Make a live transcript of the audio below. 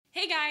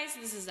guys,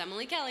 this is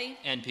Emily Kelly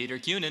and Peter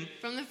Cunin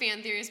from the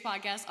Fan Theories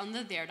podcast on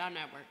the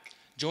There.network.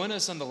 Join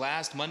us on the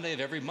last Monday of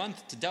every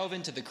month to delve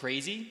into the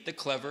crazy, the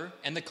clever,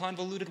 and the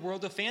convoluted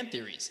world of fan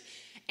theories.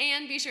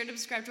 And be sure to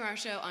subscribe to our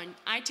show on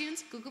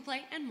iTunes, Google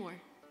Play, and more.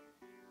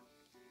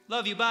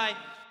 Love you, bye.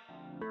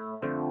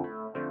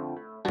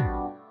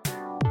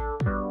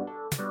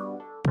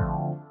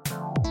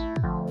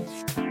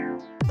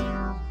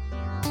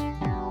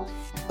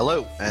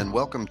 Hello, and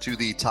welcome to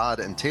the Todd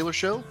and Taylor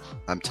Show.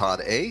 I'm Todd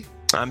A.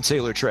 I'm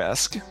Taylor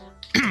Trask.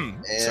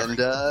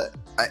 And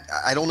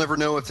I don't ever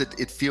know if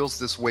it feels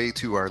this way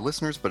to our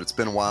listeners, but it's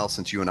been a while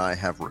since you and I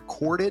have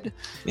recorded.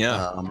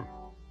 Yeah.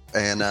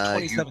 And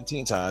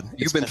 2017, Todd.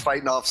 You've been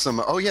fighting off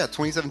some. Oh yeah,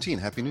 2017.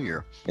 Happy New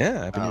Year.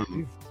 Yeah, Happy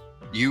New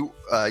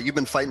Year. You've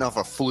been fighting off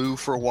a flu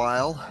for a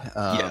while.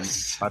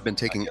 Yes. I've been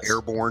taking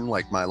Airborne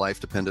like my life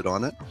depended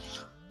on it.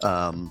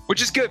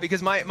 Which is good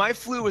because my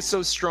flu was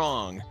so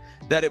strong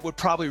that it would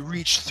probably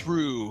reach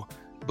through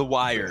the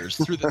wires,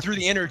 through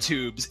the inner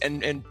tubes,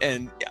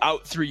 and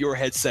out through your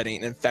head setting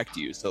and infect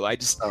you. So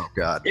oh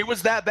god, it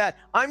was that bad.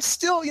 I'm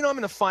still, I'm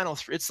in the final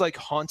three. It's like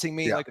haunting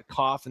me, like a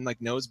cough and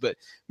like nose. But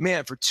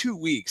man, for 2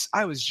 weeks,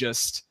 I was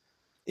just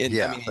in.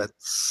 Yeah, that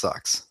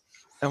sucks.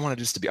 I wanted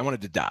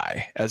to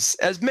die. As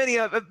many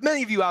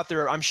of you out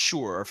there, I'm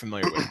sure, are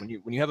familiar with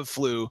when you have a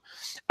flu.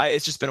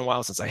 It's just been a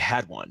while since I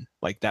had one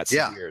like that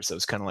severe. So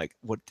it's kind of like,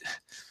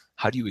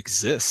 how do you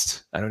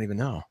exist? I don't even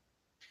know.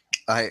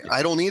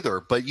 I don't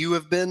either, but you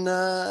have been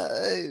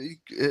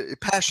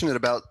passionate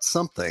about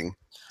something.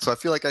 So I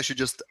feel like I should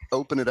just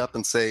open it up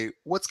and say,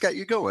 what's got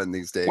you going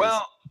these days?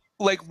 Well,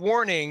 like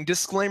warning,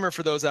 disclaimer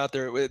for those out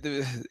there with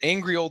the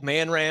angry old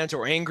man rant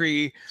or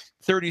angry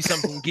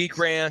 30-something geek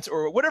rant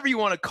or whatever you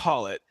want to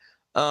call it.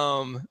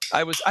 I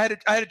had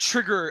a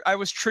trigger. I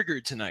was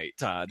triggered tonight,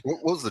 Todd.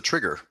 What was the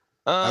trigger?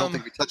 I don't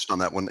think we touched on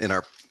that one in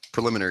our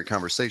preliminary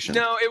conversation.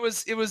 No, it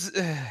was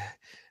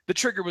the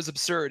trigger was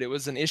absurd. It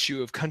was an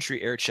issue of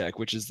Country Air Check,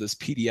 which is this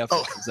PDF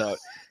that comes out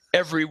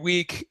every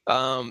week.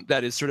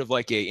 That is sort of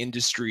like a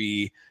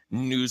industry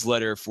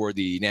newsletter for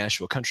the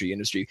Nashville country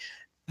industry.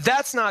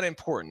 That's not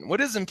important. What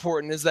is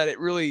important is that it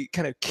really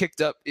kind of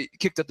kicked up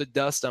the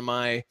dust on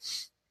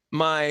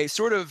my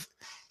sort of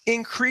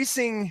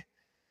increasing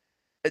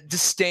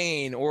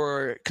disdain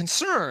or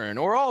concern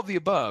or all of the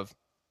above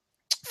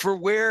for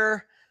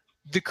where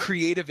the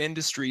creative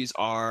industries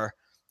are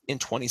in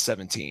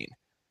 2017.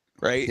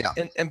 Right.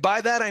 Yeah. And by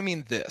that, I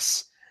mean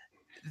this.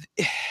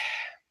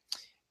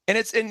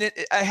 And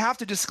I have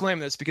to disclaim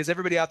this because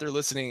everybody out there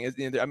listening,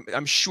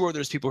 I'm sure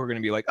there's people who are going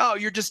to be like, oh,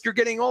 you're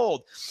getting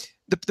old.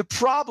 The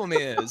problem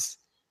is,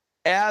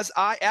 as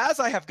I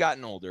have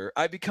gotten older,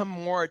 I become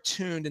more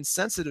attuned and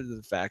sensitive to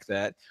the fact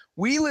that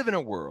we live in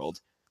a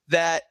world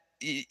that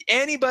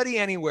anybody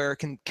anywhere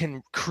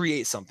can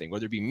create something,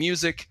 whether it be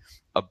music,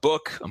 a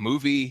book, a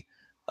movie,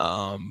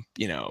 a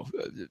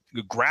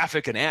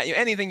graphic, an ad,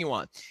 anything you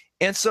want.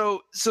 And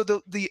so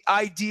the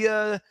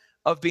idea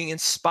of being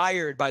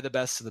inspired by the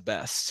best of the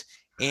best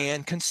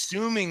and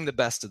consuming the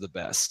best of the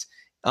best,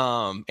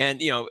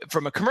 and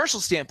from a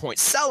commercial standpoint,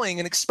 selling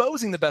and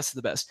exposing the best of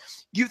the best,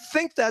 you'd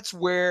think that's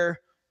where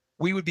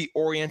we would be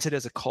oriented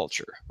as a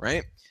culture,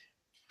 right?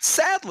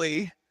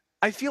 Sadly,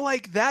 I feel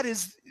like that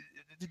is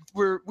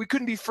we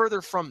couldn't be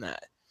further from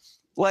that.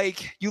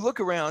 Like you look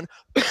around,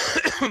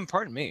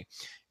 pardon me,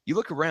 you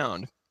look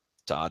around,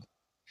 Todd.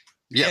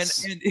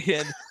 Yes.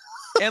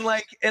 And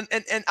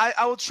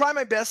I will try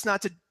my best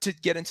not to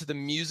get into the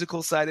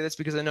musical side of this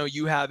because I know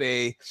you have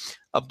a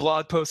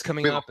blog post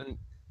coming up and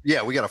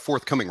we got a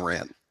forthcoming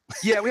rant.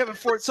 Yeah, we have a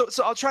fourth. So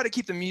I'll try to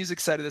keep the music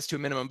side of this to a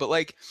minimum. But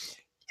like,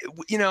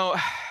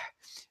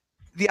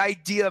 the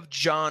idea of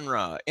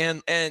genre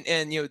and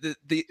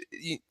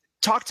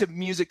talk to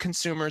music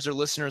consumers or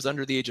listeners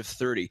under the age of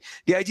 30.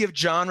 The idea of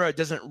genre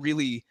doesn't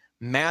really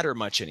matter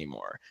much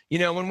anymore.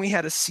 When we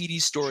had a CD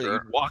store that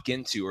you'd walk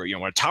into, or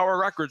when Tower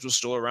Records was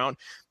still around,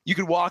 you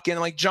could walk in,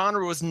 and like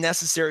genre was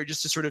necessary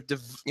just to sort of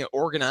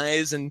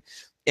organize and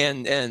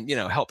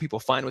help people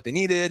find what they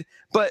needed.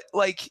 But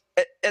like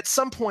at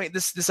some point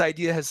this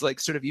idea has like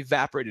sort of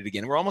evaporated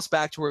again. We're almost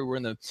back to where we were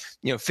in the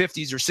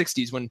 50s or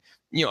 60s when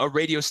a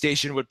radio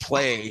station would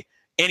play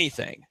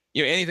anything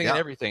and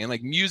everything, and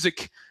like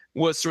music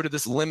was sort of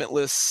this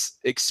limitless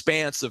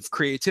expanse of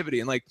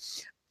creativity. And like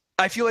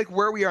I feel like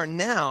where we are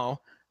now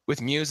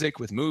with music,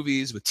 with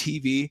movies, with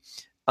TV,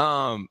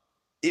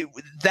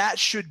 that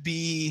should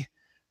be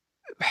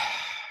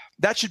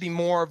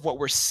more of what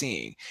we're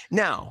seeing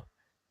now.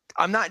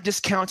 I'm not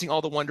discounting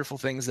all the wonderful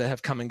things that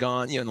have come and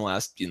gone, in the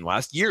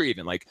last year,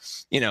 even like,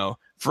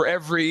 for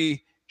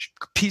every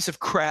piece of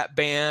crap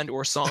band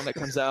or song that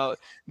comes out,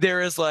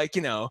 there is like,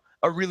 a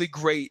really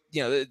great,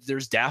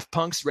 there's Daft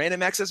Punk's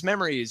Random Access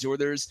Memories, or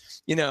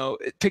there's,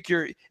 pick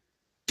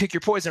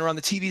your poison around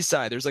the TV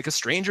side. There's like a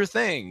Stranger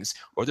Things,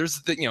 or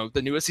there's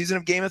the newest season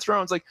of Game of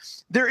Thrones. Like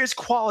there is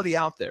quality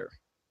out there,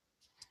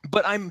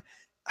 but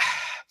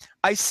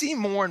I see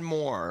more and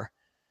more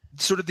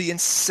sort of the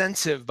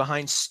incentive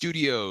behind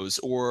studios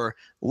or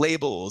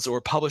labels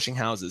or publishing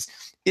houses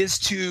is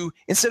to,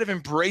 instead of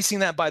embracing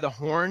that by the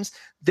horns,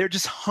 they're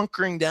just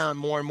hunkering down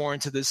more and more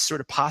into this sort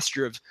of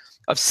posture of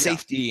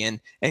safety and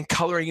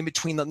coloring in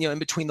between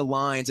the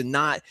lines and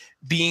not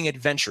being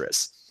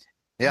adventurous.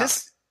 Yeah.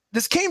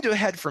 This came to a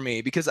head for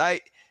me because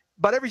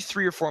about every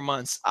 3 or 4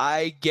 months,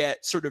 I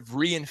get sort of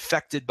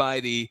reinfected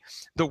by the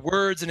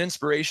words and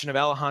inspiration of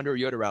Alejandro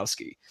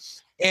Jodorowsky.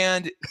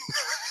 And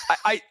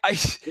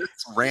this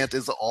rant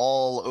is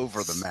all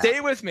over the map.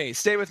 Stay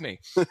with me.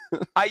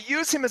 I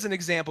use him as an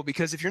example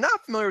because if you're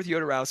not familiar with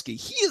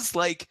Jodorowsky, he is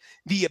like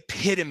the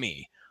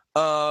epitome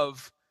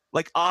of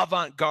like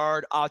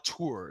avant-garde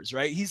auteurs,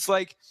 right? He's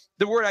like,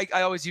 the word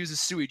I always use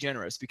is sui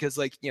generis because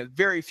like,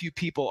 very few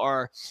people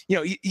are,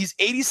 he's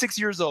 86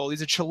 years old.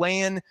 He's a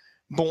Chilean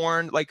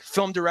born like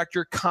film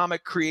director,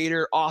 comic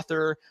creator,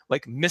 author,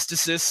 like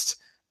mysticist,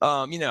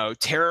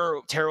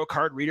 tarot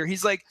card reader.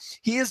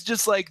 He is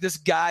just like this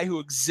guy who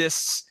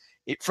exists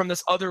from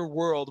this other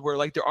world where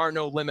like there are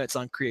no limits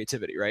on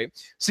creativity, right?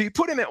 So you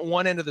put him at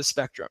one end of the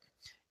spectrum.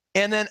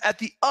 And then at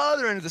the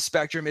other end of the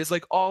spectrum is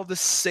like all the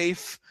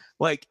safe,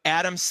 like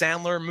Adam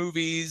Sandler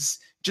movies,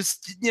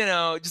 just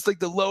like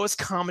the lowest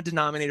common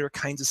denominator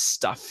kinds of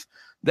stuff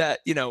that,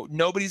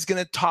 nobody's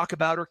going to talk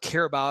about or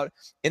care about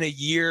in a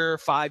year,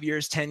 5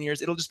 years, 10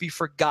 years. It'll just be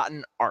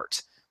forgotten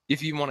art,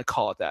 if you want to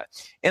call it that.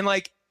 And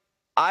like,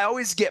 I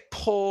always get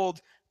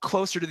pulled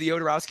closer to the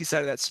Jodorowsky side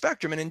of that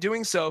spectrum. And in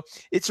doing so,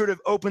 it sort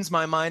of opens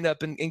my mind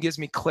up and gives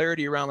me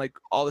clarity around like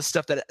all the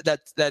stuff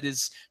that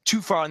is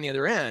too far on the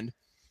other end.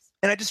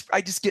 And I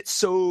just get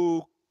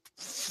so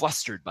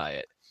flustered by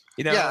it.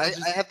 I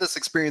have this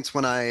experience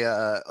when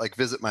I like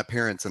visit my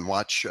parents and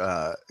watch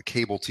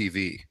cable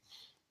TV.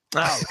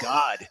 Oh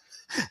God.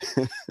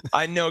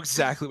 I know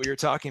exactly what you're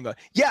talking about.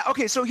 Yeah.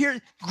 Okay. So here,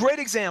 great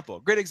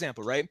example,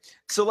 right?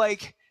 So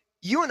like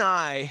you and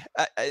I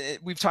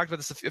we've talked about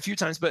this a few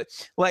times, but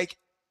like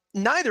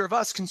neither of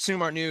us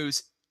consume our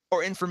news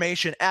or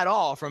information at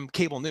all from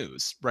cable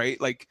news, right?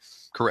 Like,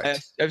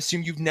 correct. I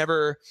assume you've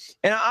never,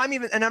 and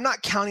I'm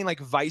not counting like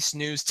Vice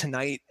News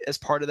Tonight as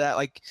part of that.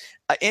 Like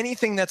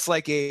anything that's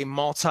like a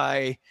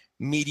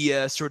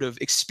multimedia sort of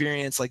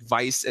experience, like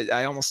Vice,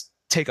 I almost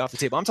take off the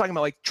table. I'm talking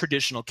about like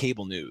traditional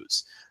cable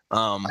news.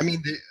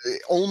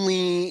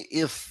 Only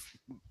if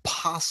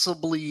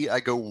possibly I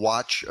go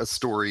watch a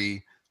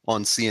story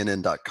on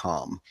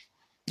CNN.com.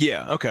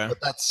 Yeah. Okay. But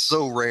that's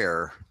so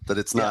rare that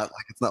it's not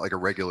like a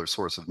regular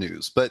source of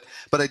news. But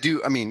I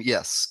do. I mean,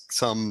 yes,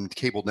 some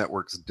cable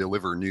networks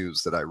deliver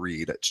news that I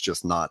read. It's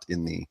just not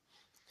in the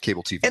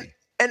cable TV.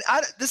 And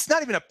this is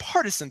not even a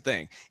partisan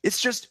thing. It's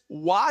just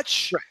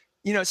watch.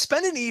 Right.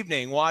 Spend an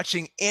evening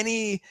watching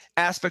any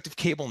aspect of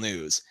cable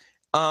news.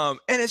 And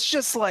it's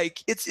just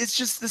like it's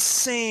just the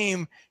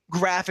same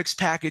graphics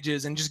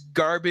packages and just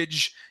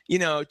garbage,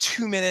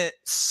 2-minute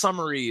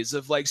summaries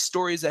of like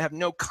stories that have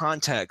no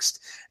context.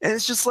 And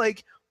it's just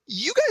like,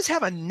 you guys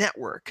have a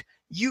network.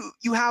 You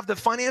have the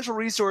financial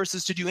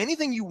resources to do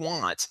anything you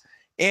want,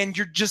 and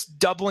you're just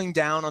doubling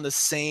down on the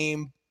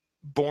same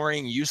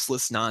boring,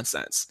 useless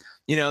nonsense.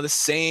 The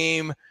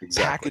same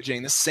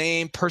packaging, the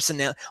same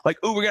personnel. Like,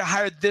 oh, we're gonna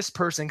hire this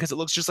person because it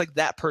looks just like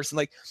that person.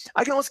 Like,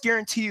 I can almost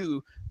guarantee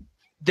you,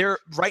 they're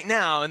right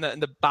now in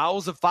the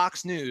bowels of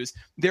Fox News,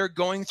 they're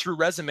going through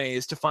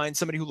resumes to find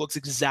somebody who looks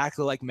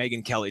exactly like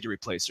Megyn Kelly to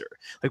replace her.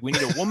 Like, we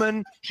need a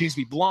woman. She needs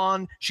to be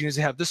blonde. She needs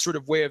to have this sort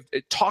of way of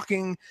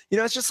talking.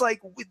 It's just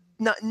like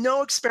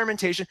no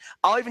experimentation.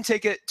 I'll even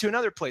take it to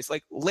another place,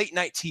 like late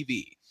night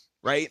TV,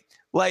 right?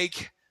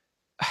 Like,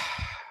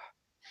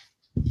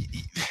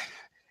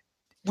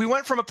 we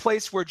went from a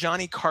place where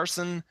Johnny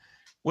Carson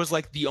was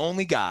like the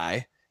only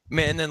guy,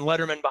 and then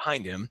Letterman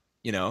behind him,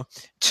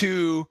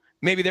 to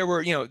maybe there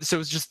were, so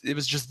it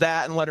was just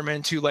that and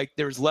Letterman too. Like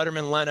there was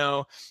Letterman,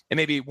 Leno, and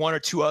maybe one or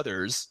two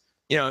others,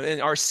 and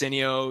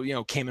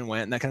Arsenio, came and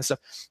went and that kind of stuff.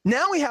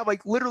 Now we have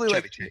like literally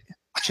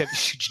Chevy,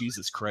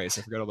 Jesus Christ,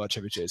 I forgot about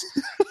Chevy Chase.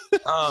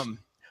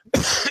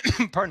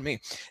 Pardon me.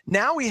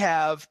 Now we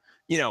have,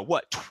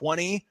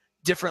 20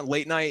 different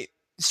late night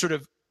sort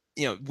of,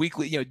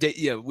 weekly,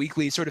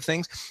 weekly sort of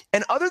things.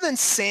 And other than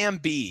Sam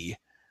B,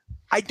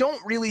 I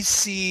don't really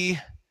see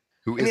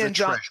who is a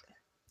treasure.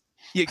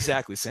 Yeah,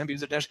 exactly. Sam B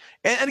is a dash.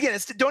 And again,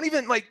 don't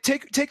even like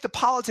take the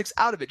politics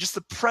out of it. Just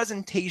the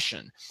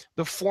presentation,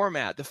 the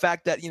format, the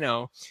fact that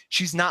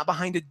she's not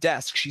behind a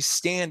desk, she's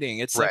standing.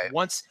 It's like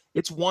once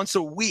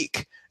a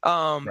week.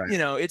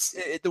 It's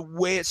the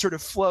way it sort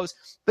of flows.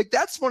 Like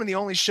that's one of the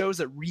only shows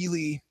that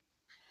really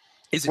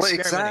is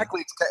experimenting. Well,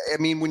 exactly. I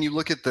mean, when you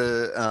look at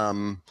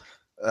the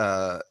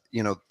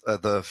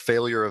the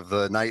failure of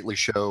the nightly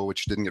show,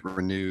 which didn't get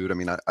renewed. I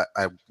mean,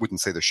 I wouldn't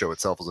say the show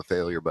itself was a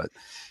failure, but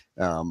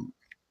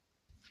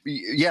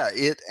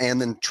it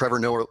and then Trevor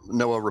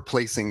Noah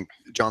replacing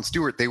Jon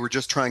Stewart, they were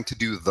just trying to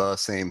do the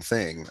same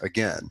thing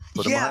again.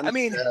 They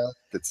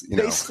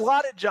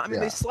slotted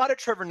they slotted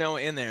Trevor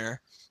Noah in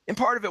there, and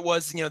part of it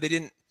was they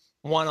didn't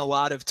want a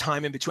lot of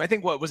time in between. I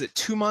think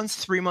 2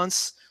 months, 3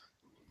 months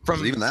from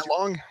was it even that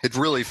long? It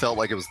really felt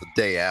like it was the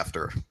day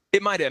after.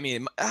 It might. I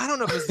mean, I don't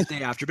know if it was the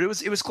day after, but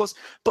it was close.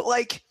 But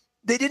like,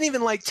 they didn't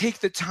even like take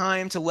the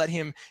time to let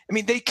him. I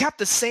mean, they kept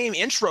the same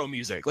intro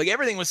music. Like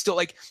everything was still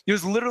like, it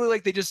was literally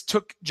like they just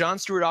took Jon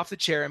Stewart off the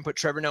chair and put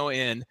Trevor Noah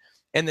in,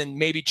 and then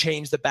maybe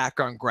changed the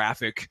background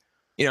graphic.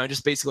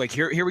 Just basically like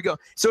here we go.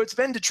 So it's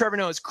been to Trevor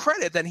Noah's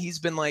credit that he's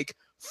been like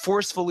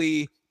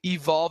forcefully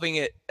evolving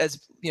it as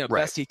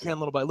best he can,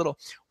 little by little.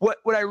 What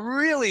I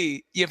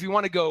really, if you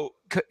want to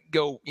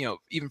go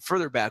even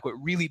further back, what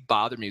really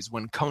bothered me is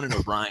when Conan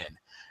O'Brien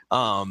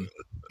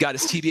got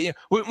his TBS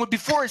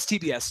before his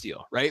TBS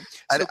deal, right?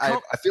 So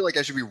I feel like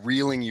I should be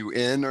reeling you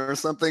in or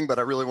something, but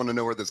I really want to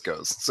know where this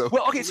goes. So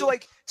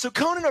so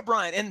Conan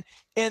O'Brien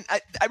and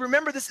I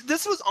remember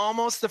this was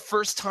almost the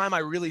first time I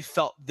really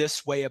felt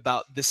this way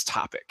about this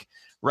topic,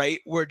 right?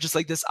 Where just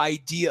like this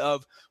idea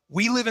of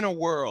we live in a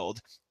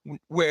world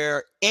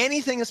where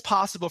anything is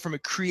possible from a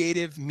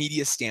creative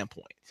media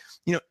standpoint.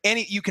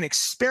 You can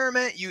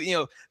experiment,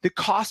 the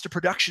cost of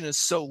production is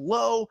so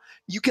low,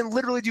 you can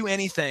literally do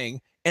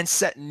anything and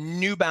set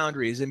new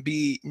boundaries and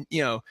be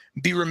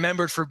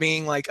remembered for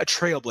being like a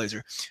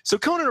trailblazer. So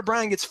Conan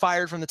O'Brien gets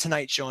fired from the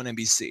Tonight Show on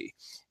NBC.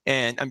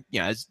 And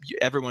as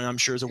everyone I'm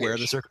sure is aware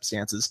of the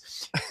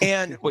circumstances.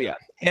 And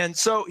and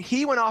so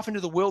he went off into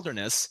the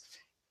wilderness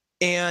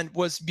and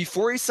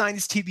before he signed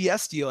his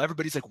TBS deal,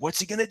 everybody's like, what's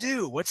he going to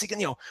do? What's he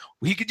going to,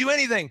 he could do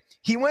anything.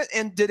 He went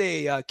and did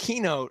a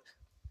keynote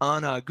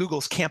on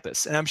Google's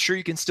campus. And I'm sure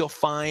you can still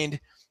find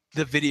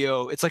the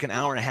video. It's like an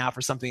hour and a half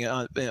or something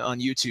on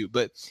YouTube,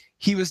 but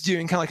he was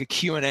doing kind of like a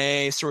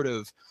Q&A sort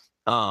of,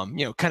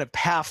 kind of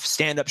half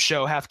stand-up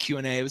show, half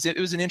Q&A. It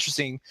was an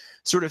interesting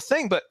sort of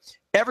thing, but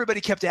everybody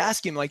kept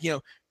asking him like,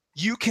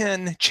 you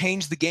can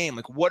change the game.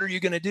 Like, what are you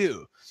going to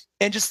do?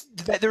 And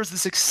just that there was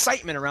this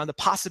excitement around the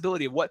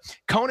possibility of what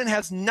Conan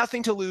has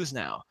nothing to lose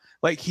now.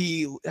 Like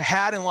he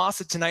had and lost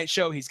the Tonight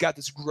Show. He's got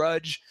this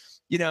grudge,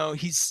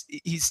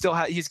 he's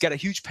got a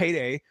huge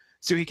payday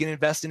so he can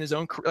invest in his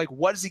own career. Like,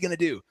 what is he going to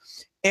do?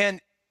 And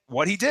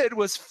what he did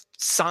was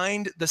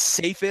signed the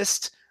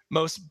safest,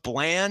 most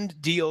bland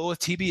deal with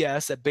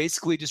TBS that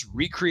basically just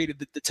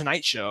recreated the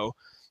Tonight Show,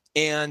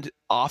 and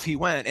off he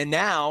went. And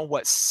now,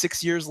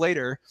 6 years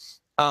later,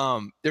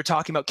 they're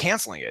talking about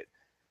canceling it.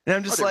 And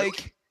I'm just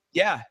like,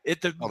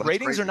 the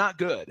ratings crazy. Are not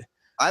good.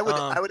 I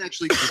would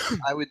actually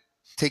I would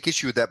take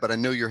issue with that, but I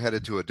know you're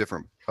headed to a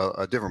different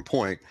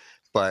point.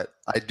 But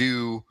I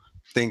do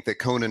think that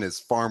Conan is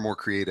far more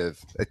creative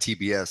at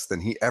TBS than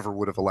he ever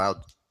would have allowed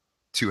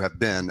to have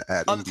been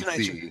at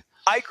NBC.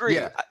 I agree.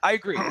 Yeah. I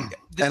agree.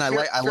 And I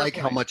like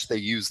how much they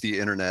use the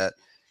internet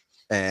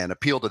and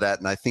appeal to that.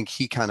 And I think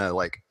he kind of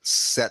like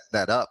set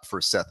that up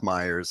for Seth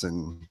Meyers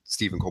and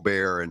Stephen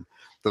Colbert and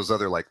those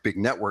other like big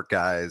network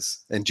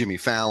guys and Jimmy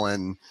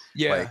Fallon.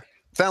 Yeah. Like,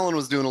 Fallon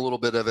was doing a little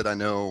bit of it, I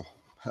know.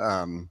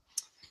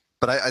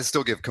 But I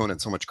still give Conan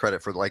so much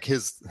credit for like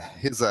his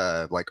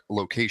like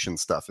location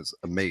stuff is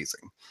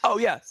amazing. Oh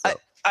yeah. So.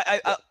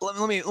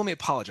 Let me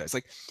apologize.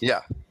 Like,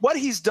 what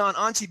he's done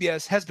on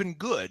TBS has been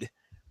good,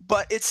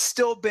 but it's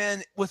still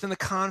been within the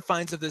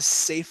confines of this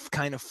safe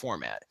kind of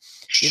format.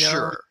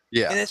 Sure.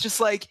 Yeah. And it's just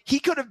like he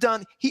could have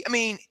done.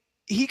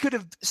 He could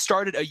have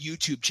started a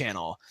YouTube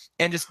channel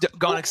and just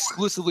gone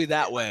exclusively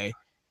that way.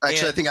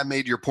 Actually, I think I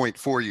made your point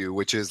for you,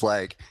 which is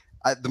like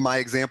my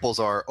examples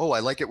are, I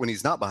like it when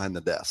he's not behind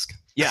the desk.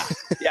 Yeah,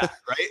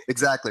 right.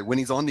 Exactly. When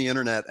he's on the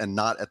internet and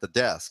not at the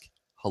desk,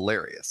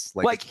 hilarious.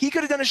 Like he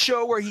could have done a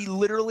show where he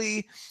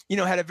literally,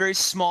 had a very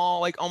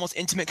small, like almost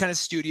intimate kind of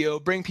studio,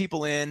 bring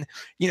people in,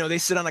 they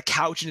sit on a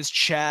couch and just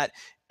chat,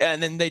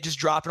 and then they just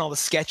drop in all the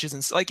sketches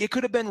and like it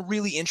could have been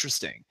really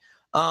interesting.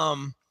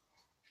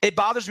 It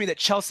bothers me that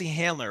Chelsea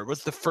Handler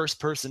was the first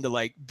person to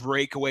like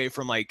break away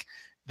from like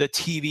the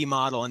TV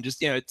model and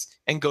just,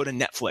 and go to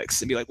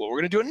Netflix and be like, well, we're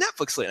going to do a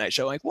Netflix late night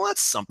show. Like, well,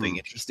 that's something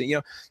interesting,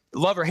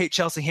 love or hate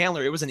Chelsea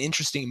Handler. It was an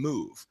interesting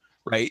move,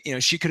 right?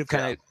 She could have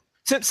kind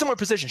of similar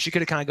position. She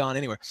could have kind of gone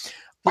anywhere.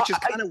 Which is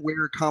kind of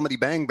where Comedy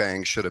Bang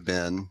Bang should have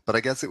been, but I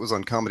guess it was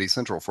on Comedy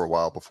Central for a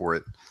while before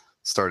it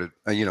started.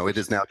 It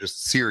is now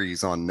just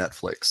series on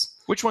Netflix.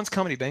 Which one's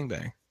Comedy Bang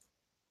Bang?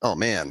 Oh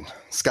man,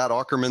 Scott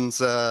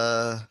Aukerman's,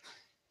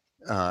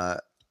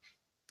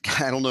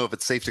 I don't know if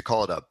it's safe to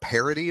call it a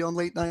parody on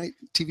late night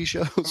TV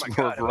shows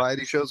or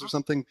variety shows or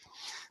something,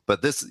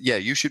 but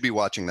you should be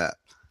watching that.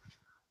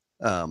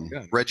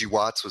 Reggie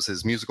Watts was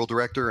his musical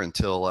director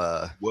until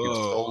he was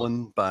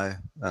stolen by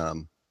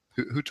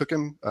who took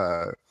him?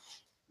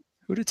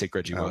 Who did take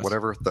Reggie Watts?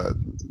 Whatever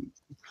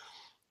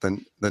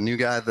the new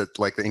guy that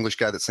like the English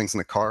guy that sings in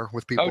the car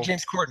with people. Oh,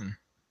 James Corden.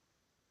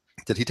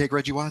 Did he take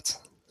Reggie Watts?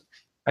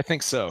 I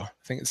think so. I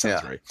think it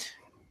sounds right.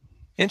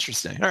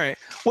 Interesting. All right.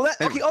 Well,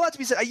 all that to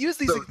be said, I use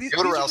these. These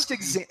are just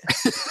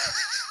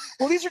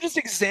these are just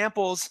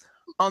examples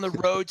on the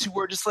road to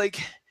where just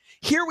like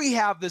here we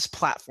have this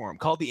platform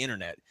called the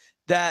internet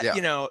that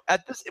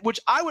at this, which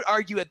I would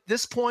argue at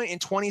this point in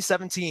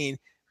 2017,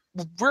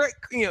 we're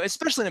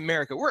especially in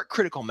America, we're at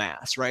critical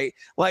mass, right?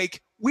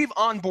 Like we've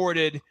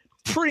onboarded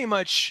pretty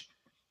much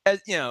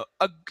as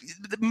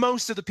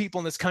most of the people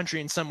in this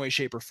country in some way,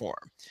 shape, or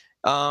form.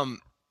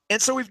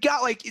 And so we've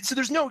got like, so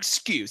there's no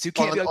excuse. You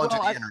can't be like, onto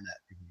well, the internet,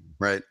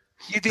 right?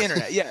 The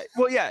internet, yeah.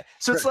 Well, yeah.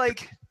 So it's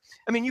like,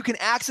 I mean, you can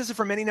access it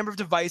from any number of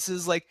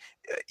devices. Like,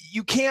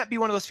 you can't be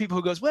one of those people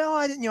who goes, well,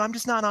 I didn't, I'm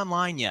just not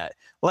online yet.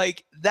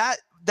 Like that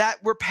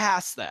we're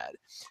past that.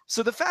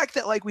 So the fact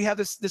that like we have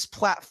this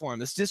platform,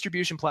 this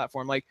distribution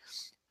platform, like,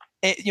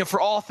 for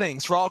all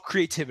things, for all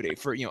creativity,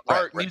 for,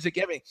 art, music,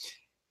 everything,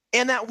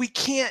 and that we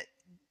can't,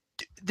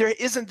 there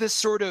isn't this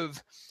sort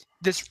of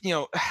this,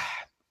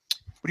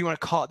 what do you want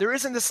to call it? There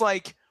isn't this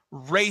like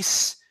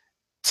race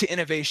to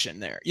innovation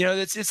there.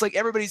 It's like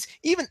everybody's,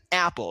 even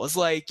Apple is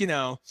like,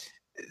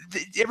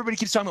 everybody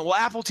keeps talking about, well,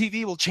 Apple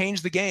TV will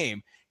change the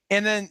game.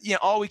 And then,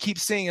 all we keep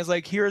seeing is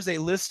like, here's a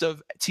list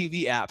of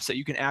TV apps that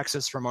you can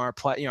access from our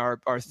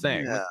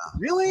thing. Yeah. Like,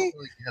 really? I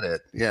totally get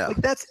it. Yeah. Like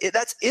that's it.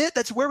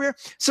 That's where we're.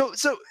 So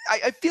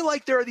I feel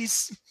like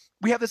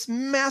we have this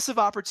massive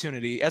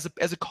opportunity as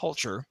a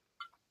culture.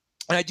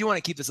 And I do want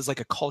to keep this as like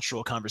a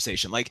cultural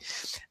conversation. Like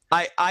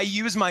I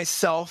use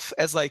myself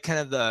as like kind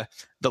of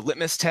the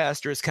litmus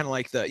test, or as kind of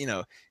like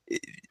the,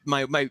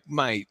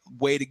 my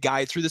way to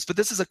guide through this, but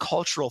this is a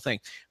cultural thing.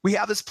 We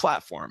have this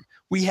platform.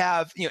 We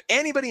have,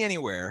 anybody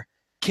anywhere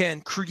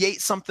can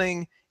create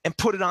something and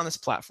put it on this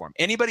platform.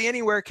 Anybody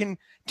anywhere can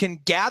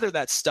gather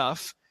that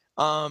stuff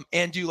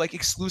and do like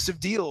exclusive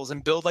deals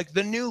and build like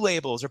the new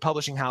labels or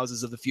publishing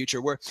houses of the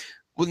future, where,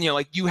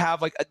 like you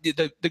have like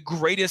the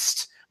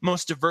greatest,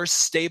 most diverse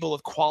stable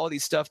of quality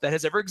stuff that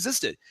has ever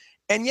existed.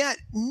 And yet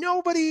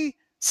nobody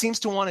seems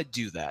to want to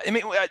do that. I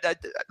mean,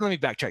 let me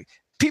backtrack.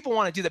 People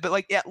want to do that, but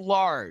like at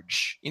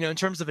large, in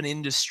terms of an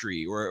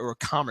industry or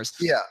commerce,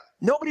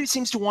 nobody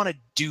seems to want to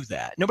do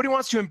that. Nobody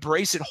wants to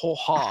embrace it whole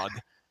hog.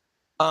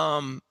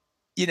 Now,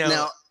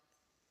 I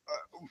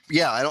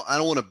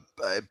don't want to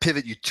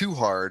pivot you too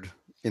hard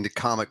into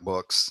comic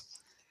books,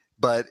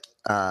 but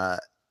that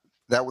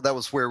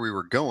was where we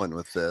were going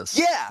with this.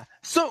 Yeah.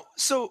 So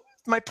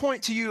my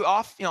point to you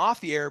off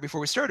the air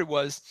before we started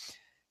was,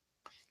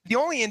 the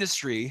only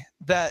industry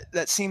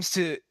that seems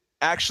to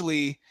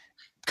actually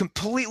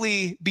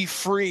completely be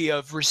free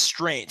of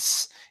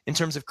restraints in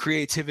terms of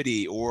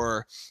creativity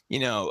or,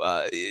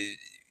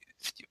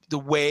 the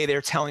way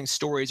they're telling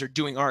stories or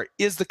doing art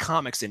is the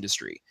comics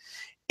industry.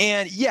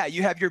 And yeah,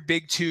 you have your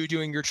big two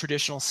doing your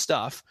traditional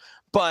stuff,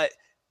 but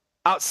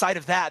outside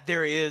of that,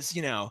 there is,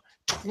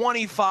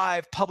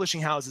 25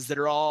 publishing houses that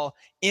are all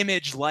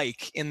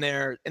image-like in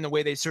the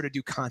way they sort of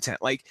do content.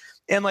 Like,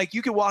 and like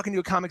you could walk into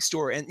a comic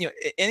store and,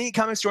 any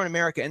comic store in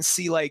America and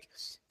see like,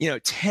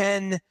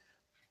 10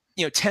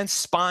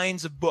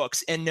 spines of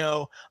books and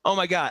know, oh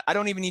my God, I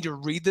don't even need to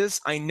read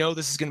this. I know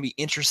this is going to be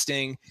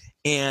interesting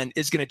and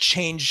it's going to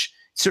change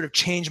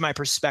my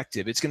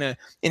perspective. It's going to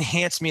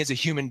enhance me as a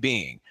human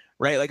being,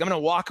 right? Like I'm going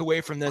to walk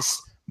away from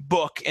this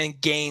book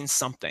and gain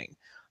something.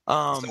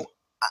 So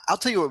I'll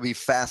tell you what would be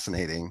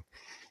fascinating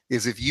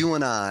is if you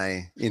and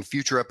I, in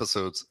future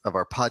episodes of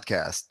our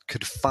podcast,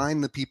 could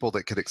find the people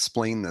that could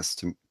explain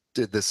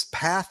this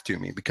path to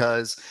me,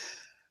 because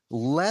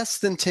less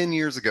than 10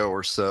 years ago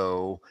or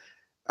so,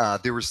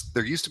 there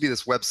used to be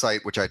this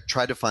website, which I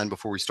tried to find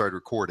before we started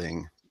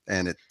recording,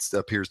 and it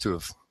appears to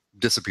have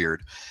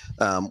disappeared,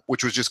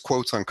 which was just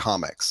quotes on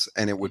comics.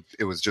 And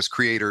it was just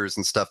creators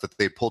and stuff that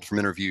they pulled from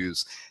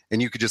interviews.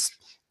 And you could just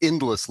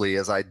endlessly,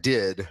 as I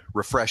did,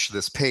 refresh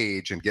this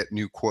page and get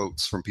new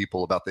quotes from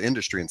people about the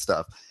industry and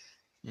stuff.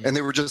 Mm-hmm. And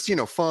they were just,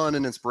 fun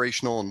and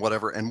inspirational and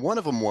whatever. And one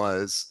of them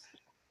was,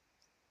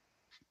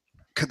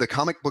 the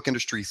comic book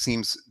industry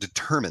seems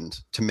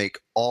determined to make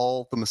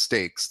all the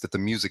mistakes that the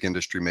music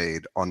industry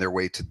made on their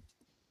way to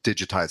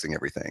digitizing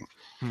everything.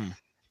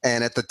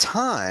 And at the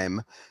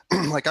time,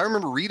 like I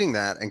remember reading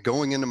that and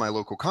going into my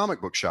local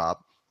comic book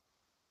shop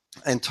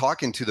and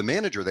talking to the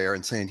manager there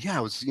and saying, yeah,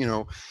 I was,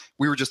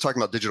 we were just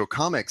talking about digital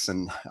comics.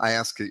 And I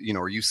asked,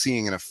 are you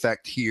seeing an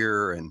effect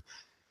here? And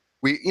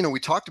we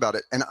talked about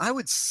it. And I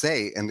would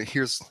say, and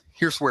here's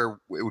where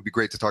it would be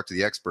great to talk to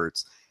the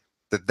experts,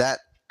 that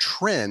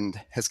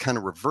trend has kind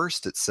of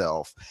reversed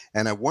itself.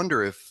 And I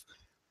wonder if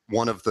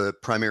one of the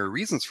primary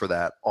reasons for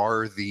that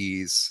are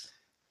these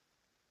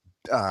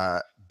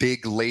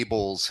big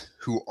labels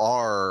who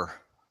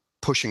are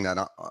pushing that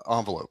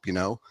envelope,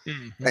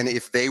 Mm-hmm. And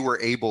if they were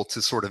able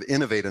to sort of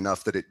innovate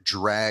enough that it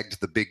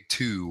dragged the big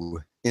two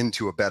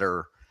into a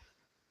better,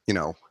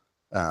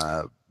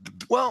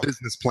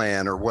 business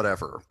plan or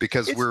whatever,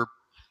 because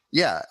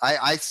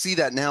I see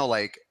that now,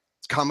 like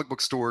comic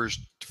book stores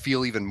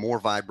feel even more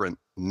vibrant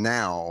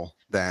now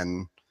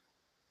than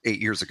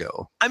 8 years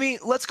ago. I mean,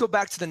 let's go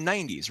back to the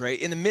 90s, right?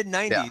 In the mid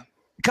 90s,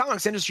 the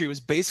comics industry was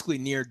basically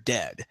near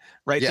dead,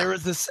 right? There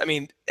was this,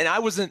 and I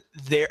wasn't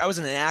there. I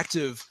wasn't an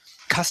active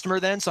customer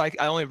then. So I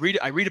only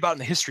read about in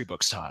the history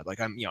books, Todd. Like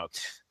I'm,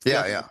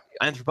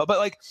 but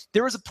like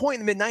there was a point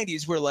in the mid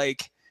 90s where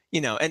like,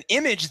 an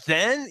Image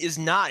then is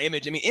not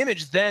Image. I mean,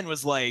 Image then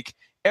was like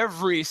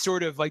every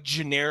sort of like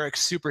generic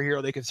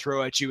superhero they could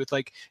throw at you with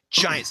like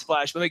giant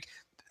splash, but like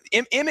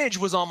Image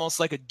was almost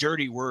like a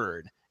dirty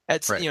word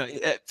at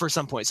for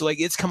some point. So like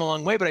it's come a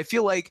long way, but I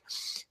feel like,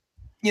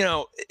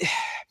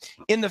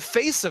 in the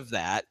face of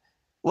that,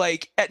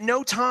 like at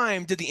no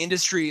time did the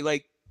industry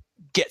like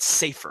get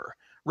safer,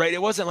 right?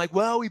 It wasn't like,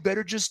 well, we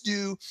better just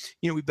do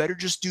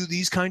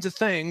these kinds of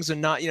things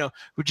and not,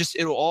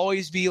 it'll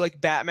always be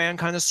like Batman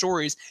kind of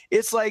stories.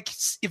 It's like,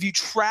 if you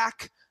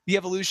track the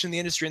evolution of the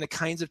industry and the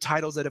kinds of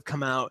titles that have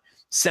come out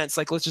since,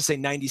 like, let's just say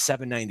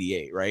 97,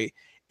 98, right?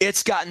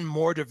 It's gotten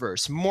more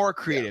diverse, more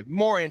creative,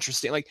 more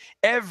interesting. Like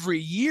every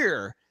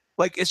year,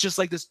 like it's just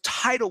like this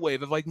tidal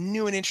wave of like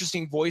new and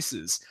interesting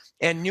voices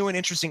and new and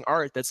interesting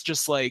art that's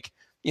just like,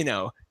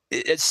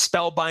 it's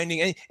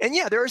spellbinding. And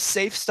yeah, there is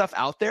safe stuff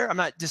out there. I'm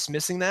not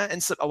dismissing that.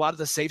 And so a lot of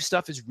the safe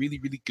stuff is really,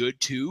 really good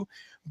too.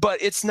 But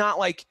it's not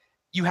like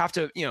you have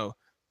to,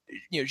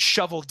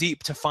 shovel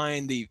deep to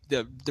find the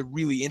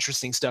really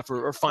interesting stuff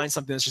or find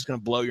something that's just going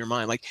to blow your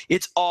mind. Like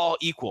it's all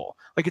equal.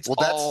 Like it's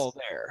all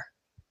there.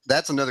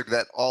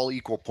 That all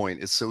equal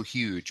point is so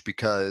huge,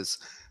 because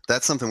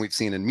that's something we've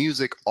seen in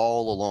music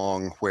all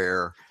along,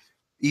 where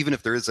even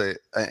if there is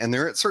and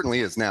there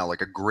certainly is now,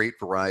 like a great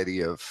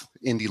variety of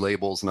indie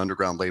labels and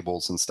underground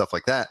labels and stuff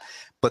like that,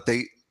 but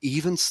they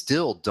even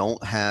still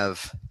don't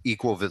have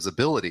equal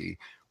visibility.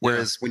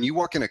 Whereas when you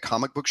walk in a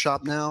comic book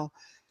shop now,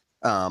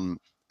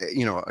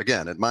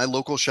 again, at my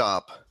local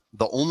shop,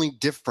 the only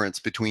difference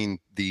between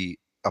the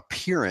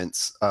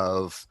appearance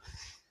of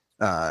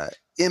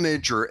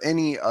Image or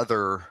any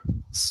other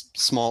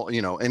small,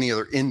 any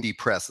other indie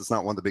press that's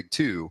not one of the big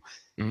two,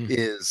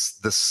 is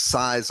the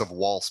size of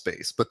wall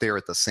space. But they're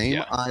at the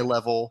same eye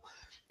level.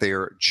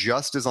 They're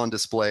just as on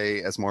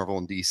display as Marvel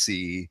and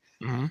DC.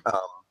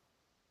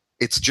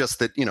 It's just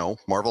that,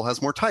 Marvel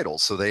has more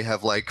titles. So they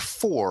have like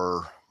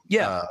 4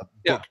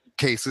 book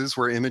cases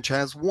where Image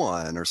has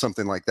 1 or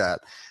something like that.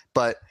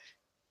 But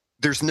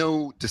there's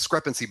no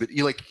discrepancy. But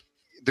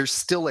there's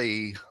still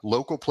a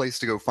local place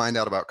to go find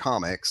out about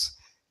comics.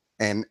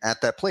 And at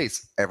that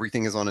place,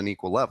 everything is on an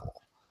equal level.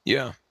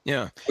 Yeah.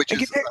 Which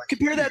is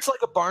compare that to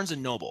like a Barnes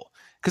and Noble,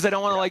 because I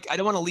don't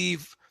want to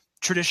leave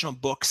traditional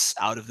books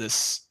out of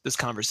this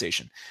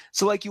conversation.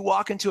 So like you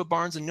walk into a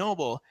Barnes and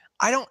Noble,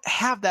 I don't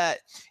have that.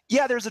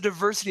 Yeah, there's a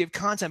diversity of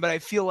content, but I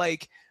feel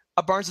like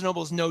a Barnes and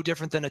Noble is no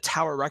different than a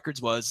Tower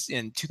Records was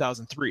in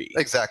 2003.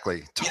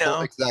 Exactly.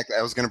 Exactly.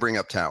 I was going to bring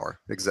up Tower.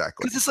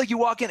 Exactly. Because it's like you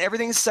walk in,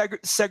 everything is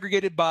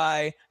segregated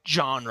by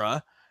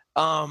genre.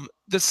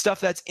 The stuff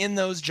that's in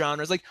those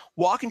genres, like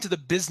walk into the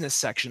business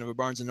section of a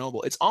Barnes and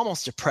Noble, it's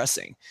almost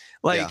depressing.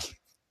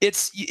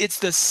 It's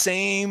the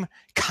same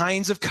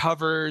kinds of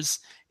covers.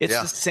 It's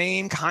the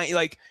same kind,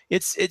 like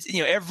it's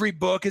every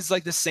book is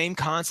like the same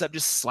concept,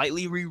 just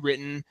slightly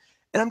rewritten.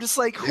 And I'm just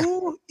like,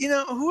 who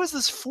is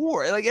this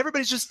for? Like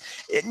everybody's just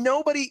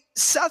nobody.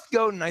 Seth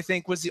Godin, I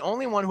think, was the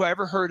only one who I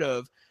ever heard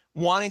of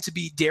wanting to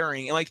be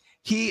daring. And like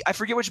I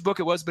forget which book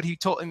it was, but he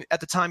told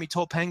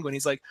Penguin,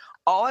 he's like,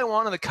 all I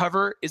want on the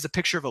cover is a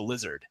picture of a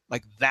lizard.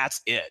 Like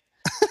that's it.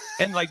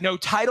 And like no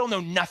title, no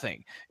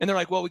nothing. And they're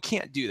like, well, we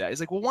can't do that. He's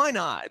like, well, why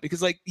not?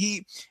 Because like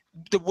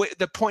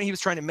the point he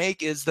was trying to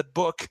make is the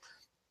book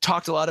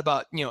talked a lot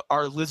about,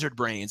 our lizard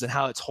brains and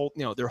how it's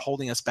they're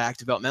holding us back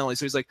developmentally.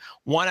 So he's like,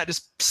 why not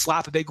just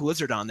slap a big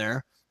lizard on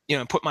there,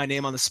 and put my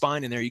name on the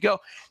spine and there you go.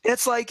 And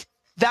it's like,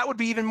 that would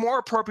be even more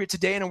appropriate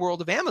today in a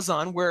world of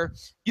Amazon, where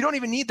you don't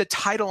even need the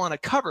title on a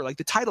cover. Like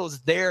the title is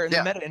there in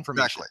the meta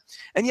information. Exactly.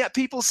 And yet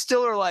people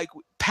still are like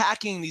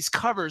packing these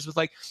covers with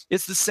like,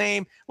 it's the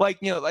same, like,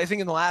 I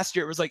think in the last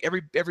year it was like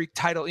every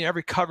title,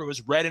 every cover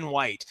was red and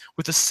white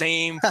with the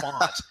same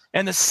font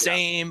and the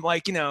same,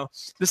 like, the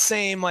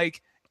same,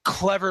 like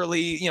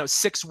cleverly,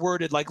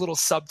 6-worded, like little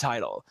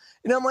subtitle.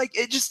 And I'm like,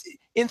 it just,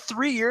 in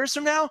 3 years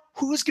from now,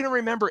 who's going to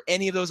remember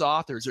any of those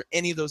authors or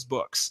any of those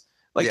books?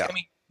 Like, I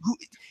mean,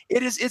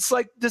 it's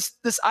like this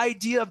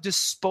idea of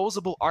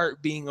disposable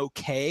art being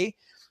okay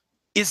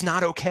is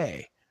not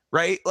okay,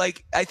 right?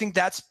 Like I think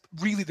that's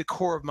really the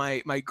core of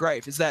my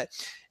gripe, is that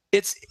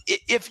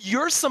if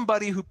you're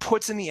somebody who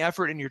puts in the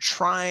effort and you're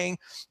trying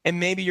and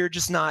maybe you're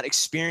just not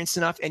experienced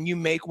enough and you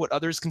make what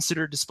others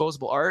consider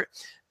disposable art,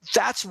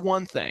 that's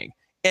one thing.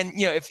 And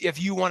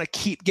if you want to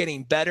keep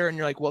getting better and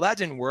you're like, well, that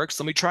didn't work,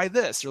 so let me try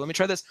this, or let me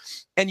try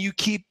this, and you're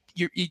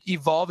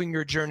evolving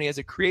your journey as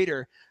a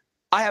creator,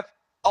 I have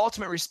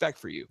ultimate respect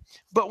for you.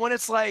 But when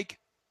it's like,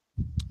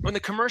 when the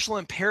commercial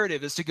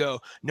imperative is to go,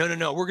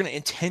 no, we're going to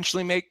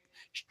intentionally make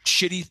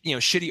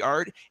shitty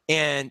art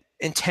and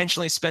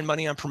intentionally spend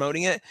money on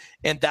promoting it,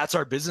 and that's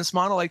our business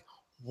model. Like,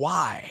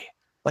 why?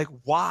 Like,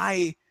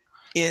 why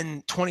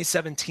in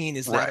 2017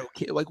 is that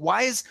okay? Like,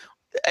 why is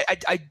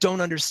I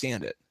don't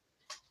understand it.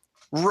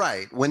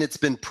 Right. When it's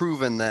been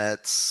proven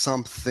that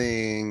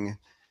something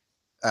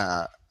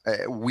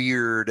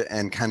weird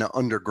and kind of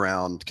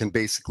underground can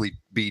basically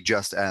be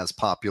just as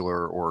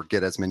popular or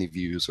get as many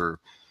views or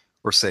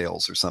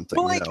sales or something.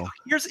 Well, like,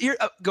 here's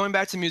going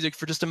back to music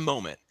for just a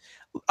moment.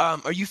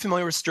 Are you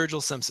familiar with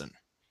Sturgill Simpson?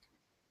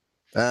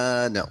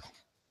 No.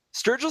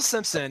 Sturgill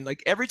Simpson,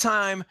 like every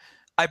time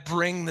I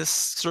bring this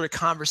sort of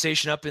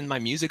conversation up in my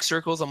music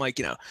circles, I'm like,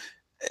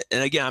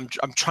 and again,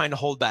 I'm trying to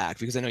hold back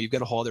because I know you've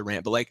got a whole other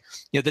rant, but like,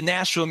 the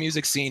Nashville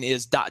music scene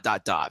is ...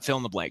 fill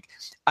in the blank.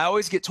 I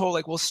always get told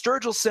like, well,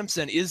 Sturgill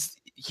Simpson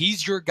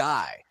he's your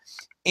guy.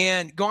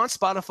 and go on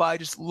Spotify,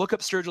 just look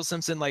up Sturgill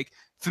Simpson, like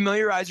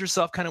familiarize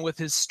yourself kind of with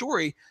his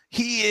story.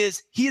 He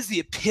is the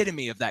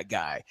epitome of that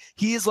guy.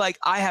 He is like,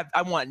 I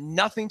want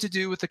nothing to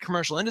do with the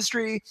commercial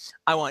industry.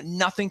 I want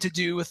nothing to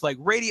do with like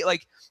radio.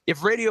 Like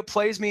if radio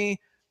plays me,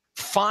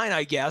 fine,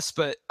 I guess,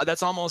 but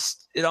it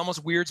almost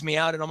weirds me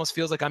out. It almost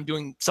feels like I'm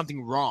doing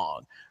something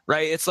wrong,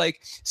 right? It's like,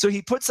 so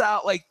he puts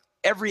out like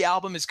every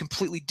album is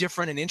completely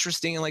different and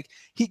interesting. And like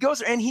he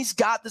goes and he's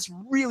got this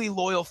really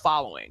loyal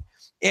following.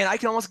 And I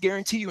can almost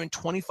guarantee you in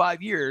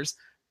 25 years,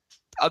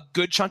 a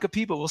good chunk of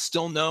people will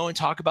still know and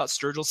talk about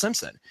Sturgill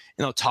Simpson, and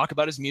they'll talk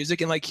about his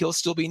music and like he'll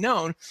still be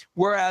known.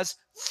 Whereas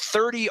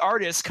 30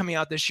 artists coming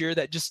out this year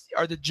that just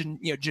are the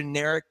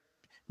generic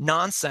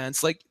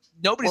nonsense, like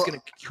nobody's going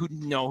to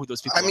know who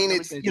those people are. I mean,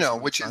 it's,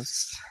 which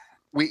is,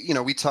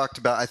 we talked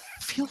about, I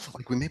feel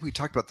like we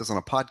talked about this on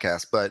a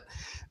podcast, but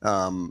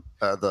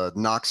the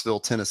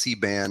Knoxville, Tennessee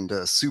band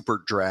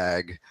Super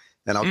Drag,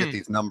 and I'll get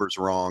these numbers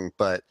wrong,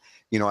 but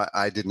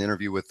I did an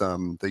interview with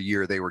them the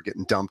year they were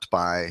getting dumped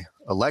by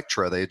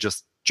Elektra. They had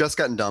just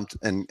gotten dumped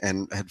and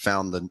had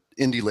found the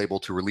indie label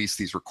to release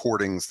these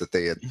recordings that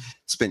they had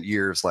spent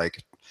years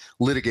like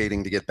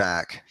litigating to get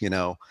back,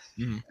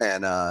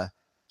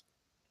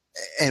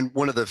 and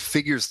one of the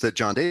figures that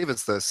John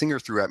Davis, the singer,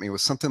 threw at me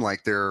was something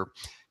like their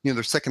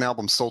second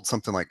album sold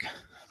something like,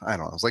 I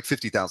don't know, it was like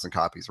 50,000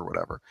 copies or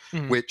whatever,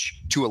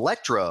 which to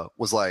Elektra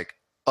was like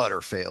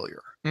utter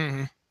failure.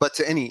 But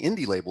to any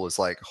indie label is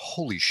like,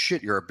 holy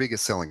shit, you're our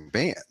biggest selling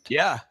band.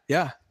 Yeah.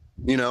 Yeah.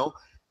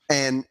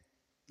 And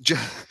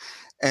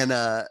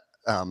I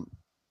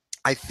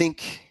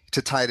think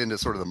to tie it into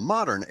sort of the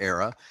modern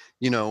era,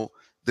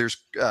 there's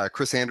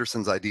Chris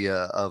Anderson's idea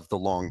of the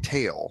long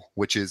tail,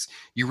 which is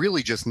you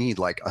really just need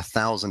like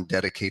 1,000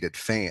 dedicated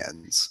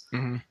fans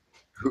who,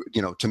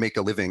 to make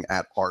a living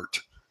at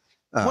art.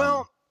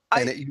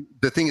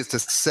 The thing is to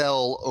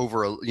sell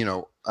over,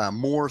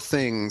 more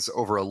things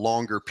over a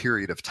longer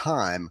period of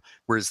time,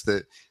 whereas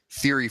the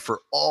theory for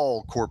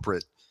all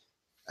corporate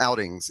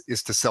outings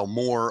is to sell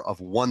more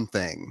of one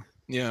thing.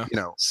 Yeah.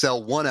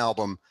 Sell one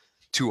album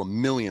to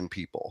 1 million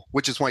people,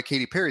 which is why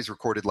Katy Perry's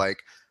recorded like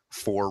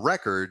 4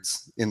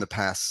 records in the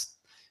past,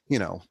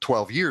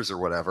 12 years or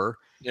whatever.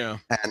 Yeah.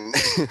 And,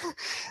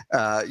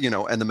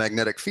 and the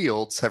Magnetic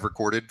Fields have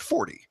recorded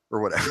 40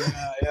 or whatever.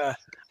 Yeah. Yeah.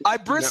 I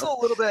bristle a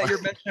little bit at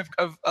your mention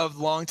of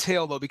Long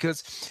Tail though,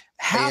 because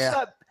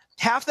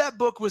half that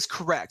book was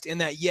correct in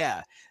that,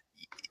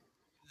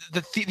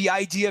 the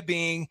idea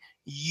being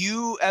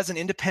you as an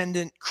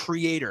independent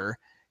creator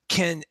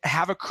can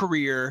have a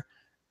career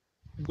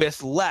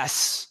with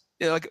less,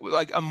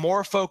 like a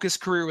more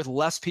focused career with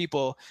less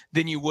people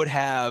than you would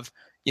have,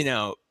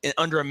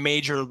 under a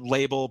major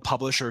label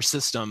publisher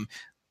system.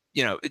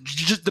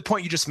 Just the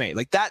point you just made,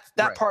 like that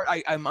right. Part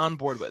I'm on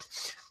board with.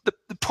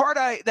 The part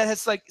that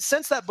has like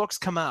since that book's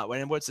come out,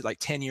 and what's it like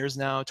 10 years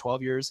now,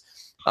 12 years?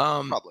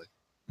 Probably.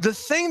 The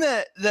thing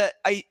that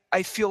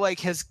I feel like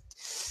has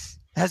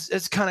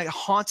kind of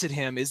haunted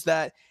him is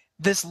that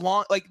this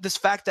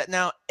fact that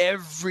now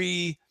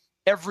every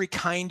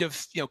kind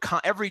of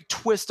every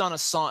twist on a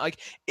song, like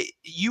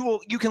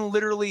you can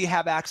literally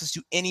have access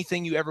to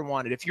anything you ever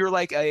wanted. If you're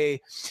like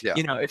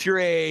if you're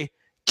a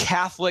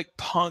Catholic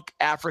punk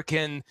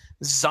African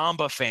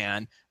Zamba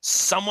fan,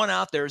 someone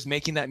out there is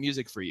making that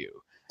music for you.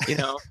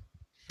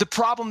 The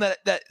problem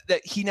that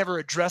he never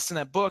addressed in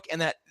that book, and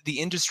that the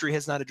industry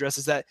has not addressed,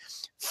 is that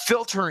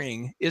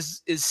filtering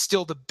is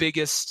still the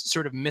biggest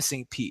sort of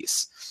missing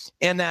piece.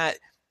 And that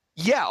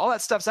all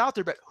that stuff's out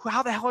there, but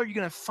how the hell are you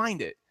going to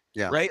find it?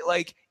 Yeah. Right.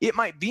 Like it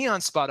might be on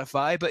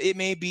Spotify, but it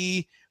may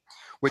be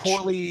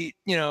poorly,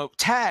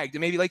 tagged. It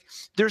may be like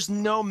there's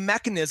no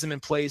mechanism in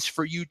place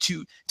for you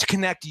to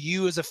connect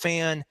you as a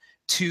fan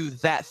to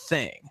that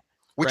thing.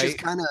 Which is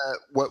kind of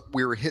what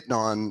we were hitting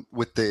on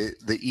with the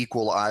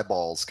equal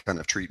eyeballs kind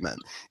of treatment.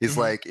 Is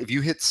like if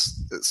you hit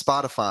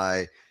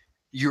Spotify,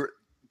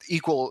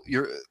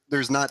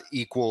 there's not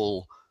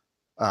equal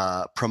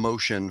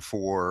promotion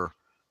for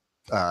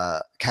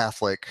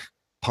Catholic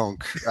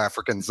punk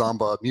African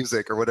Zamba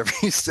music or whatever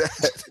you said.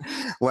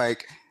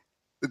 Like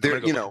they're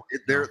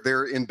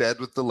in bed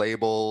with the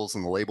labels,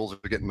 and the labels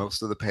are getting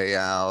most of the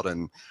payout,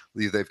 and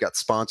they've got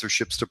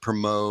sponsorships to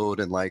promote,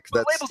 and like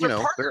that's labels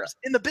are partners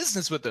in the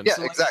business with them. Yeah,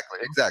 so exactly.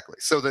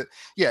 So that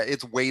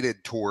it's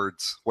weighted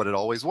towards what it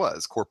always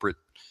was, corporate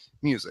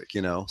music.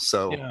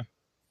 So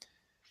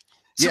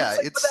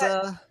it's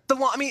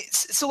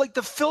so like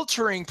the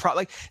filtering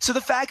so the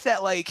fact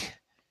that like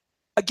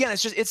again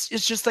it's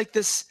just like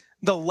this.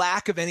 The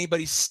lack of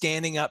anybody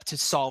standing up to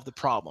solve the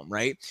problem,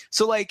 right?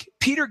 So like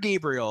Peter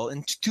Gabriel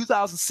in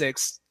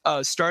 2006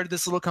 started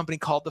this little company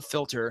called The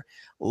Filter,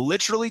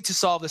 literally to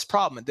solve this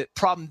problem. The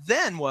problem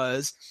then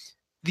was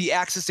the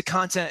access to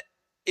content.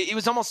 He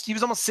was almost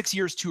 6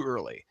 years too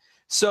early.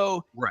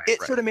 So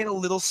sort of made a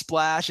little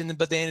splash,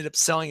 but they ended up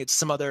selling it to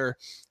some other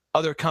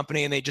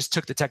company, and they just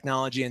took the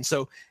technology. And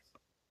so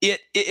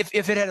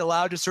if it had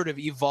allowed to sort of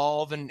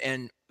evolve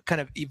and kind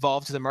of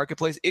evolve to the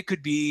marketplace, it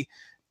could be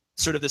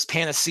sort of this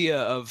panacea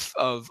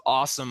of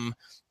awesome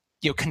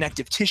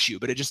connective tissue,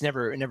 but it just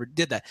never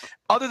did that.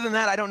 Other than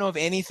that, I don't know of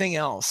anything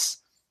else.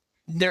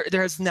 There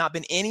has not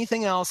been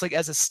anything else like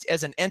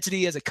as an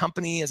entity, as a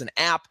company, as an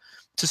app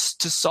to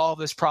solve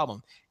this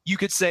problem. You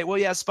could say, well,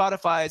 yeah,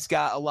 Spotify's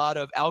got a lot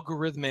of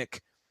algorithmic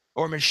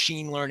or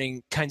machine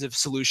learning kinds of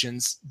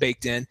solutions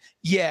baked in.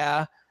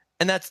 Yeah.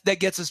 And that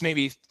gets us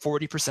maybe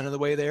 40% of the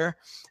way there.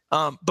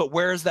 But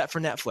where is that for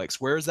Netflix?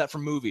 Where is that for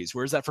movies?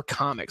 Where is that for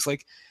comics?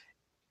 Like,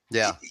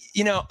 yeah,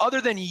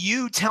 other than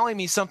you telling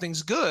me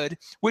something's good,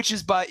 which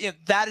is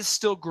that is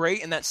still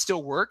great and that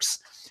still works.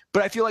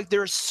 But I feel like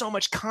there's so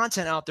much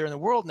content out there in the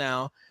world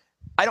now.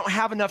 I don't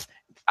have enough.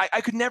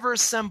 I could never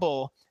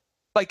assemble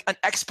like an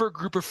expert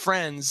group of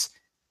friends,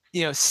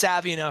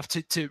 savvy enough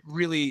to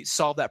really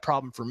solve that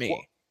problem for me.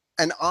 Well,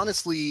 and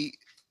honestly,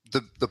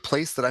 the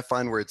place that I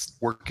find where it's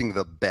working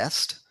the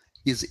best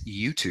is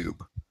YouTube.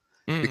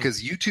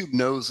 Because YouTube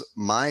knows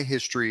my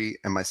history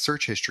and my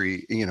search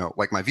history,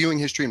 like my viewing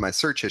history and my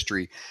search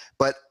history.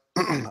 But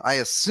I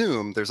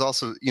assume there's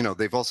also,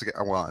 they've also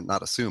got, well,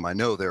 not assume, I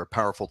know there are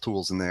powerful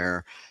tools in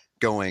there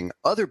going,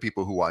 other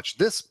people who watched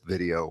this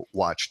video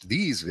watched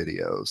these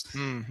videos.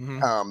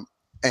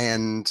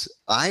 And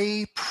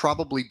I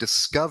probably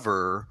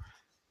discover,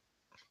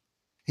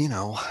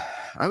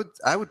 I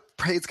would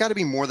pray it's got to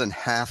be more than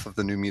half of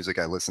the new music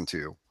I listen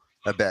to,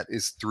 I bet,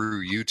 is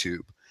through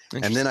YouTube.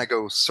 And then I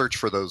go search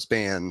for those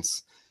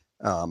bands.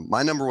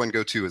 My number one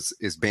go-to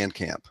is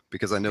Bandcamp,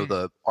 because I know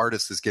the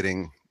artist is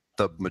getting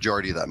the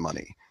majority of that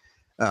money.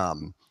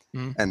 And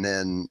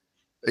then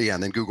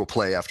Google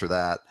Play after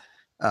that.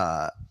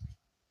 But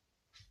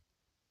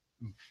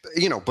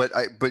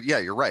yeah,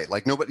 you're right.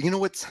 Like nobody,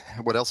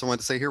 what else I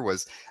wanted to say here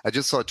was I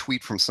just saw a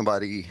tweet from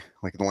somebody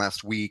like in the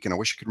last week, and I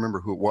wish I could remember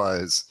who it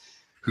was,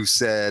 who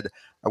said,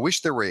 I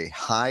wish there were a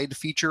hide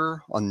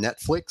feature on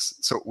Netflix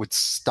so it would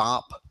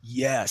stop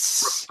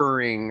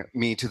referring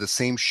me to the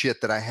same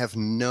shit that I have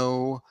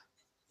no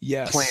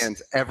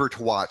plans ever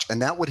to watch.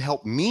 And that would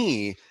help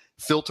me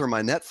filter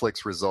my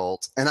Netflix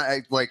results. And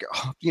I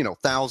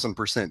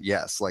 1,000%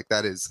 yes. Like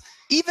that is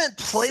even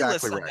playlists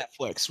exactly on right.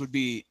 Netflix would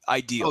be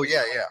ideal. Oh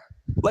yeah.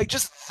 Like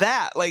just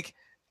that, like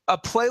a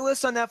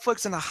playlist on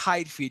Netflix and a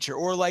hide feature,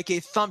 or like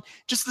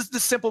just the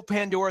simple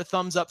Pandora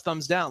thumbs up,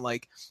 thumbs down.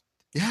 Like,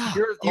 yeah,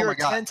 here are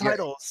 10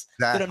 titles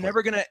that I'm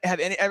never gonna have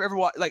ever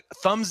watch. Like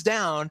thumbs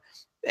down,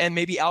 and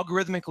maybe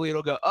algorithmically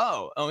it'll go,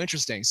 oh,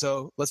 interesting.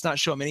 So let's not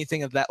show them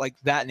anything of that like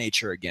that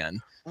nature again.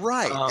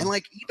 Right, and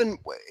like even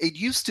it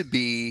used to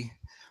be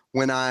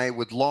when I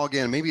would log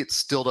in. Maybe it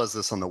still does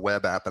this on the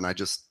web app, and I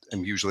just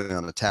am usually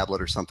on a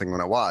tablet or something when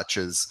I watch.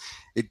 Is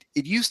it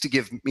used to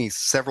give me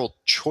several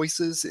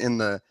choices in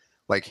the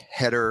like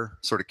header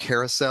sort of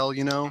carousel,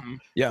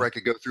 where I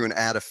could go through and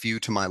add a few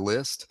to my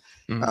list.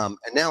 And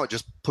now it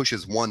just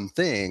pushes one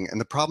thing.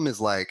 And the problem is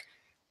like,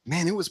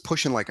 man, it was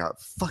pushing like a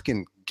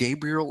fucking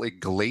Gabriel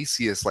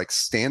Iglesias like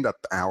stand-up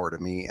hour to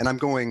me. And I'm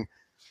going,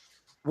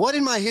 what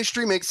in my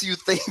history makes you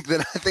think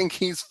that I think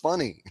he's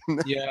funny?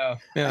 Yeah.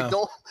 I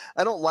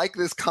don't like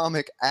this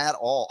comic at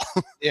all.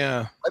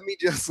 Yeah. Let me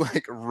just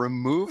like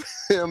remove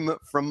him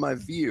from my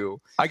view.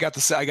 I got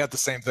the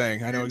same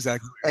thing. I know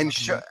exactly.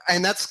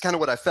 And that's kind of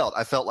what I felt.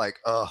 I felt like,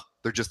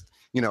 they're just,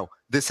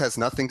 this has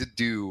nothing to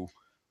do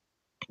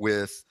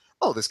with,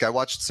 this guy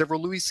watched several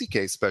Louis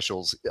C.K.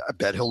 specials. I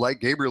bet he'll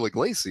like Gabriel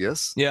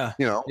Iglesias. Yeah.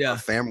 A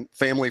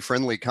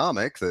family-friendly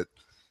comic that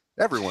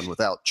everyone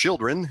without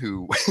children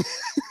who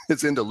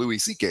is into Louis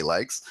C.K.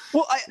 likes.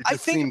 Well, I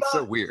think seems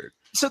so weird.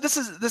 So this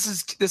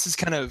is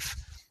kind of,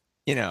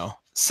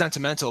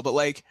 sentimental, but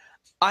like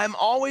I'm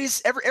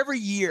always every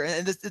year,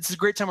 and it's a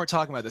great time we're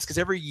talking about this, because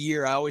every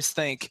year I always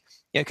think,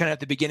 kind of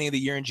at the beginning of the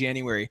year in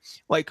January,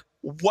 like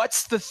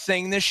what's the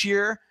thing this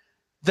year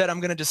that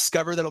I'm going to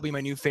discover that'll be my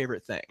new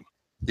favorite thing?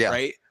 Yeah.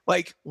 Right.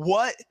 Like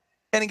what?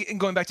 And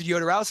going back to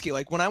Jodorowsky,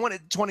 like when I went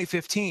in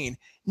 2015,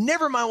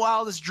 never in my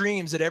wildest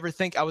dreams did I ever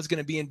think I was going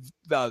to be in,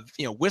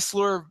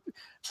 Whistler,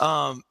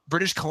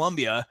 British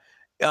Columbia,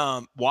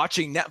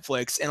 watching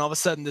Netflix, and all of a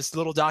sudden this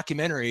little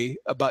documentary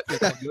about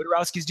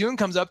Jodorowsky's Dune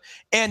comes up,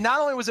 and not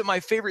only was it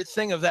my favorite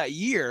thing of that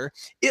year,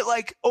 it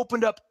like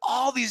opened up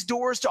all these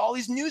doors to all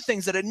these new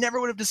things that I never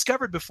would have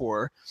discovered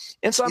before.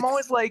 And so I'm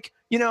always like,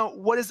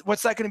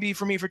 what's that going to be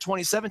for me for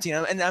 2017?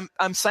 And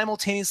I'm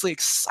simultaneously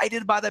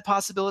excited by that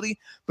possibility,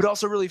 but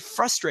also really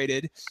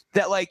frustrated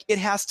that like it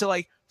has to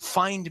like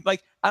find,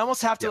 like I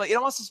almost have to like, it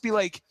almost just be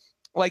like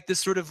this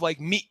sort of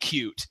like meet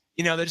cute,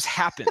 that just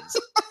happens.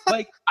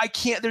 Like I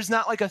can't, there's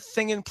not like a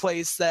thing in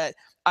place that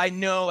I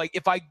know, like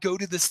if I go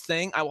to this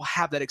thing, I will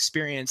have that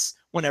experience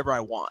whenever I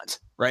want.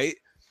 Right.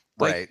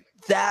 Like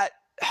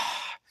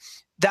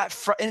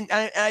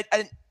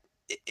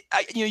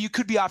you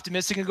could be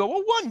optimistic and go,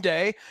 well, one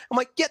day. I'm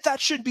like, that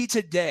should be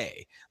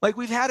today. Like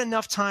we've had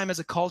enough time as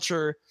a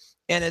culture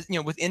and as,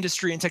 with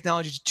industry and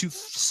technology to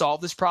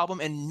solve this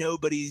problem, and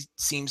nobody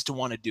seems to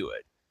want to do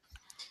it.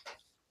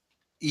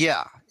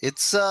 Yeah.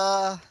 It's,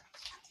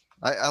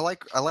 I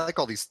like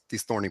all these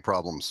thorny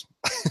problems.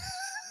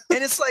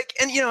 And it's like,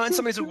 and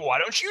somebody's like, well, why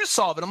don't you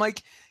solve it? I'm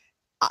like,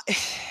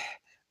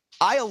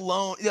 I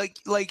alone,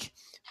 like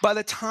by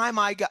the time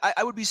I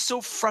would be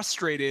so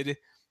frustrated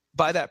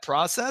by that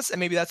process. And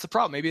maybe that's the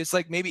problem. Maybe it's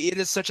like, maybe it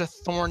is such a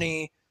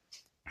thorny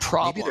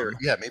problem.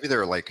 Maybe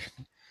they're like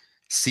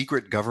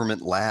secret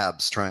government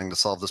labs trying to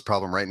solve this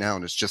problem right now.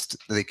 And it's just,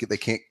 they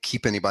can't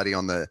keep anybody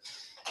on the,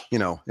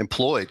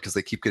 employed because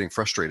they keep getting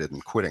frustrated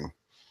and quitting.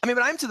 I mean,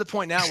 but I'm to the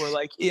point now where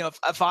like,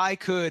 if I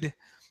could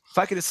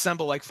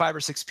assemble like 5 or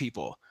 6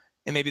 people,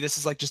 and maybe this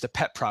is like just a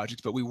pet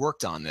project, but we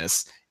worked on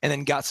this and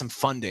then got some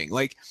funding.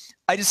 Like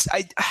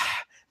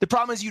the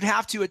problem is you'd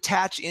have to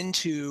attach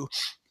into,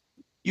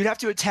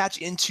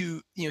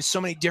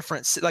 so many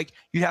different, like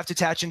you'd have to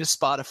attach into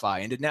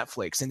Spotify, into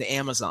Netflix, into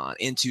Amazon,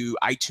 into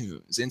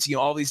iTunes, into,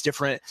 all these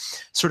different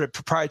sort of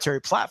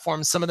proprietary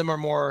platforms. Some of them are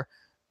more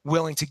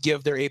willing to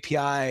give their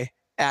API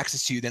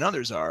access to you than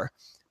others are.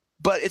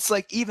 But it's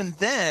like, even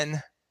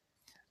then,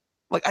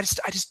 like, I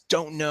just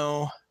don't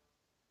know,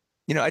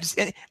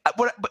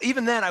 but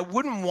even then I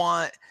wouldn't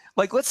want,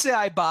 like, let's say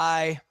I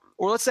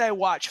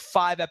watch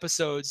 5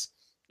 episodes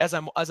as I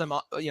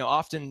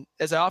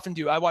often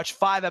do. I watch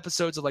 5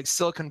 episodes of like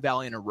Silicon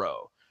Valley in a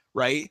row,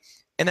 right?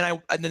 And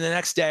then the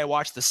next day I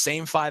watch the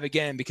same 5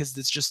 again because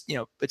it's just,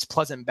 it's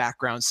pleasant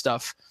background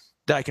stuff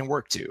that I can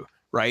work to,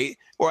 right?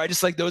 Or I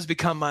just like, those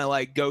become my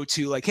like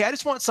go-to, like, hey, I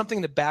just want something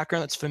in the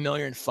background that's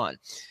familiar and fun.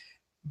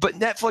 But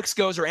Netflix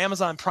goes, or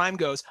Amazon Prime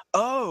goes,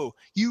 oh,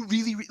 you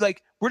really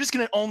like, we're just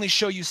going to only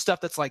show you stuff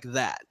that's like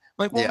that.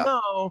 I'm like,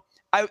 well,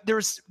 no,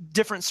 there's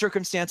different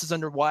circumstances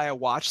under why I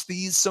watch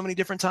these so many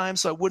different times.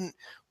 So I wouldn't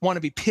want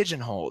to be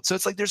pigeonholed. So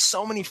it's like, there's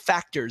so many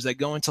factors that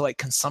go into like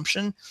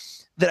consumption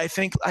that I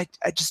think I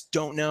just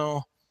don't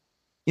know,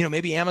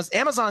 maybe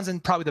Amazon's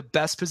in probably the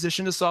best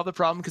position to solve the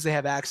problem because they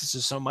have access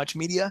to so much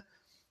media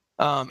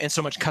and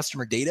so much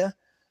customer data.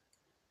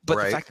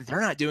 But the fact that they're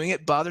not doing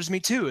it bothers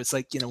me too. It's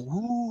like,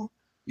 who...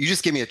 You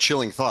just gave me a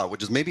chilling thought,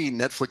 which is maybe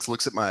Netflix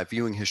looks at my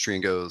viewing history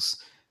and goes,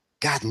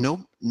 God,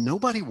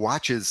 nobody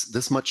watches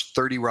this much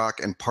 30 Rock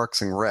and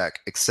Parks and Rec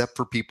except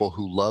for people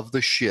who love the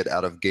shit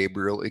out of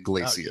Gabriel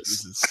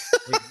Iglesias.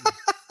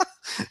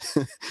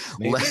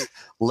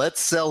 Let's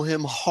sell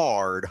him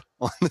hard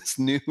on this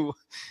new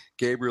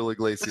Gabriel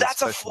Iglesias. But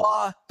that's a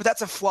flaw.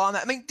 In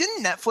that. I mean,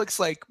 didn't Netflix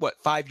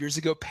 5 years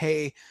ago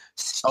pay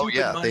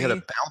stupid money? They had a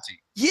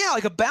bounty. Yeah,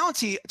 like a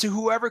bounty to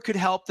whoever could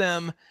help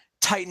them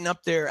tighten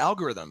up their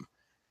algorithm.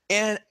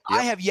 And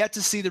I have yet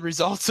to see the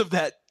results of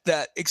that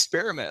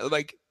experiment.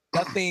 Like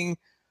nothing.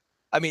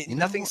 I mean,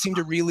 nothing seemed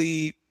to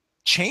really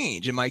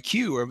change in my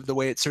queue or the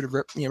way it sort of.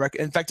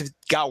 In fact, it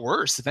got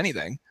worse, if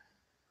anything.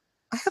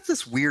 I have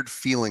this weird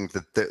feeling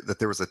that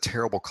there was a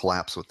terrible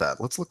collapse with that.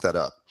 Let's look that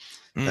up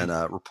and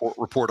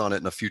report on it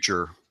in a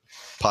future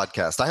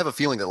podcast. I have a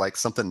feeling that like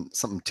something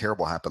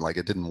terrible happened, like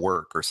it didn't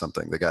work or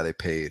something. The guy they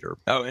paid, or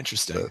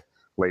interesting, the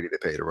lady they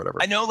paid, or whatever.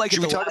 I know. Like,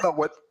 should we talk about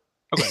what?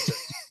 Okay,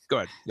 go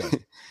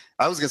ahead.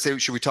 I was gonna say,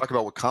 should we talk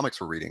about what comics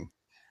we're reading?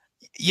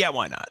 Yeah,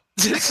 why not?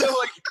 So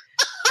like,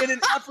 in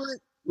an effort.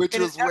 Which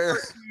was where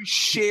you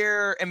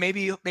share, and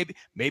maybe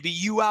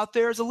you out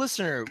there as a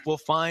listener will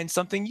find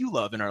something you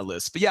love in our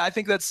list. But yeah, I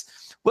think let's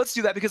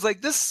do that because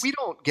like this, we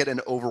don't get an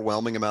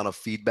overwhelming amount of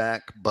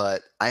feedback,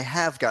 but I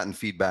have gotten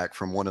feedback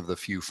from one of the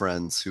few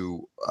friends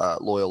who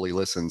loyally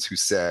listens, who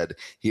said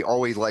he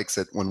always likes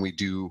it when we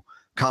do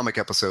comic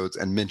episodes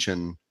and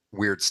mention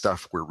weird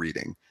stuff we're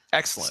reading.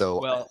 Excellent.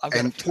 So, well,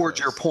 and towards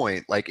your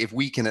point, like if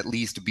we can at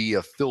least be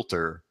a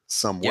filter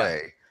some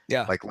way,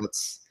 like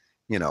let's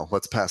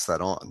pass that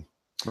on.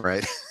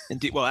 Right.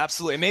 Indeed. Well,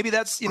 absolutely. Maybe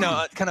that's,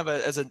 kind of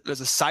as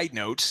a side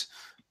note.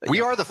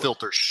 We are the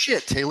filter.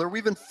 Shit, Taylor,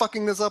 we've been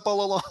fucking this up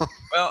all along.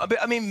 Well,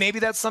 I mean, maybe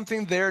that's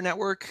something their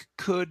network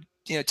could,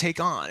 take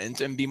on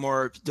and be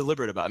more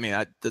deliberate about. I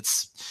mean,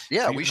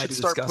 we should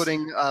start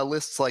putting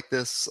lists like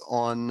this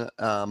on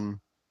the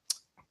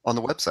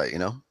website,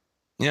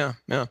 Yeah.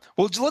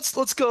 Well,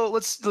 let's go.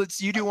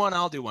 Let's you do one,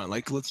 I'll do one.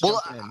 Like let's.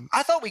 Well,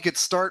 I thought we could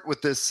start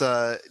with this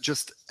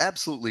just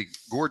absolutely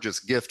gorgeous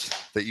gift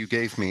that you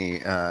gave me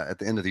at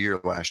the end of the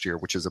year last year,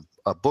 which is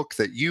a book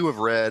that you have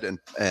read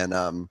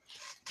and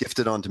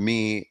gifted onto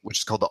me, which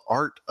is called The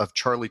Art of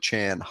Charlie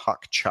Chan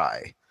Hak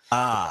Chai.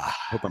 I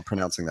hope I'm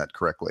pronouncing that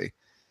correctly.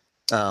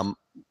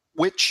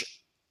 Which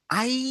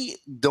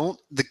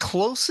the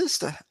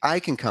closest I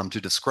can come to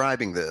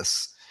describing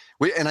this,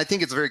 and I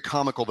think it's very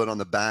comical that on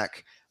the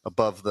back,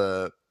 above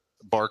the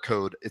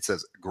barcode, it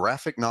says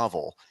graphic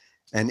novel,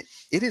 and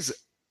it is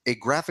a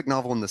graphic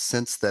novel in the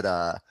sense that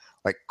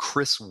like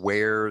Chris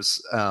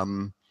Ware's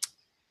The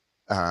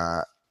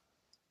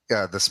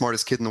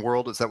Smartest Kid in the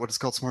World, is that what it's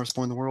called? Smartest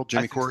Boy in the World,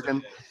 Jimmy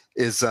Corrigan,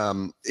 is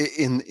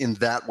in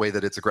that way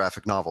that it's a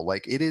graphic novel.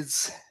 Like it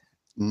is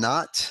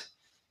not,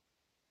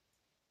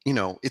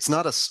 it's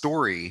not a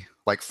story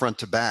like front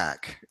to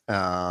back.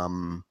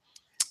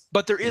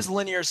 But there is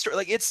linear story.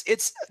 Like it's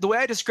the way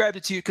I described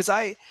it to you, because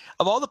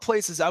of all the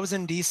places, I was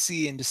in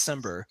DC in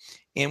December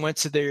and went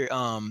to their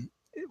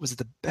was it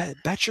the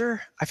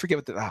Betcher? I forget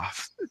what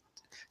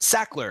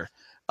Sackler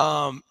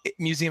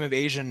Museum of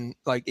Asian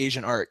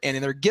Art, and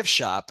in their gift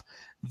shop,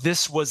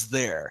 this was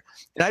there.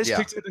 And I just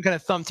picked it up and kind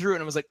of thumbed through it,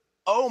 and I was like,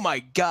 oh my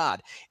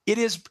God, it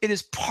is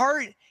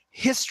part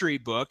history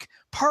book,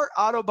 part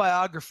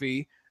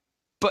autobiography,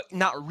 but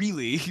not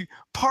really,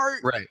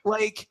 part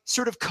like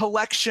sort of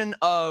collection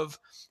of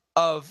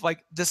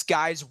like this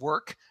guy's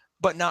work,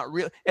 but not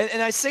really.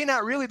 And I say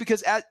not really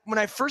because when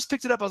I first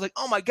picked it up, I was like,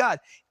 oh my God,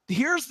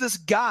 here's this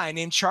guy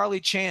named Charlie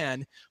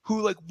Chan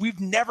who like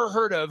we've never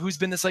heard of, who's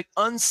been this like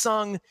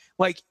unsung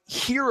like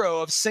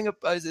hero of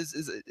Singapore.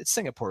 It's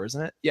Singapore,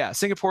 isn't it? Yeah,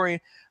 Singaporean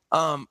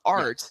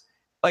art.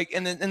 Like,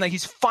 and then like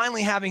he's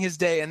finally having his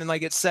day, and then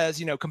like it says,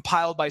 you know,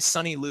 compiled by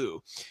Sonny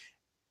Liu.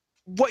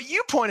 What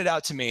you pointed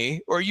out to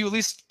me, or you at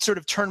least sort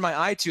of turned my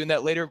eye to, and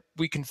that later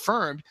we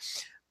confirmed,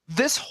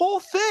 this whole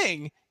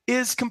thing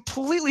is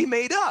completely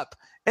made up.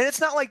 And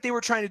it's not like they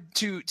were trying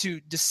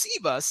to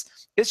deceive us.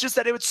 It's just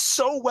that it was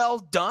so well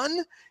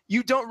done.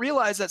 You don't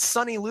realize that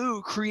Sonny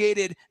Liu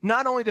created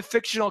not only the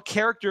fictional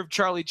character of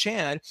Charlie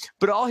Chan,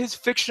 but all his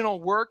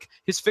fictional work,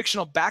 his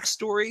fictional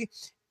backstory.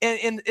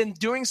 And in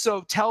doing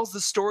so tells the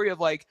story of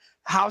like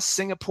how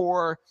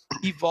Singapore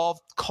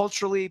evolved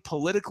culturally,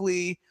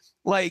 politically.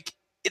 Like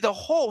the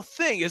whole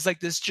thing is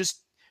like this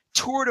just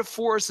tour de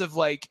force of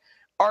like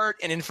art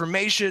and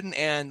information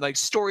and like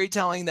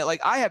storytelling that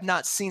like I have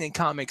not seen in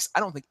comics, I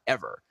don't think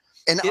ever.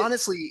 And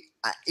honestly,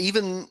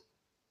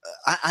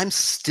 I'm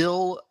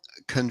still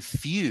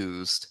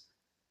confused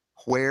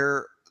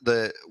where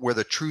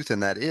the truth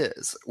in that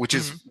is, which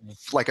is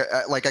like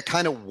I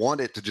kind of want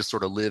it to just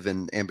sort of live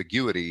in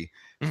ambiguity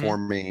for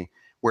me,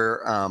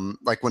 where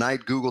like when I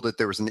Googled it,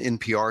 there was an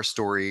NPR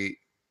story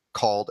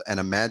called "An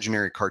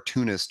Imaginary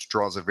Cartoonist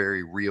Draws a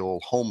Very Real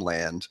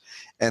Homeland,"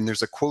 and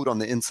there's a quote on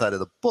the inside of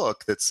the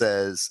book that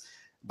says,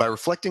 by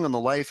reflecting on the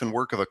life and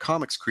work of a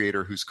comics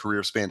creator whose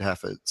career spanned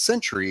half a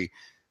century,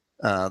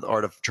 the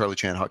art of Charlie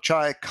Chan Hak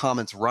Chai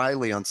comments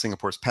wryly on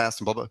Singapore's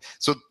past and blah blah.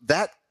 So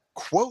that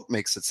quote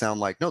makes it sound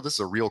like, no, this is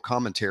a real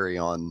commentary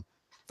on,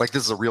 like,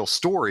 this is a real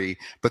story.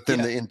 But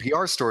then the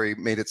NPR story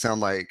made it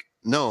sound like,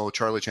 no,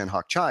 Charlie Chan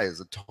Hak Chai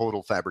is a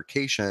total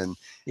fabrication.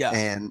 Yeah.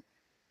 And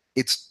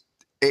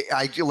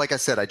like I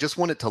said, I just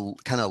want it to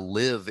kind of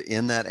live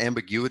in that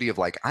ambiguity of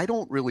like, I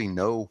don't really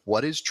know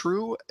what is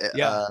true.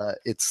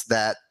 It's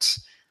that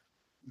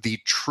the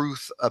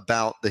truth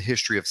about the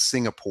history of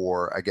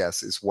Singapore, I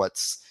guess, is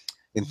what's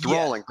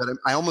enthralling. But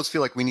I almost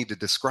feel like we need to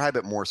describe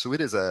it more. So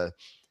it's a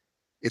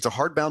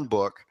hardbound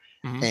book,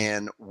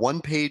 and one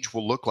page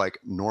will look like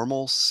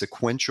normal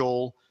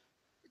sequential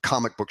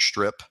comic book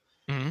strip,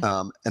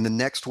 and the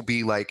next will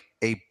be like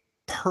a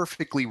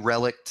perfectly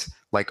relict,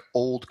 like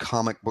old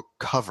comic book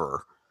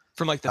cover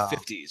from like the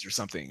 50s or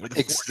something. Or the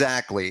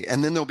exactly. 40s.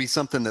 And then there'll be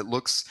something that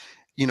looks,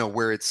 you know,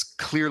 where it's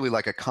clearly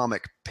like a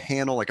comic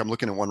panel. Like I'm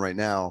looking at one right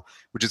now,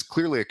 which is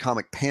clearly a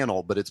comic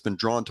panel, but it's been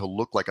drawn to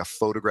look like a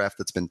photograph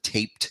that's been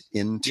taped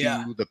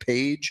into the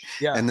page.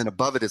 Yeah. And then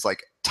above it is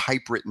like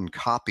typewritten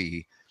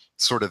copy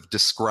sort of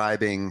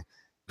describing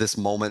this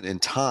moment in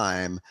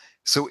time.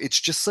 So it's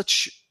just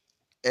such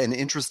an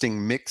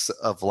interesting mix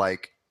of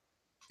like,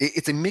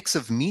 it's a mix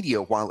of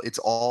media while it's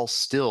all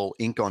still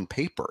ink on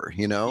paper,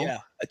 you know? Yeah,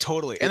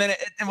 totally. And then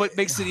and what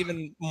makes it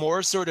even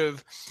more sort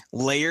of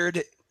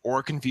layered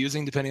or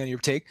confusing, depending on your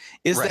take,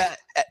 is that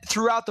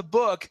throughout the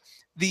book,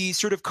 the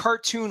sort of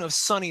cartoon of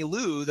Sonny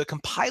Liu, the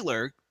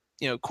compiler,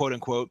 you know, quote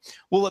unquote,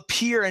 will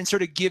appear and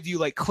sort of give you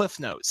like cliff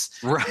notes.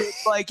 Right.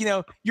 It's like, you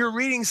know, you're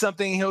reading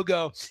something, he'll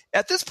go,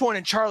 at this point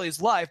in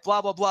Charlie's life,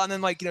 blah, blah, blah. And then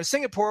like, you know,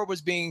 Singapore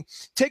was being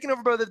taken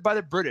over by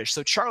the British.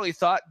 So Charlie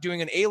thought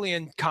doing an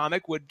alien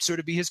comic would sort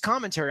of be his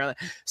commentary on it.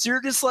 So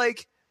you're just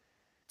like,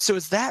 so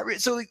is that,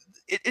 so like,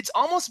 it's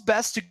almost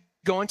best to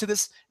go into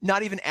this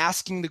not even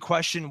asking the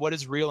question what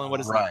is real and what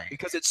is not,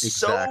 because it's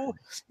so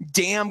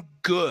damn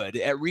good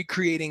at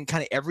recreating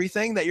kind of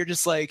everything that you're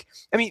just like,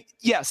 I mean,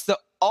 yes,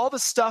 all the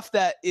stuff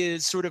that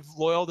is sort of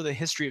loyal to the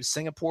history of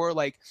Singapore,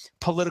 like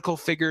political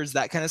figures,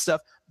 that kind of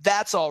stuff,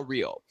 that's all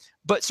real.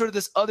 But sort of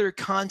this other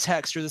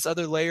context or this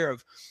other layer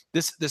of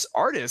this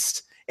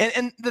artist,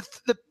 and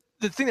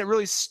the thing that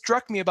really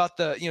struck me about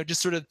the, you know,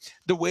 just sort of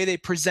the way they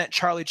present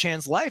Charlie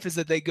Chan's life is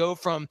that they go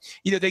from,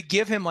 you know, they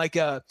give him like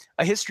a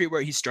history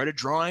where he started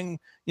drawing,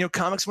 you know,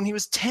 comics when he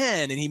was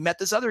 10 and he met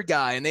this other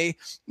guy and they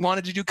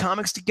wanted to do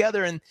comics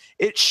together. And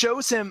it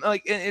shows him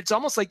like, it's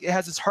almost like it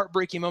has this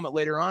heartbreaking moment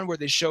later on where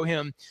they show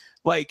him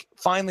like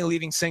finally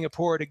leaving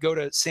Singapore to go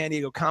to San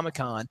Diego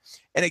Comic-Con.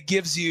 And it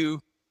gives you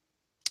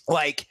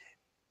like,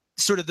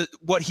 sort of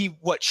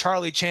what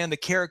Charlie Chan, the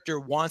character,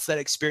 wants that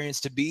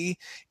experience to be.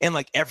 And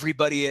like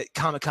everybody at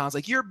Comic-Con's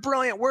like, you're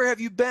brilliant. Where have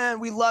you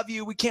been? We love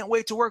you. We can't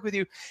wait to work with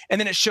you.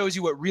 And then it shows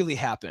you what really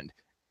happened,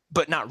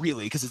 but not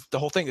really, because the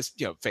whole thing is,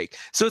 you know, fake.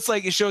 So it's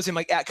like, it shows him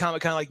like at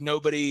Comic-Con, like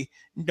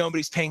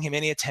nobody's paying him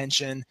any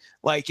attention.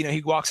 Like, you know,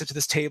 he walks up to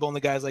this table and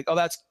the guy's like,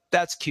 oh,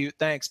 that's cute.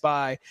 Thanks.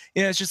 Bye.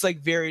 You know, it's just like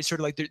very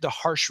sort of like the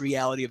harsh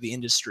reality of the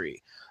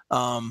industry.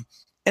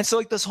 And so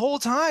like this whole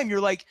time you're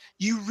like,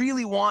 you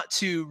really want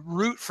to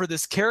root for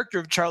this character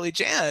of Charlie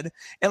Chan,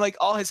 and like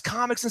all his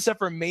comics and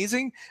stuff are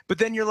amazing. But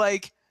then you're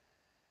like,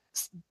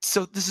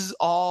 So this is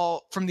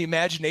all from the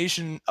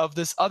imagination of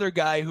this other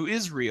guy who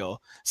is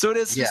real. So it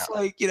is just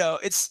like,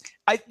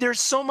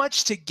 there's so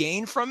much to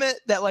gain from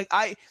it that like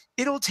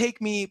it'll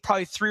take me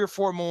probably 3 or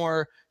 4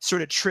 more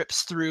sort of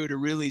trips through to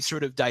really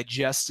sort of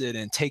digest it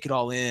and take it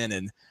all in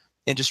and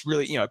just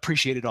really,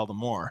 appreciate it all the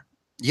more.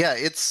 Yeah,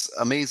 it's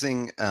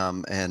amazing,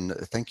 and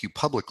thank you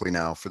publicly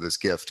now for this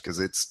gift, because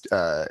it's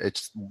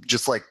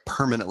just like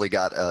permanently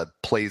got a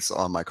place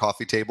on my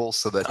coffee table,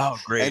 so that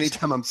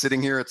anytime I'm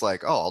sitting here, it's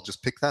like, I'll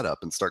just pick that up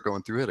and start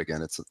going through it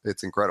again.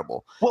 It's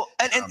incredible. Well,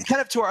 and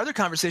kind of to our other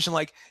conversation,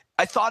 like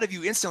I thought of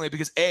you instantly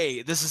because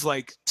A, this is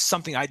like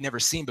something I'd never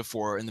seen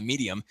before in the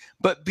medium,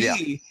 but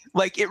B,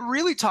 like it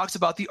really talks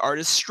about the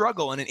artist's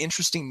struggle in an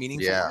interesting,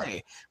 meaningful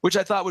way, which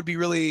I thought would be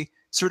really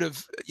sort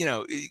of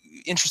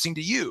interesting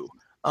to you.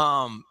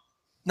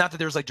 Not that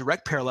there's like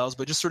direct parallels,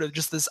 but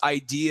just this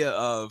idea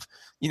of,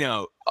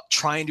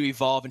 trying to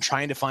evolve and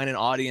trying to find an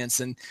audience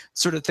and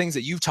sort of things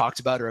that you've talked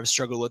about or have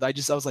struggled with. I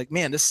was like,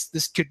 man,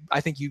 this could, I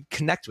think you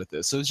connect with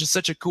this. So it's just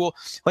such a cool,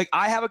 like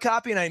I have a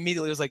copy and I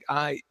immediately was like,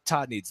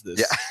 Todd needs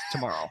this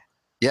tomorrow.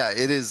 Yeah,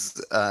 it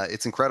is.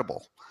 It's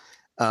incredible.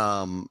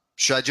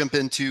 Should I jump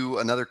into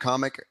another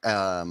comic?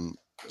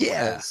 As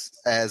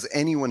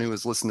anyone who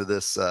has listened to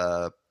this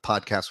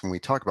podcast when we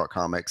talk about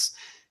comics,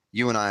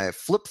 you and I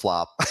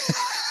flip-flop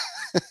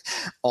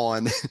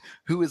on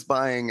who is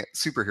buying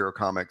superhero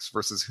comics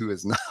versus who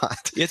is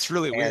not. It's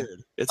really weird.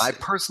 I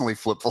personally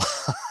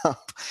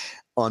flip-flop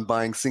on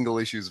buying single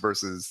issues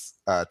versus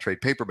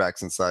trade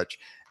paperbacks and such.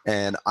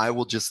 And I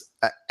will just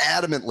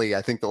adamantly,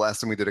 I think the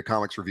last time we did a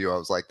comics review, I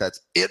was like, that's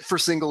it for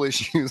single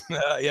issues.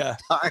 Tired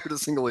of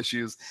single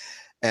issues.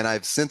 And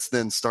I've since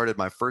then started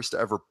my first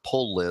ever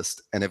pull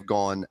list and have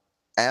gone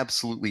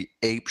absolutely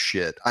ape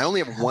shit. I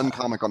only have one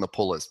comic on the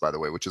pull list, by the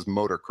way, which is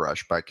Motor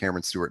Crush by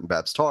Cameron Stewart and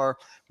Babs Tarr,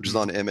 which is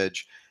on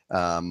Image.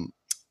 And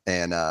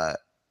a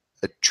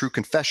true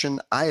confession,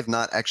 I have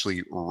not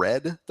actually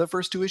read the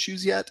first 2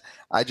 issues yet.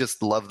 I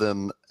just love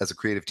them as a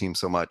creative team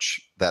so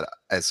much that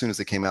as soon as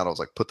it came out, I was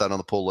like, put that on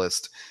the pull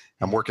list.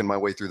 I'm working my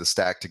way through the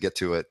stack to get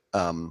to it.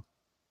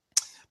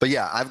 But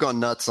yeah, I've gone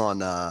nuts on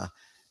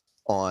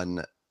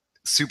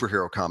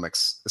superhero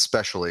comics,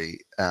 especially.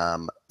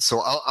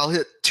 So I'll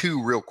hit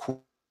 2 real quick.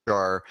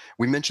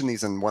 We mentioned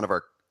these in one of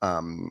our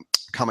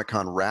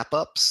Comic-Con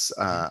wrap-ups.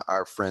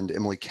 Our friend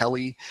Emily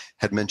Kelly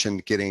had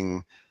mentioned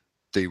getting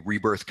the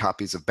Rebirth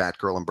copies of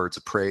Batgirl and Birds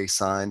of Prey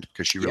signed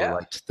because she really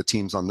liked the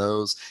teams on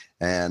those.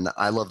 And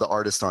I love the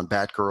artist on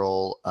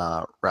Batgirl,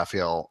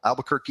 Raphael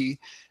Albuquerque,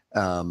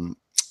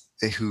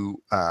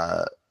 who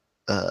I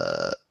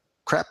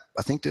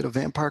think did a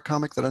vampire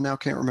comic that I now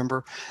can't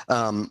remember.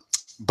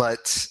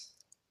 But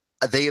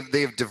they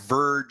have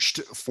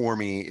diverged for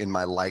me in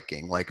my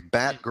liking. Like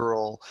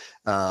Batgirl,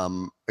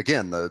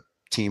 again, the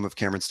team of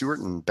Cameron Stewart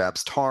and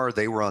Babs Tarr,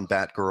 they were on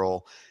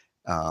Batgirl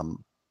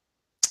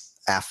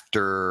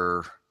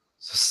after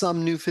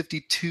some New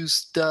 52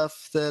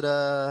 stuff that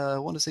I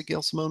want to say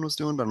Gail Simone was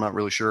doing, but I'm not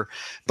really sure.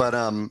 But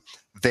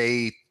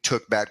they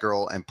took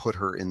Batgirl and put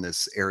her in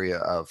this area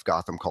of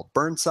Gotham called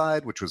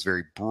Burnside, which was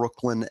very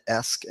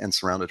Brooklyn-esque and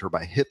surrounded her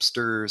by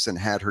hipsters and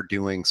had her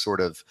doing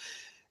sort of,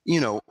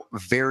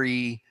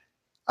 very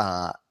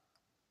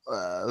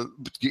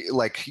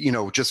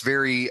just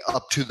very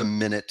up to the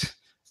minute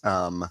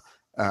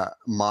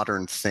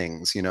modern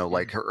things,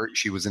 like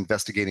she was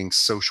investigating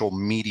social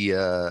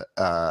media,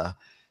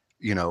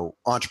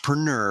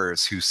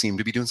 entrepreneurs who seemed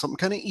to be doing something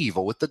kind of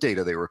evil with the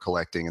data they were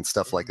collecting and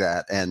stuff like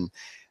that. And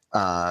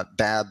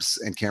Babs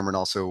and Cameron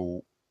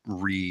also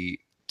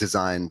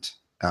redesigned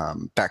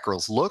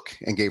Batgirl's look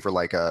and gave her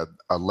like a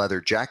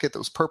leather jacket that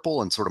was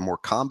purple and sort of more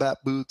combat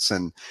boots,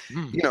 and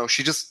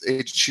she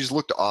just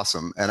looked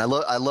awesome. And I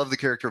love the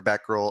character of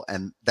Batgirl,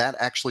 and that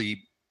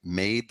actually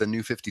made the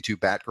New 52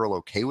 Batgirl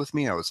okay with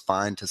me. I was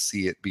fine to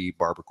see it be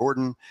Barbara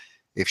Gordon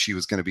if she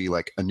was going to be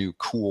like a new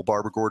cool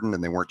Barbara Gordon,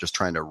 and they weren't just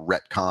trying to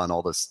retcon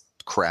all this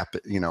crap,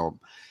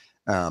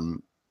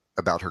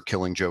 about her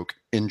Killing Joke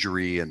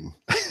injury and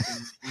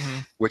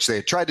which they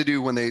had tried to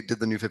do when they did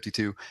the New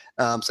 52.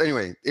 So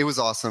anyway, it was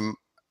awesome.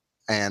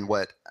 And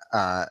what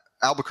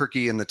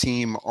Albuquerque and the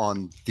team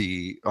on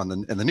the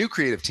new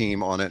creative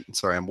team on it.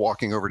 Sorry, I'm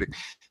walking over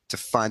to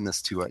find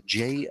this to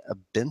J.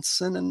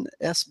 Benson and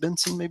S.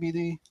 Benson,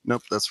 maybe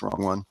nope, that's the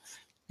wrong one.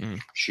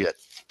 Shit,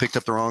 picked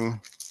up the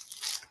wrong.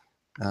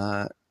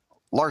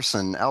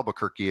 Larson,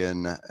 Albuquerque,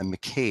 and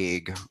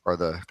McCaig are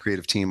the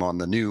creative team on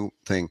the new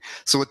thing.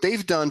 So what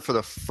they've done for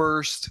the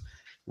first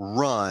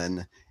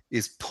run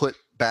is put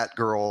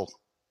Batgirl,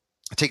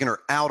 taking her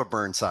out of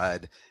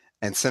Burnside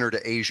and sent her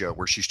to Asia,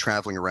 where she's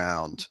traveling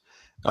around.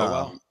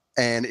 Wow.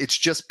 And it's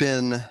just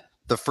been,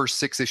 the first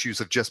 6 issues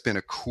have just been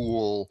a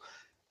cool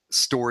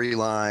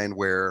storyline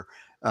where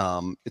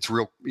it's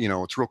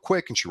real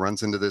quick, and she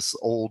runs into this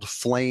old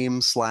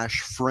flame /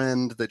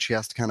 friend that she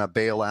has to kind of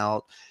bail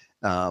out.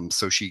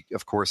 So she,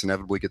 of course,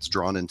 inevitably gets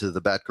drawn into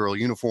the Batgirl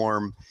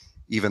uniform,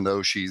 even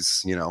though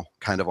she's,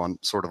 kind of on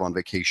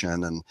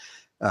vacation.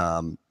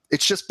 And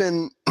it's just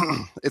been,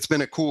 it's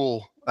been a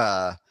cool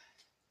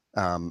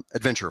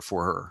adventure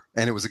for her,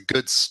 and it was a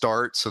good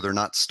start. So they're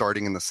not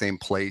starting in the same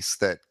place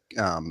that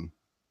the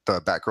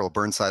Batgirl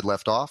Burnside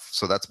left off.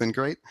 So that's been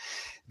great.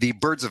 The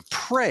Birds of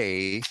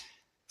Prey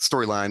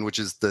storyline, which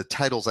is the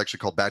title's actually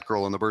called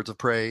Batgirl and the Birds of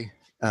Prey.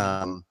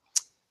 I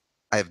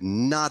have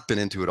not been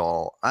into it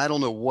all. I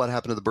don't know what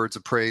happened to the Birds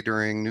of Prey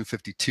during New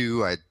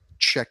 52. I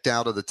checked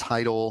out of the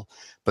title,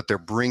 but they're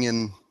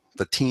bringing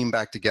the team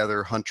back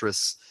together,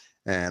 Huntress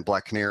and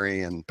Black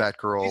Canary and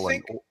Batgirl.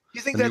 Do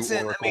you think that's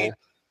it? I mean,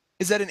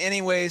 is that in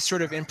any way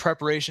sort of in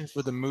preparation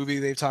for the movie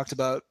they've talked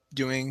about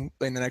doing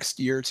in the next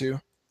year or two?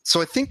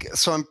 So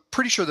I'm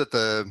pretty sure that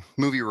the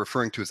movie you're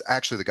referring to is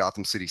actually the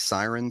Gotham City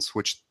Sirens,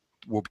 which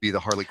will be the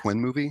Harley Quinn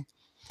movie.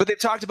 But they've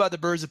talked about the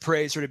Birds of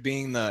Prey sort of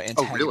being the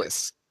antagonists. Oh, really?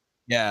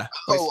 Yeah.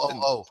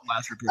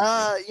 Last report.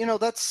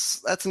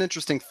 That's an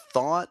interesting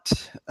thought.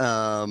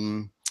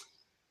 But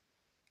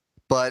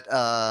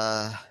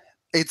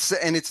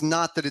it's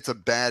not that it's a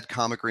bad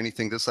comic or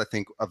anything. This, I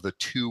think, of the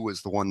two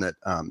was the one that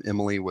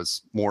Emily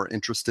was more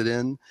interested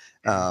in.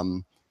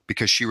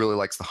 Because she really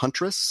likes the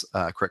Huntress.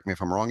 Correct me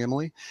if I'm wrong,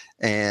 Emily.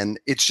 And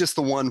it's just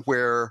the one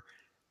where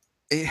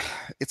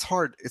it's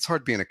hard. It's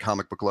hard being a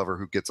comic book lover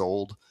who gets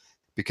old,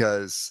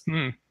 because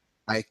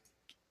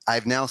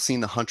I've now seen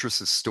the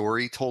Huntress's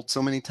story told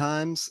so many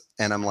times,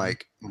 and I'm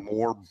like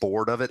more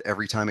bored of it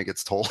every time it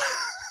gets told.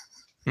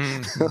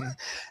 And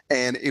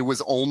it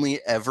was only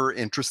ever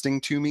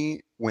interesting to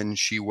me when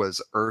she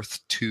was Earth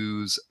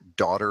 2's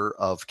daughter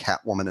of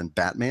Catwoman and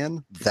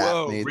Batman.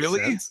 That made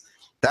sense.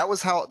 That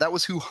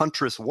was who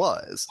Huntress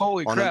was.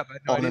 Holy crap!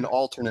 On an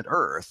alternate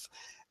Earth,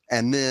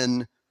 and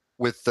then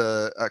with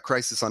the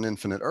Crisis on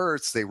Infinite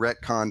Earths, they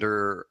retconned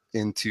her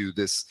into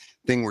this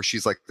thing where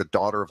she's like the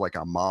daughter of like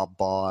a mob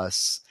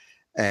boss,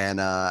 and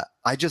I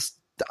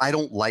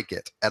don't like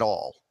it at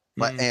all.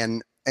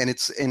 And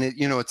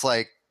it's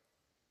like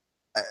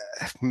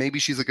maybe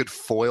she's a good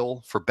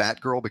foil for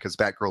Batgirl, because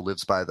Batgirl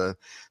lives by the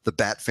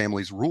Bat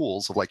family's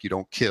rules of like you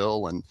don't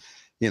kill, and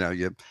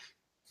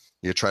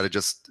you try to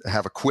just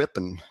have a quip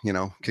and,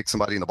 kick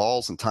somebody in the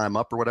balls and tie them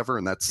up or whatever.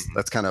 And that's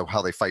kind of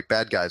how they fight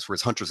bad guys.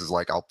 Whereas Huntress is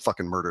like, I'll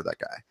fucking murder that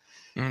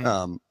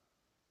guy.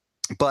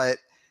 But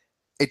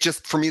it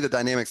just, for me, the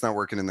dynamic's not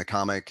working in the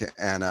comic.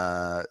 And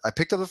I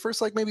picked up the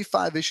first maybe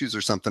 5 issues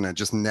or something. And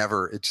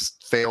it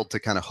just failed to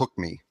kind of hook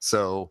me.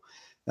 So,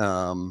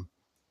 so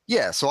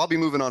I'll be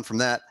moving on from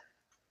that.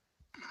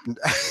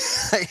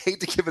 I hate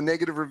to give a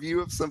negative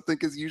review of something,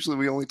 because usually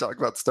we only talk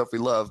about stuff we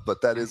love,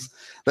 but that is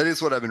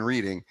what I've been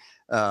reading.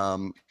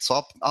 So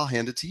I'll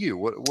hand it to you.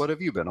 What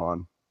have you been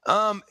on?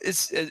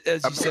 It's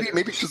as you said,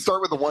 maybe we should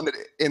start with the one that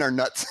in our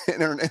nuts.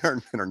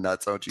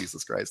 Oh,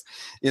 Jesus Christ!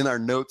 In our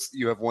notes,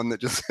 you have one that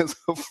just says,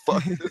 "Oh,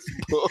 fuck this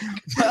book."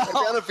 I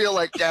kind of feel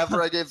like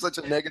after I gave such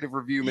a negative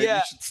review, maybe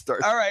you should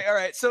start. All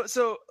right.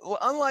 So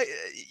unlike,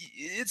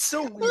 it's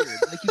so weird.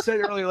 Like you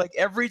said earlier, like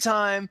every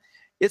time.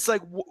 It's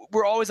like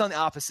we're always on the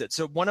opposite.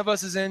 So one of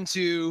us is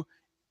into,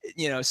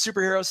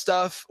 superhero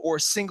stuff or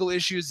single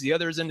issues. The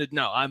other is into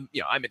I'm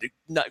into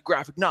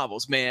graphic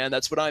novels, man.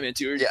 That's what I'm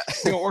into.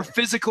 Or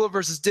physical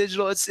versus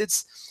digital.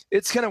 It's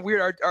kind of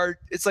weird. Our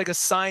it's like a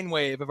sine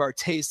wave of our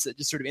tastes that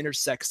just sort of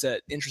intersects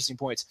at interesting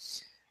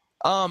points.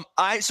 I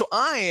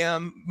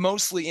am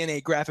mostly in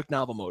a graphic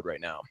novel mode right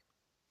now.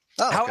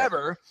 Oh, okay.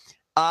 However,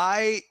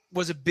 I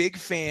was a big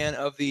fan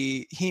of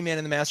the He-Man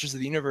and the Masters of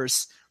the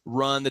Universe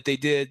run that they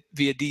did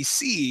via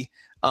DC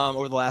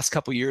over the last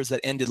couple years that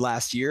ended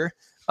last year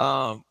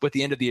with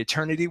the end of the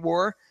Eternity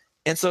War.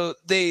 And so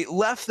they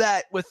left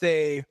that with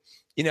I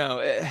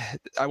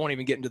won't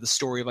even get into the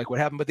story of like what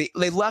happened, but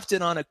they left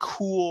it on a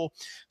cool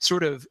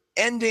sort of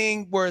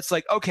ending where it's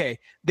like, okay,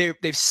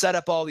 they've set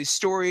up all these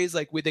stories.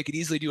 Like they could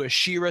easily do a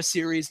She-Ra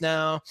series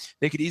now.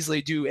 They could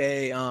easily do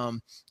a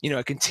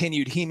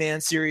continued He-Man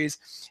series.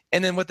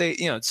 And then what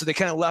so they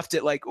kind of left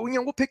it like,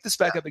 we'll pick this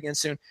back up again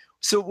soon.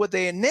 So what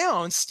they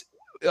announced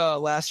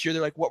last year,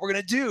 they're like, what we're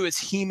going to do is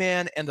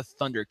He-Man and the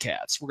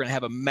Thundercats. We're going to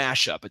have a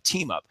mashup, a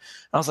team up.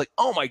 And I was like,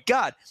 oh my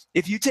God,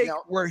 if you take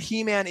where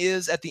He-Man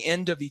is at the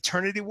end of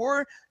Eternity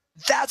War,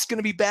 that's going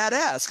to be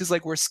badass. Cause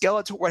like where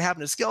Skeletor, what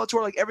happened to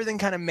Skeletor, like everything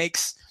kind of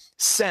makes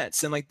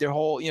sense. And like their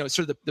whole,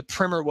 sort of the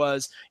primer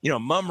was,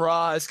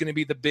 Mum-Ra is going to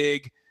be the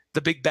big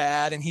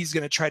bad. And he's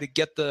going to try to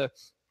get the,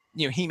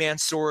 He-Man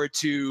sword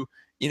to,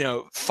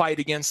 fight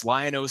against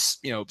Lion-O's,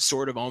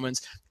 Sword of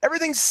Omens.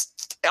 Everything's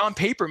on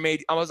paper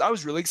made. I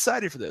was really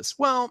excited for this.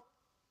 Well,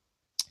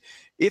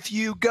 if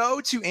you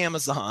go to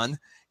Amazon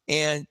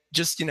and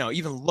just,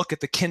 even look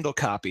at the Kindle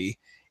copy,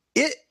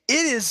 it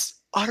is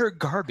utter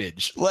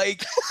garbage.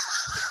 Like,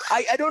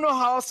 I don't know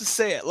how else to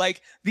say it.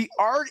 Like the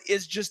art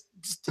is just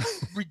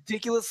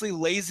ridiculously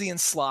lazy and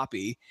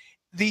sloppy.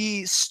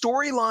 The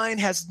storyline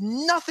has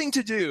nothing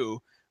to do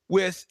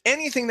with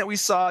anything that we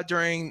saw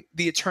during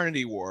the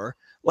Eternity War.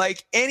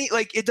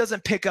 It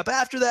doesn't pick up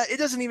after that. It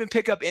doesn't even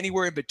pick up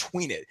anywhere in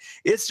between it.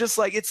 It's just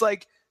like,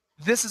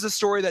 this is a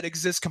story that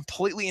exists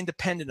completely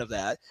independent of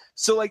that.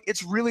 So like,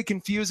 it's really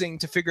confusing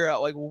to figure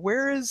out like,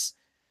 where is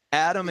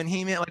Adam and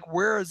He-Man? Like,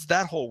 where is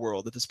that whole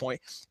world at this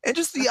point? And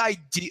just the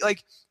idea,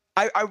 like,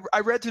 I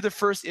read through the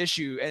first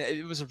issue and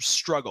it was a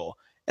struggle,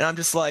 and I'm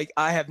just like,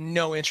 I have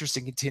no interest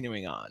in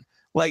continuing on.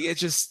 Like, it's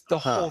just the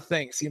whole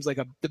thing seems like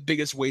the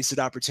biggest wasted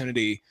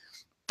opportunity.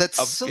 That's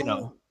of,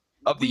 so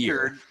of the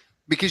year,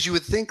 because you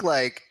would think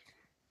like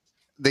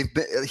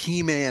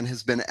He-Man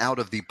has been out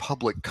of the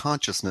public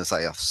consciousness,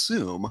 I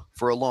assume,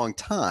 for a long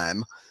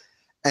time,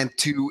 and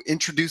to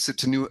introduce it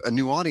to a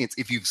new audience,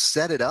 if you've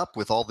set it up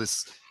with all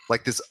this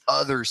like this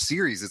other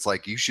series, it's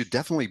like you should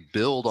definitely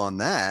build on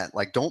that.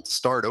 Like, don't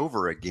start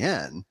over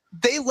again.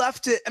 They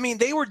left it. I mean,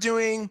 they were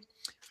doing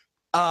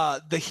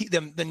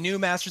the new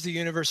Masters of the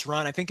Universe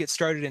run. I think it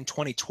started in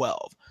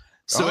 2012.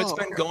 So it's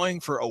been going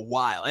for a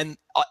while, and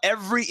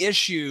every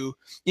issue,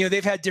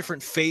 they've had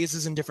different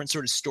phases and different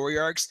sort of story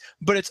arcs,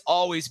 but it's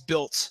always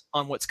built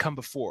on what's come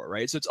before,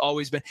 right? So it's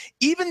always been,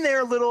 even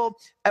their little,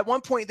 at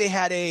one point they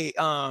had a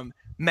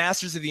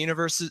Masters of the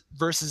Universe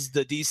versus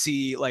the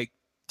DC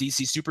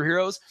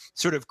superheroes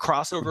sort of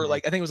crossover.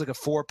 Like, I think it was like a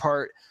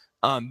 4-part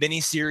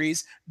mini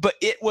series, but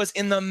it was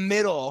in the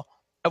middle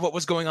of what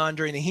was going on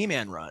during the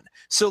He-Man run.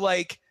 So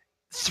like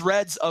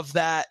threads of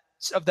that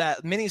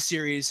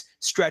miniseries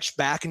stretched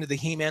back into the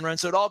He-Man run,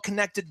 so it all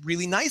connected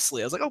really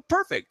nicely. I was like, oh,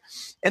 perfect.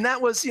 And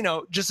that was,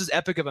 just as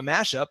epic of a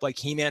mashup, like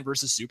He-Man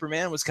versus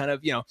Superman was kind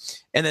of,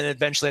 and then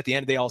eventually at the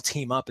end they all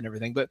team up and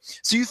everything. But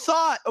so you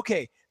thought,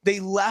 okay, they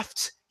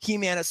left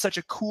He-Man at such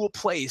a cool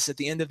place at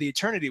the end of the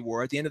Eternity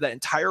War, at the end of that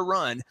entire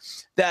run,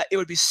 that it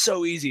would be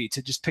so easy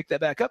to just pick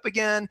that back up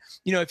again.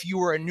 If you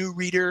were a new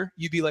reader,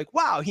 you'd be like,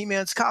 wow,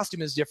 He-Man's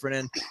costume is different.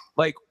 And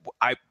like,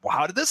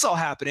 how did this all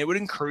happen? It would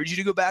encourage you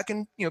to go back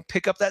and,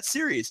 pick up that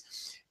series.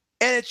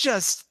 And it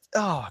just,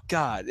 oh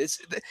God,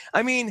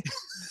 even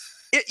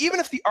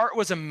if the art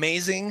was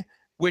amazing,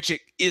 which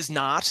it is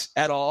not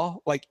at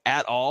all, like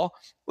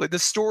the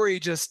story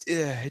just,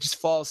 it just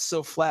falls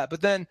so flat.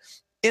 But then,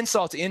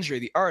 insult to injury,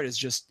 the art is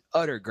just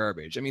utter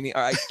garbage. I mean,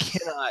 I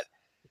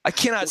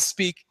cannot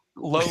speak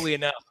lowly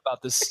enough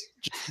about this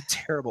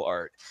terrible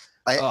art.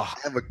 I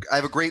have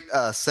a great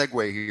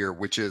segue here,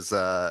 which is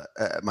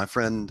my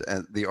friend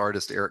and the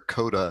artist Eric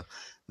Coda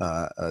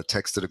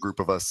texted a group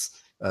of us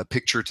a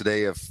picture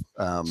today of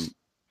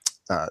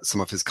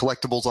some of his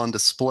collectibles on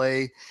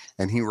display,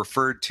 and he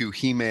referred to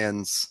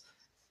He-Man's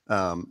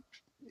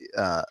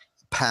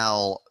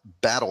pal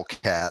Battle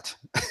Cat.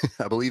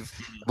 I believe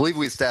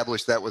we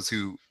established that was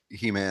who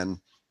He-Man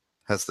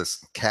has,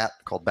 this cat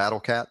called Battle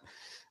Cat.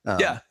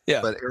 Yeah.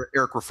 But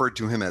Eric referred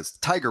to him as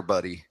Tiger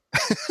Buddy.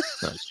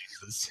 Oh,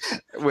 Jesus.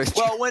 Which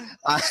when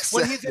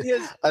he's in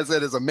his, I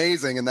said is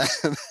amazing, and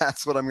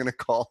that's what I'm going to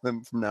call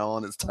him from now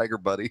on, is Tiger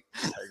Buddy.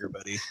 Tiger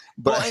Buddy.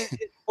 But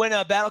when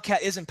Battle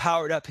Cat isn't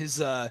powered up, his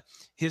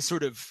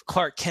sort of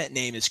Clark Kent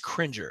name is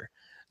Cringer.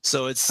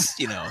 So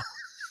it's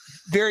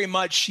very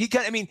much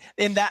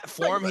in that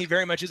form he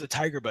very much is a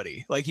Tiger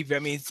Buddy. Like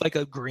it's like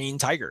a green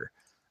tiger.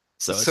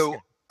 So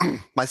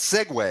my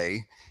segue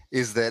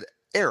is that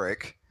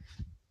Eric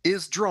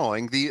is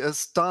drawing the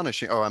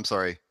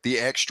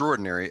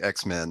extraordinary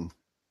X-Men.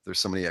 There's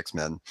so many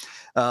X-Men.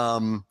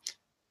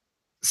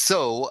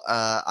 So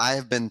I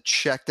have been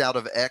checked out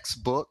of X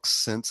books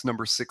since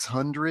number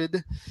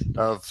 600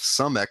 of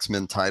some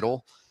X-Men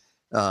title.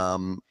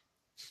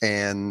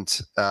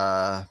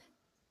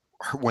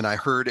 When I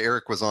heard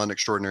Eric was on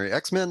Extraordinary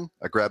X-Men,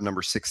 I grabbed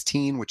number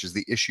 16, which is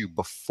the issue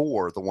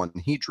before the one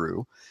he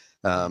drew.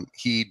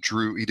 He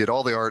did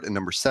all the art in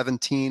number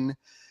 17.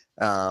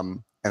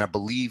 And I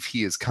believe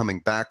he is coming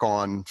back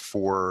on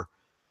for,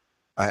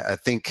 I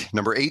think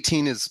number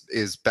 18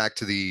 is back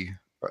to the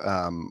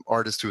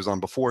artist who was on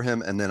before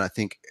him. And then I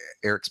think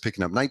Eric's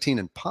picking up 19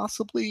 and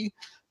possibly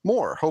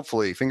more.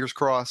 Hopefully, fingers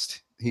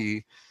crossed.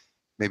 Maybe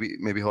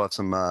he'll have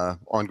some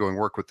ongoing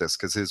work with this,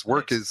 because his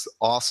work is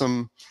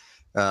awesome.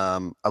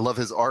 I love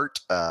his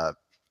art.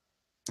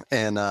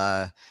 And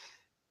I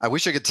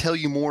wish I could tell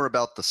you more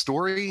about the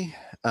story.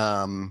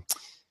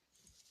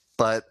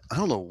 But I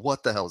don't know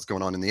what the hell is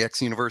going on in the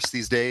X universe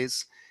these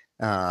days.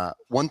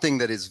 One thing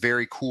that is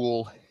very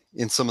cool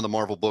in some of the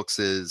Marvel books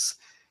is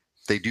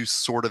they do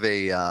sort of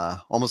a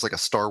almost like a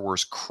Star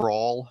Wars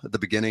crawl at the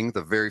beginning.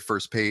 The very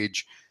first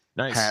page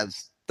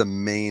has the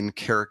main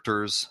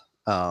characters,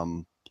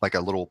 like a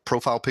little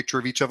profile picture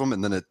of each of them,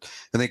 and then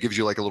it gives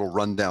you like a little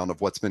rundown of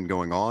what's been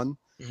going on.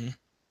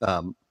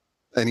 Mm-hmm.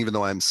 And even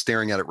though I'm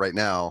staring at it right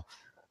now,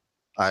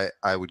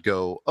 I would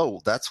go,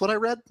 oh, that's what I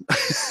read.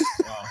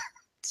 Wow.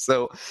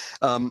 So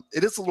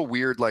it is a little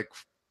weird, like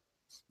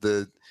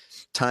the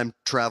time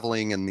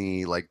traveling and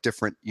the like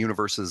different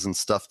universes and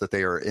stuff that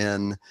they are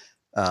in.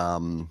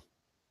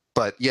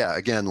 But yeah,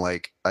 again,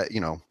 like I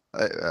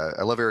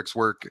love Eric's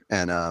work,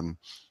 and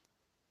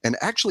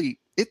actually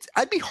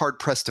I'd be hard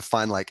pressed to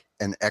find like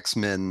an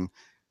X-Men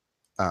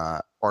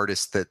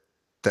artist that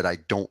I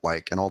don't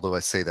like. And although I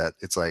say that,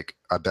 it's like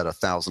I bet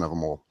 1,000 of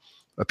them will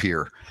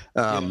appear.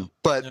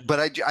 But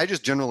I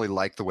just generally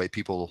like the way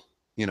people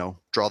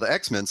draw the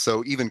X-Men.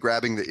 So even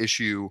grabbing the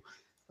issue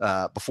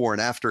before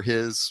and after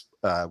his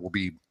will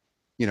be,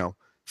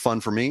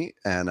 fun for me.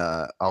 And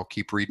I'll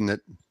keep reading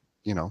it,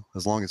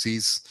 as long as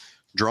he's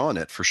drawing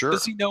it, for sure.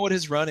 Does he know what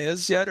his run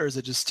is yet, or is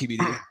it just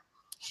TBD?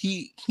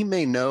 he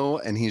may know,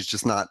 and he's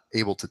just not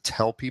able to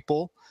tell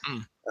people.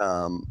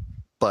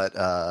 But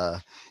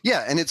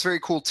yeah, and it's very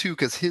cool too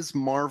because his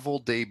Marvel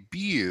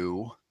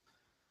debut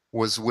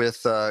was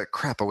with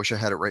crap. I wish I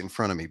had it right in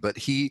front of me. But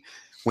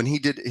when he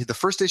did the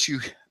first issue,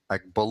 I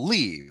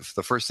believe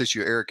the first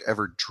issue Eric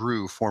ever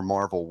drew for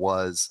Marvel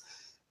was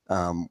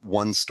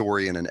one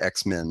story in an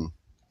X-Men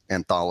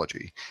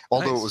anthology.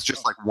 Although it was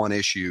just like one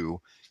issue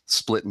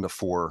split into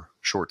 4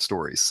 short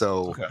stories.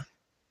 So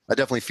I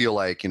definitely feel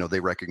like, they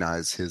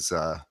recognize his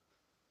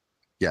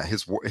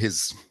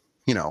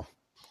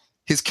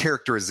his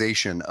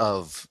characterization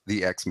of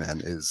the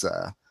X-Men is,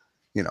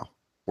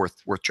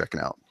 worth checking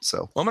out.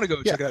 So I'm going to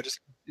go check it out.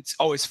 It's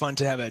always fun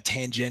to have a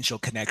tangential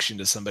connection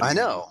to somebody. I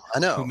know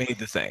who made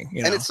the thing,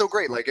 and it's so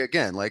great. Like,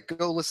 again,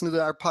 go listen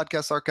to our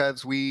podcast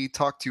archives. We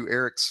talked to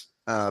Eric's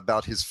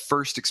about his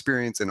first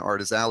experience in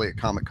Artist Alley at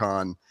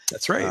Comic-Con.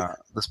 That's right.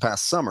 This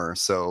past summer.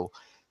 So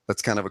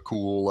that's kind of a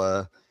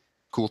cool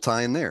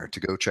tie in there to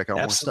go check out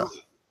more stuff.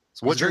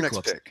 So what's your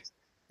next pick?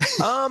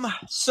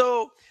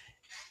 So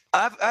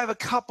I have a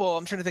couple.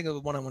 I'm trying to think of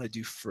the one I want to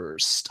do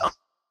first.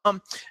 I'll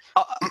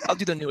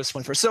do the newest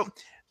one first. So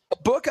a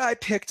book I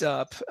picked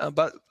up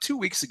about 2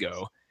 weeks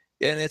ago,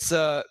 and it's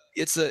a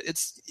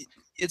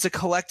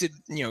collected,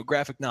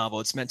 graphic novel.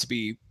 It's meant to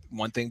be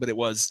one thing, but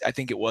I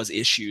think it was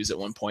issues at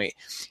one point,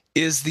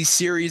 is the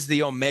series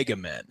The Omega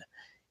Men.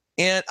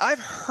 And I've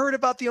heard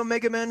about the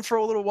Omega Men for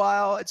a little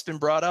while. It's been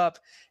brought up.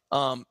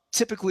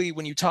 Typically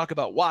when you talk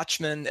about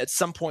Watchmen, at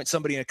some point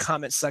somebody in a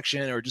comment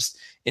section or just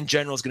in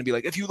general is going to be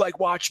like, if you like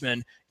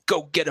Watchmen,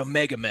 go get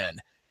Omega Men.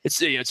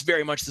 It's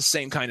very much the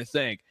same kind of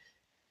thing.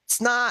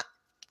 It's not,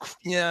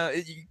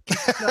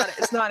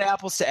 it's not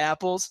apples to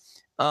apples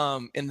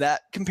in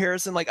that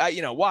comparison. Like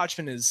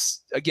Watchmen is,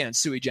 again,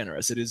 sui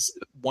generis. It is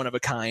one of a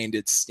kind.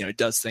 It's, it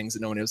does things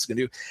that no one else can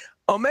do.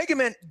 Omega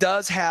Men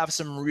does have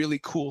some really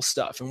cool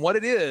stuff. And what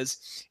it is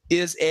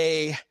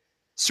a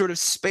sort of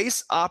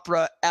space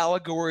opera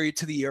allegory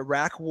to the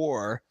Iraq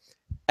War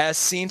as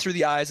seen through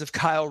the eyes of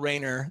Kyle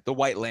Rayner, the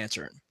White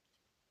Lantern.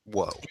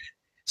 Whoa.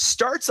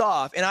 Starts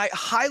off, and I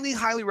highly,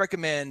 highly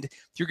recommend, if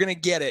you're going to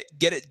get it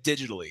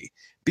digitally,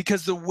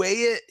 because the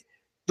way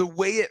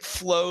it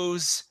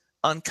flows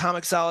on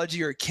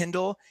Comixology or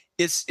Kindle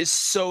is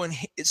so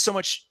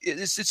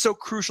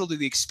crucial to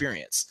the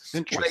experience.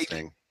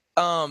 Interesting.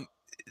 Like,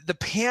 the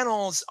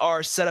panels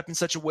are set up in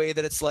such a way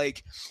that it's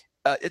like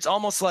it's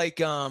almost like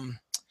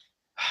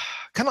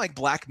kind of like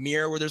Black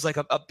Mirror, where there's like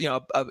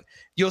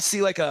you'll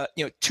see like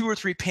 2 or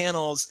 3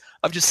 panels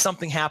of just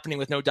something happening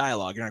with no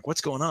dialogue. You're like,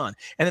 what's going on?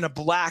 And then a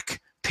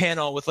black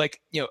panel with like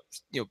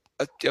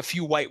a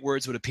few white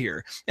words would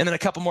appear, and then a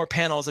couple more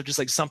panels of just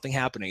like something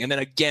happening, and then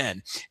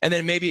again, and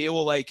then maybe it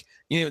will like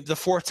the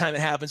 4th time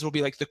it happens will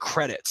be like the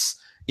credits.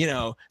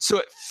 So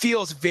it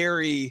feels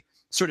very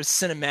sort of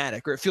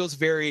cinematic, or it feels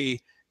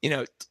very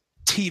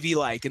TV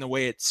like in the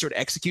way it sort of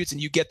executes,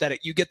 and you get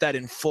that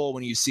in full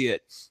when you see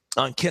it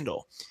on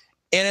Kindle.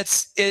 And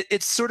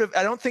it's sort of,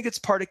 I don't think it's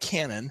part of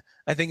canon.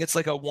 I think it's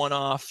like a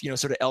one-off,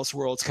 sort of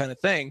Elseworlds kind of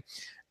thing.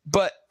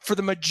 But for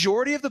the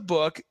majority of the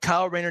book,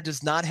 Kyle Rayner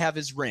does not have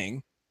his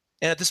ring,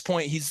 and at this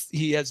point,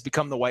 he has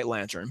become the White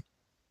Lantern.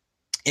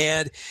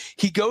 And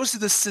he goes to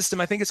this system,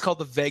 I think it's called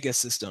the Vega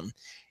system,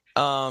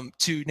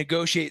 to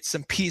negotiate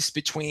some peace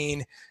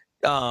between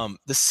the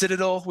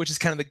Citadel, which is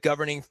kind of the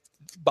governing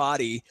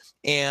body,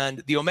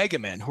 and the Omega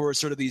Men, who are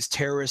sort of these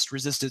terrorist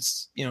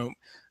resistance,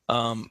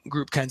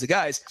 group kinds of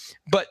guys.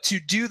 But to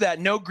do that,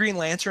 no Green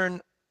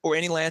Lantern or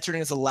any Lantern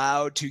is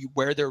allowed to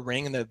wear their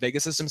ring in the Vega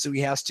system, so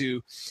he has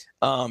to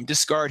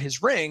discard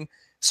his ring.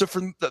 So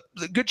for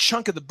the good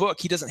chunk of the book,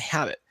 he doesn't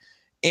have it.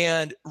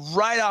 And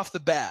right off the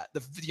bat,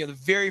 the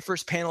very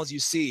first panels you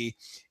see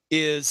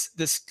is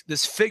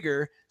this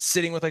figure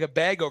sitting with like a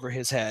bag over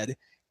his head,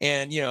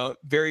 and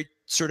very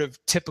sort of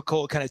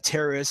typical kind of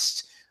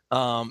terrorist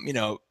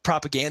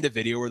propaganda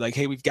video where like,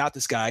 hey, we've got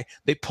this guy.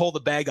 They pull the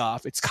bag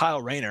off. It's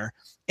Kyle Rayner,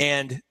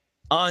 and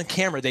on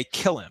camera they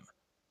kill him.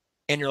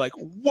 And you're like,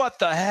 what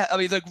the hell? I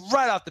mean, like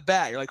right off the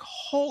bat, you're like,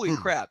 holy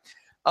crap.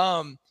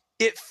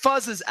 It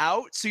fuzzes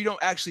out, so you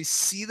don't actually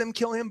see them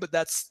kill him, but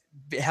that's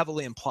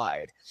heavily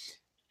implied.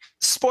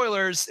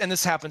 Spoilers, and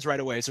this happens right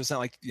away, so it's not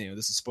like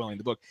this is spoiling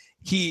the book.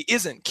 He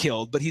isn't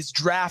killed, but he's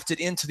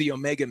drafted into the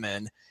Omega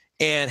Men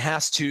and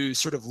has to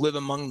sort of live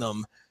among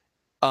them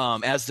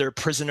as their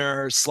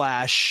prisoner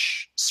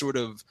 / sort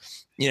of,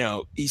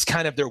 he's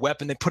kind of their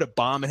weapon. They put a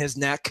bomb in his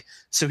neck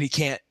so he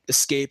can't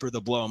escape or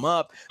they'll blow him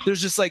up.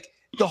 There's just like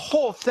the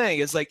whole thing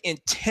is like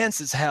intense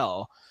as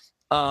hell.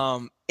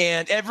 And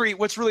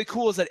what's really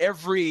cool is that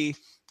every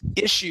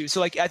issue, so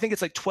like I think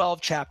it's like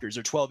 12 chapters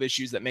or 12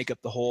 issues that make up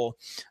the whole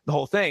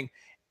thing.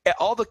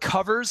 All the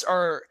covers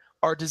are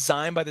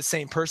designed by the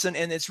same person,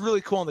 and it's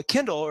really cool on the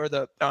Kindle or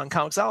on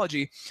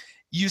Comixology.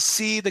 You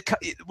see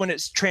when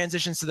it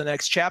transitions to the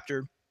next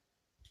chapter,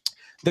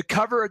 the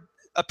cover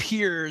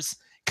appears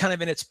kind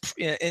of in its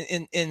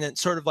in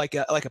sort of like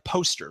a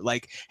poster,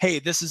 like, hey,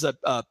 this is a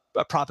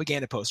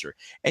propaganda poster,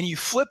 and you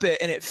flip it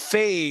and it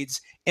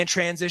fades and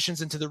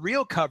transitions into the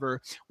real cover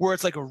where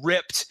it's like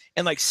ripped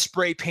and like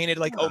spray painted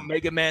like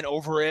Omega Man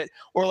over it,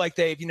 or like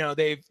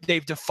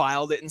they've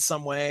defiled it in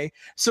some way.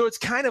 So it's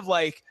kind of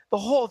like the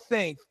whole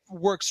thing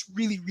works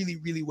really, really,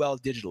 really well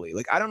digitally.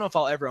 Like, I don't know if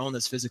I'll ever own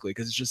this physically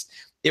because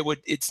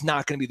it's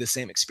not going to be the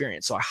same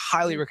experience. So I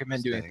highly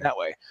recommend doing it that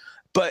way.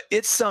 But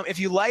it's if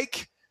you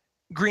like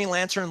Green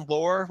Lantern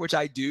lore, which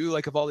I do,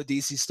 like of all the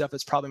DC stuff,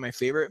 it's probably my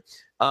favorite.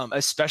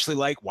 Especially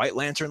like White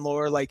Lantern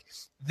lore. Like,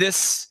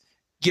 this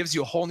gives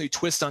you a whole new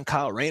twist on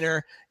Kyle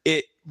Rayner.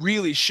 It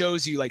really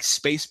shows you like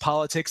space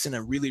politics in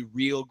a really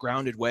real,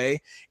 grounded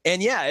way.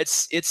 And yeah,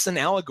 it's an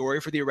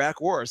allegory for the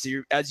Iraq War.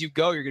 So as you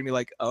go, you're gonna be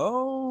like,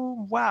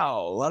 oh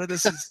wow, a lot of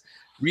this is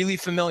really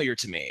familiar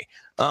to me.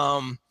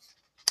 And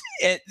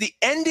the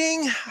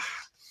ending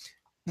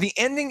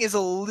is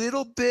a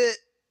little bit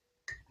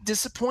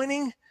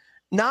disappointing.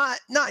 Not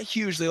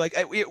hugely. Like,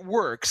 it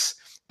works,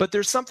 but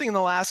there's something in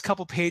the last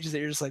couple pages that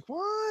you're just like,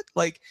 what?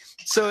 Like,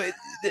 so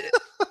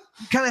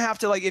you kind of have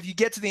to, like, if you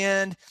get to the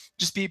end,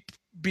 just be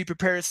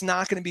prepared. It's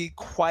not going to be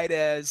quite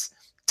as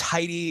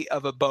tidy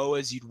of a bow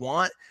as you'd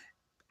want.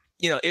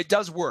 It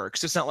does work.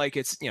 So it's not like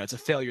it's a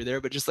failure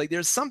there, but just like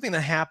there's something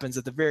that happens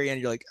at the very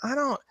end. You're like,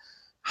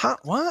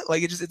 what?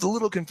 Like, it's a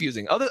little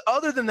confusing.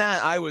 Other than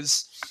that, I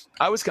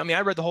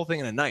read the whole thing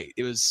in a night.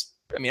 I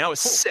was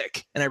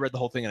sick and I read the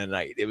whole thing in a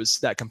night. It was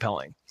that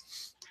compelling.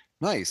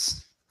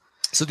 Nice.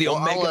 So the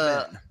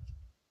Omega Man.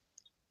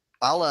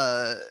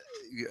 I'll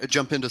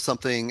jump into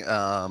something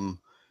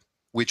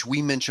which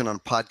we mentioned on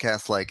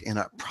podcast, like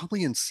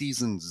probably in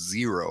season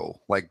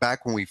 0, like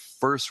back when we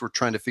first were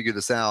trying to figure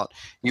this out.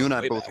 You and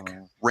I both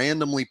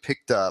randomly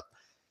picked up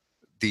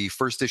the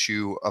first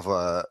issue of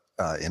a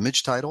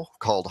Image title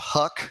called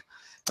Huck.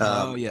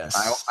 Oh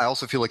yes. I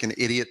also feel like an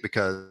idiot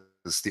because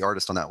the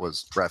artist on that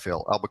was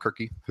Raphael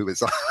Albuquerque, who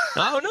is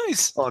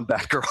nice on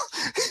Batgirl.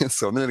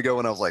 So a minute ago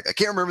when I was like, I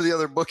can't remember the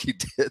other book he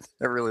did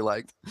I really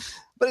liked,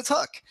 but it's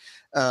Huck.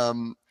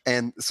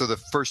 And so the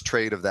first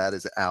trade of that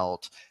is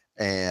out,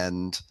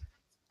 and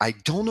I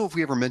don't know if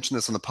we ever mentioned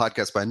this on the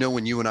podcast, but I know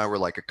when you and I were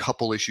like a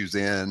couple issues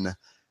in, I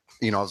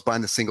was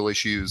buying the single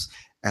issues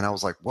and I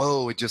was like,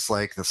 whoa, it just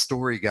like the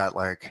story got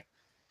like,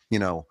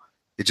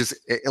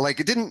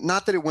 it didn't,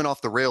 not that it went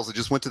off the rails. It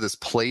just went to this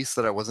place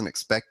that I wasn't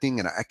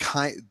expecting. And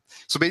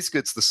so basically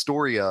it's the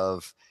story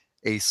of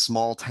a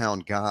small town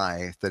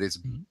guy that is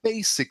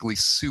basically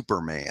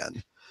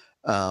Superman,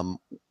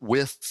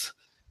 with,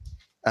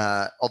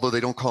 although they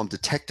don't call him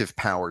detective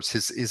powers,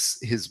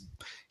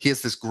 he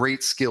has this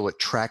great skill at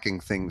tracking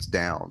things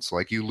down. So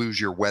like you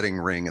lose your wedding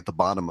ring at the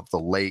bottom of the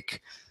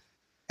lake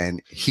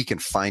and he can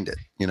find it,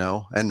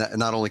 and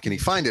not only can he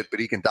find it, but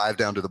he can dive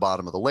down to the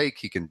bottom of the lake.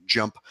 He can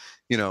jump,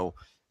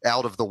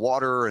 out of the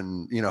water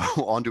and,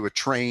 onto a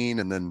train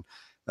and then,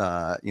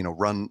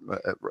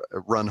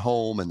 run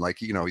home. And like,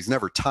 he's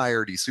never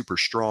tired. He's super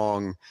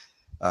strong,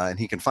 and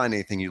he can find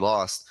anything you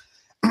lost.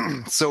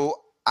 So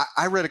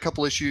I read a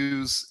couple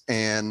issues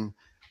and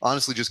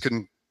honestly just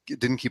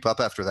didn't keep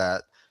up after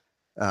that,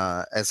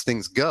 as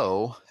things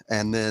go.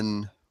 And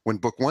then when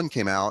book 1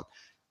 came out,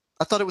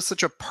 I thought it was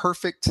such a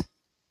perfect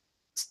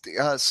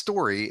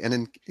story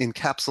and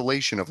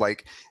encapsulation of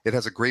like, it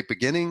has a great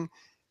beginning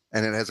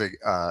and it has a,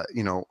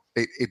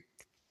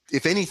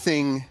 if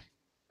anything,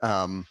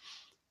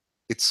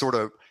 it sort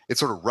of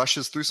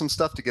rushes through some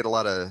stuff to get a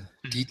lot of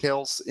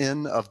details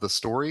of the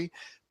story,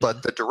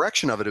 but the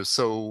direction of it is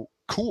so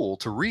cool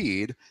to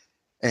read.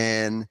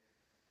 And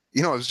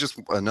it was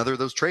just another of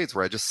those trades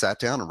where I just sat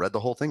down and read the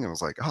whole thing and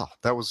was like, oh,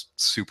 that was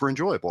super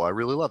enjoyable. I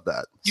really love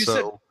that. You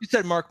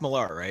said Mark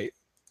Millar, right?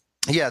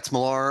 Yeah, it's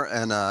Millar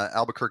and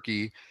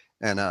Albuquerque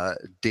and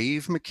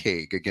Dave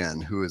McCaig again,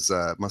 who is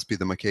must be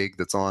the McCaig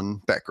that's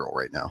on Batgirl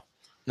right now.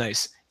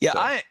 Nice.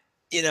 Yeah,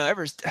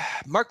 so.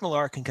 Mark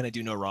Millar can kind of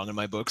do no wrong in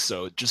my book.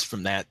 So just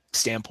from that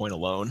standpoint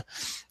alone,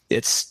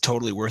 it's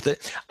totally worth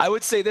it. I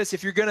would say this: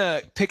 if you're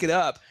gonna pick it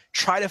up,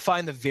 try to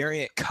find the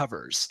variant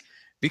covers,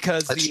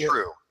 because that's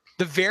true.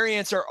 The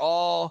variants are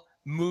all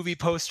movie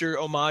poster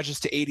homages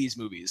to 80s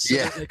movies. So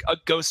like a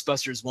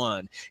Ghostbusters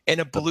one and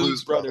a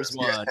Blues Brothers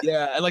one.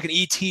 Yeah. And like an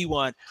ET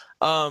one.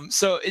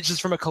 So it's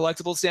just from a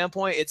collectible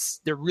standpoint,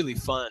 they're really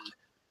fun.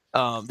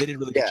 They did a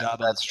really good job.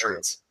 That's true.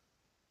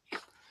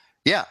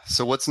 Yeah.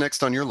 So what's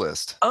next on your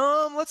list?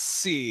 Let's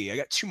see. I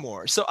got 2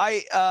 more. So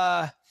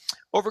I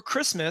over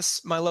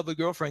Christmas, my lovely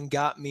girlfriend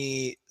got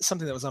me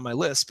something that was on my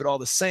list, but all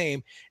the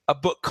same, a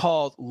book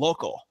called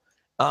Local.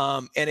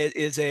 And it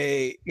is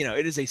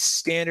a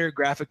standard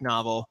graphic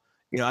novel.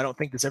 I don't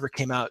think this ever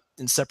came out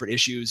in separate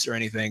issues or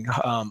anything.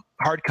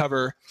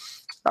 Hardcover,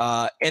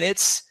 and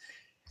it's,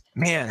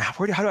 man,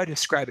 how do I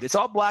describe it? It's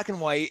all black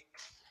and white,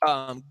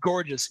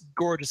 gorgeous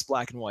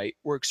black and white.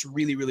 Works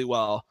really, really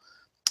well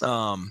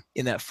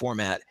in that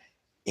format.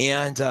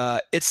 And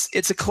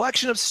it's a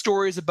collection of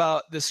stories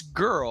about this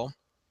girl.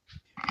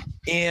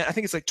 And I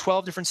think it's like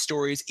 12 different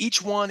stories.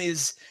 Each one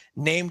is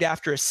named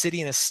after a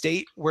city and a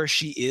state where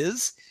she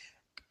is.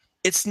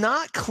 it's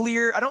not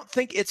clear. I don't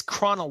think it's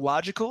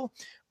chronological,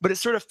 but it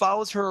sort of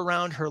follows her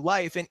around her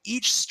life, and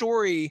each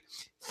story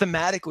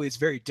thematically is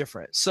very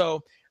different.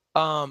 So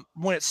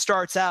when it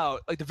starts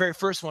out, like the very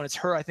first one, it's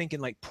her, I think,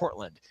 in like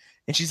Portland,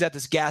 and she's at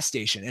this gas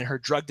station, and her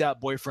drugged out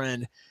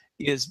boyfriend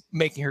is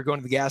making her go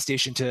into the gas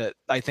station to,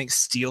 I think,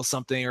 steal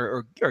something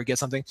or get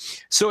something.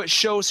 So it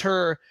shows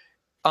her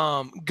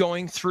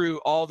going through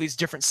all these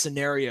different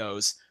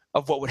scenarios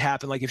of what would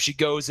happen. Like if she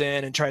goes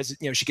in and tries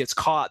to, she gets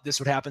caught, this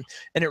would happen.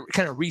 And it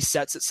kind of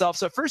resets itself.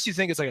 So at first you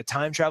think it's like a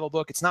time travel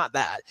book. It's not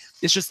that.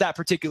 It's just that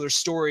particular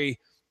story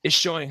is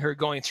showing her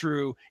going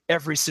through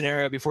every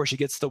scenario before she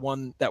gets the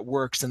one that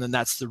works, and then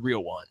that's the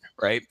real one,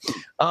 right?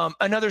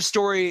 Another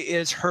story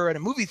is her at a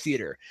movie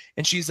theater,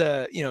 and she's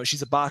a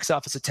box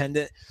office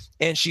attendant,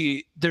 and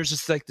there's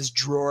just like this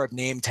drawer of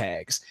name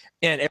tags,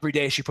 and every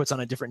day she puts on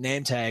a different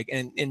name tag,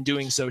 and in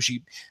doing so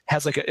she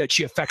has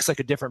she affects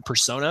like a different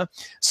persona.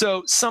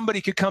 So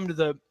somebody could come to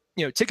the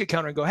ticket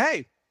counter and go,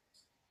 "Hey,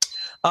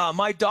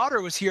 my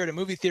daughter was here at a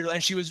movie theater,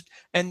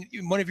 and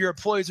one of your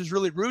employees was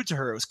really rude to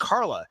her. It was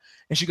Carla."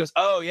 And she goes,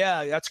 "Oh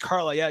yeah, that's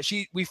Carla. Yeah,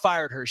 we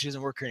fired her. She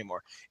doesn't work here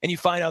anymore." And you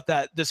find out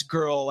that this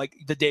girl, like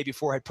the day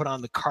before, had put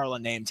on the Carla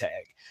name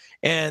tag.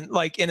 And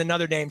like in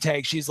another name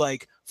tag, she's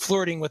like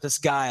flirting with this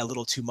guy a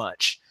little too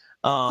much.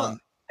 And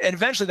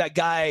eventually that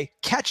guy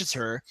catches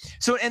her.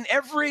 So in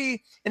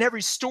every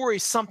story,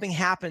 something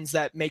happens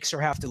that makes her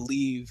have to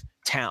leave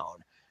town.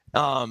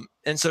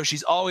 And so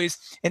she's always,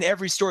 in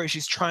every story,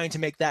 she's trying to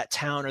make that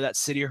town or that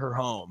city her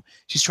home.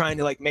 She's trying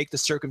to like make the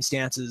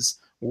circumstances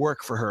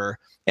work for her.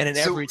 And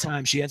every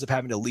time she ends up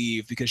having to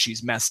leave because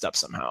she's messed up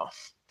somehow.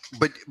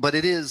 But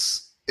it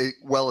is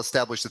well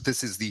established that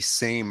this is the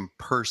same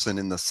person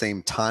in the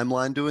same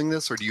timeline doing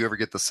this, or do you ever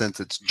get the sense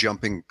it's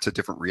jumping to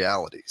different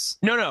realities?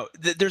 No,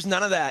 there's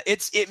none of that.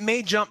 It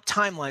may jump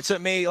timeline, so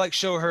it may like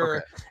show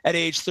her at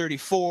age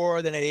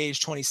 34, then at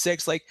age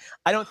 26. Like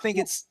I don't think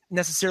it's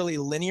necessarily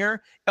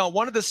linear.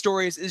 One of the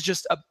stories is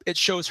just it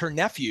shows her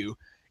nephew,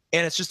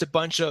 and it's just a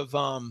bunch of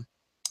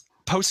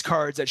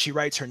postcards that she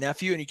writes her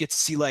nephew, and you get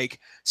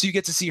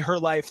to see her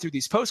life through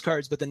these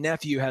postcards, but the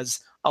nephew has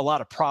a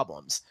lot of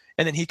problems.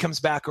 And then he comes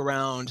back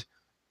around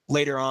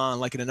later on,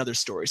 like in another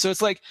story. So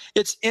it's like,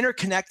 it's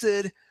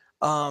interconnected.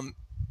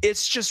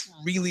 It's just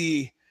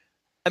really,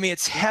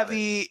 it's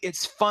heavy,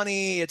 it's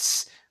funny,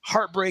 it's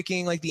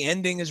heartbreaking. Like the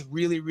ending is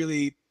really,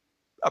 really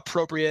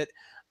appropriate.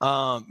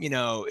 At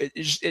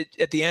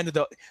the end of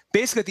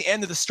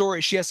the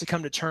story, she has to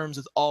come to terms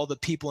with all the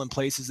people and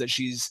places that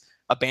she's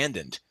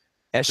abandoned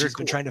as she's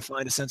been trying to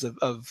find a sense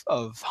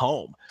of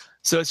home.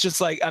 So it's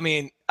just like,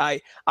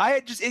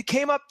 it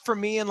came up for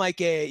me in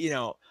like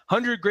a,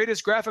 100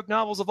 greatest graphic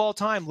novels of all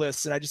time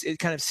lists. And it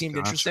kind of seemed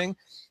interesting.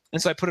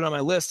 And so I put it on my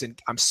list, and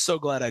I'm so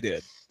glad I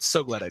did.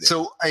 So it's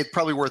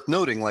probably worth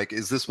noting, like,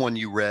 is this one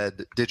you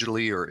read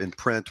digitally or in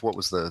print? What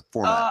was the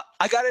format?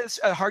 I got it as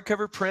a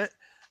hardcover print.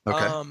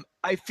 Okay.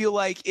 I feel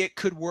like it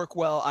could work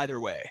well either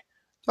way.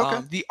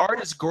 Okay. The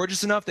art is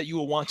gorgeous enough that you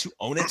will want to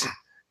own it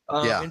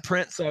in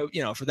print. So,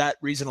 for that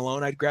reason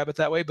alone, I'd grab it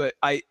that way. But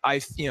I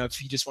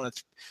if you just want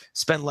to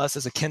spend less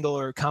as a Kindle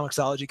or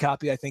Comixology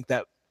copy, I think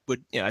that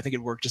would, I think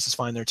it'd work just as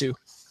fine there too.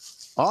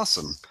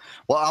 Awesome.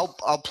 Well,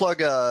 I'll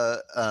plug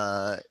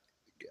I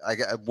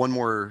got one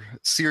more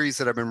series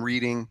that I've been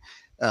reading.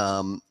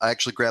 I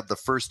actually grabbed the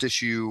first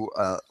issue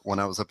when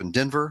I was up in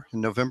Denver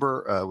in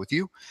November with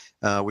you,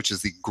 which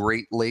is the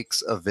Great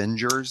Lakes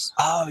Avengers.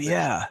 Oh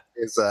yeah,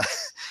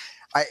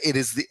 it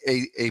is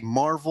a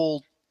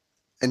Marvel.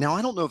 And now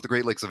I don't know if the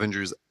Great Lakes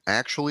Avengers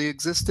actually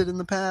existed in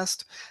the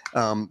past.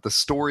 The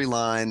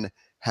storyline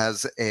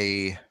has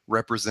a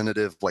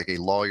representative, like a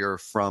lawyer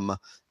from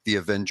the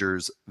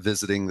Avengers,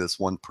 visiting this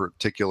one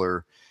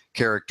particular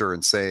character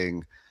and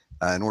saying,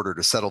 in order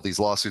to settle these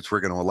lawsuits, we're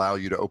going to allow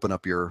you to open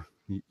up your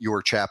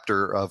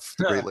chapter of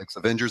the Great Lakes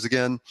Avengers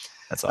again.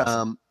 That's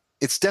awesome.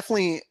 It's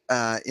definitely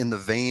in the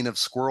vein of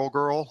Squirrel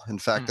Girl. In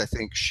fact, I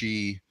think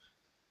she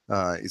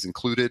is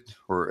included,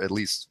 or at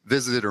least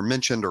visited or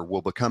mentioned, or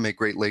will become a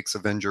Great Lakes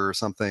Avenger or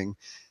something.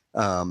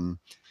 And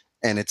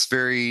it's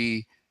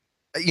very,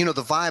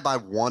 the vibe I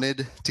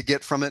wanted to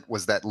get from it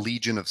was that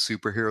Legion of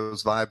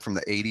Superheroes vibe from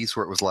the 80s,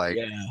 where it was like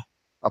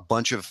a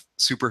bunch of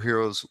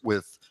superheroes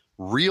with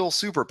real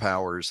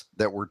superpowers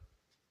that were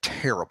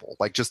terrible,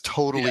 like just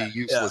totally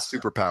useless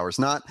superpowers.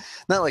 Not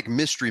like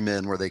Mystery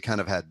Men, where they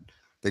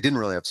didn't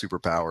really have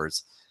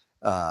superpowers.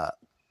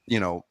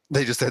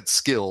 They just had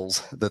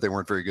skills that they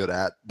weren't very good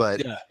at.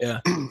 But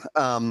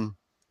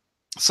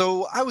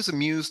so I was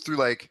amused through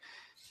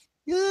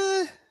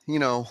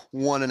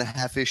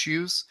 1.5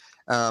 issues.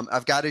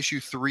 I've got issue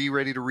 3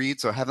 ready to read,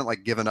 so I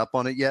haven't given up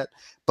on it yet.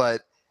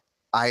 But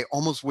I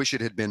almost wish it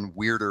had been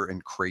weirder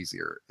and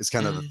crazier. Is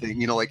kind of the thing,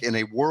 like in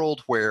a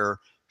world where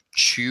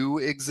Chew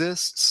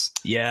exists.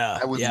 Yeah,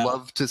 I would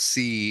love to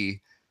see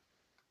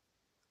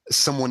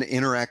someone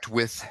interact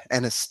with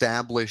an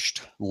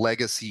established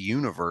legacy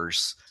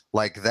universe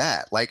like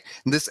that.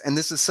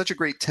 This is such a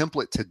great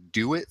template to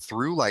do it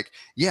through.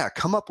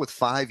 Come up with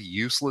 5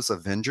 useless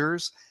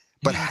Avengers,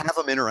 but have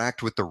them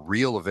interact with the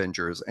real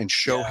Avengers and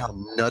show how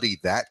nutty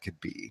that could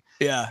be.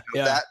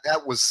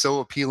 That was so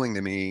appealing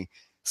to me.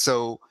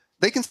 So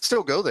they can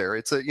still go there.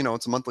 It's a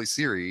monthly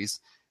series.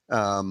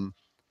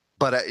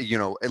 But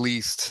at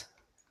least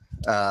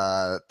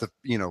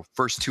the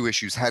first 2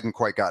 issues hadn't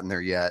quite gotten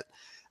there yet.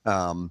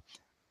 And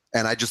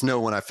I just know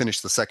when I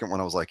finished the second one,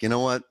 I was like, you know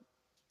what,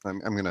 I'm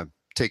going to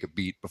take a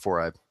beat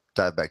before I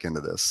dive back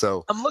into this.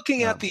 So I'm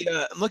looking at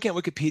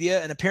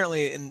Wikipedia, and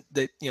apparently in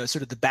the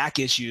sort of the back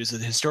issues, the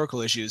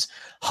historical issues,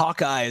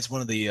 Hawkeye is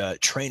one of the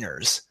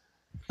trainers.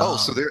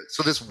 So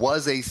this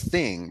was a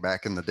thing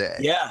back in the day.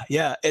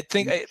 Yeah.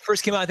 It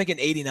first came out, I think, in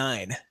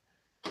 '89.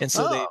 And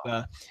so they,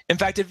 in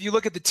fact, if you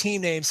look at the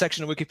team name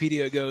section of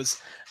Wikipedia, it goes,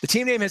 the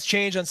team name has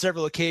changed on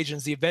several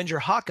occasions. The Avenger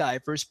Hawkeye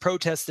first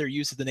protests their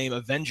use of the name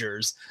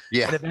Avengers.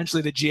 Yeah. And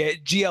eventually the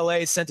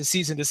GLA sent a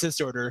cease and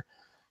desist order.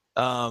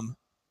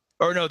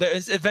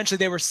 Eventually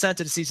they were sent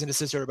a cease and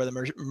desist order by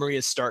the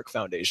Maria Stark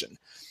Foundation.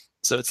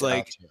 So it's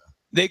like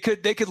they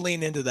could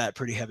lean into that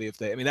pretty heavy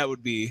that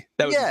would be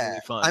really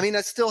fun. I mean,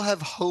 I still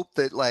have hope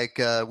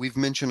that we've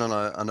mentioned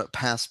on a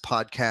past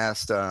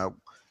podcast,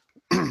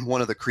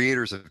 one of the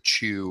creators of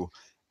Chew,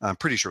 I'm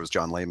pretty sure it was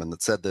John Layman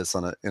that said this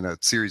in a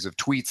series of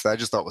tweets that I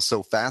just thought was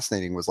so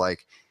fascinating, was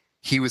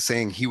he was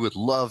saying he would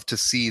love to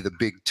see the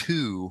big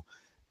 2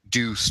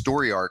 do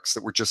story arcs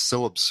that were just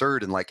so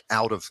absurd and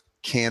out of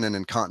canon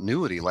and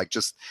continuity,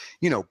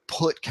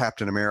 put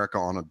Captain America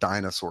on a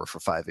dinosaur for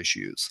 5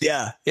 issues.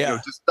 Yeah.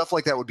 Just stuff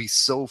like that would be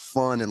so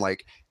fun, and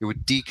it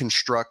would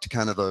deconstruct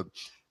kind of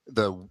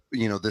the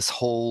this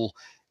whole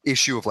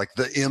issue of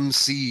the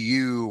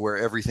MCU where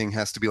everything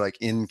has to be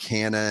in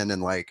canon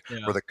and where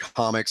the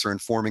comics are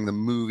informing the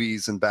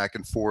movies and back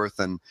and forth.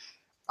 And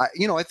I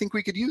think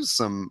we could use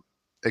some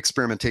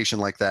experimentation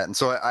like that. And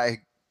so I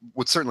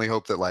would certainly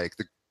hope that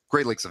the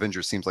Great Lakes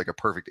Avengers seems like a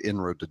perfect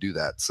inroad to do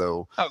that.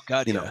 So,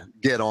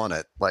 get on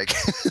it.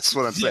 That's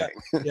what I'm saying.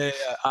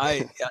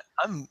 I'm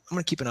going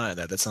to keep an eye on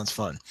that. That sounds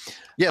fun.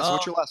 Yeah. So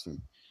what's your last one?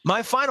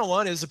 My final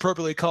one is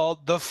appropriately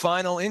called The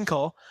Final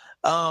Inkle.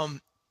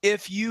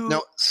 If you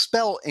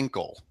spell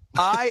Inkle.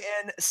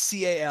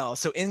 INCAL.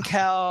 So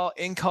Inkal,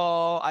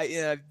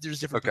 there's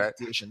different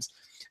pronunciations.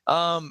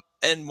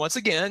 And once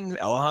again,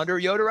 Alejandro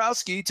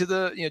Jodorowsky to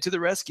the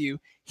rescue.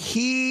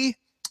 He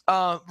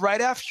right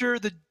after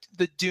the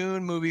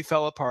Dune movie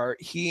fell apart,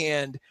 he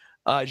and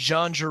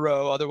Jean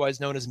Giraud,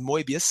 otherwise known as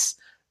Moebius,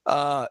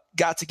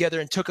 got together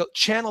and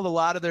channeled a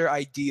lot of their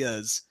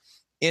ideas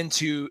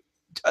into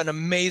an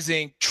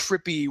amazing,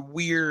 trippy,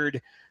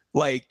 weird,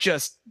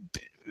 just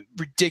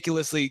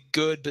ridiculously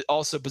good but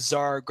also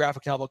bizarre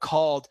graphic novel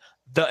called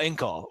The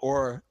Inkle,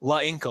 or La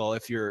Inkle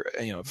if you're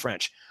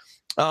French.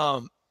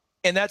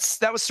 And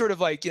that was sort of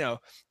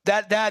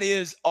that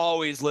is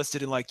always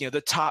listed in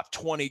the top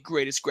 20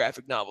 greatest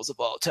graphic novels of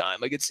all time.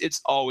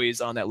 It's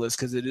always on that list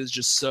because it is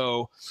just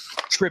so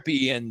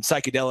trippy and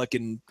psychedelic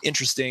and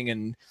interesting,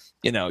 and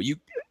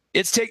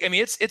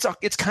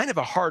it's kind of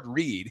a hard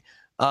read,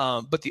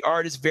 but the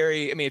art is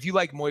very. I mean, if you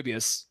like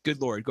Moebius,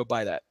 good Lord, go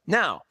buy that.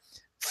 Now,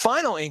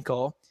 Final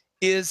Inkle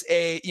is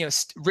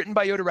written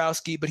by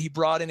Jodorowsky, but he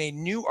brought in a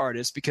new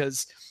artist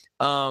because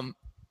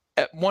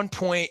at one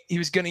point he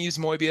was going to use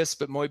Moebius,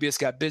 but Moebius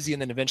got busy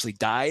and then eventually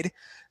died.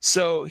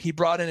 So he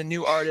brought in a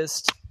new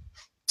artist.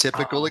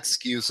 Typical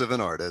excuse of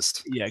an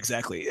artist. Yeah,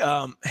 exactly.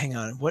 Hang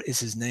on. What is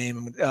his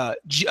name?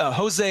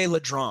 Jose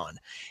Ladron.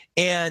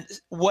 And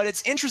what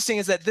it's interesting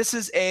is that this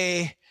is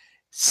a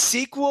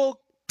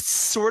sequel,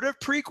 sort of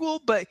prequel,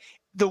 but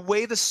the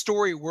way the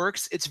story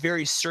works, it's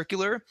very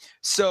circular.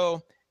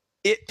 So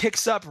it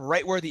picks up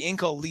right where the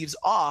Inkle leaves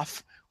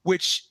off,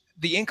 which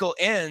the Inkle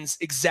ends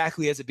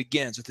exactly as it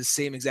begins, with the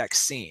same exact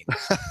scene.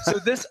 So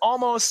this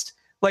almost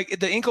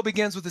the Inkle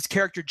begins with this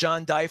character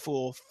John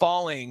Dyful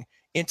falling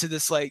into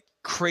this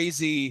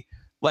crazy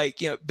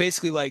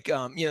basically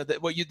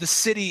the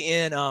city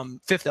in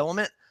Fifth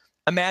Element.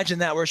 Imagine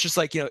that, where it's just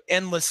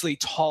endlessly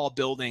tall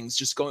buildings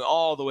just going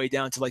all the way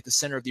down to the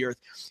center of the earth.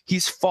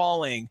 He's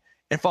falling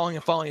and falling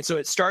and falling. And so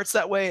it starts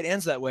that way, it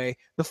ends that way.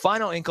 The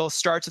Final Inkle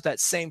starts with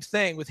that same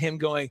thing, with him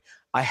going,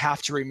 I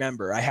have to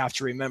remember.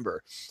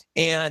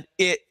 And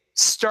it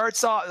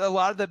starts off, a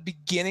lot of the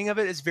beginning of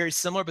it is very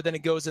similar, but then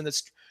it goes in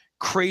this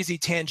crazy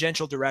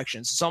tangential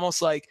directions. It's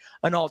almost like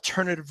an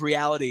alternative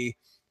reality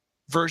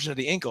version of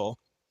the Inkle.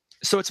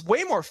 So it's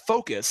way more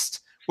focused,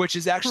 which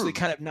is actually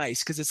kind of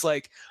nice, because it's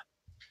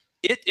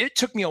it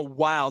took me a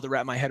while to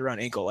wrap my head around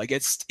Inkle.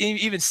 It's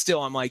even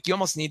still, I'm you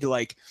almost need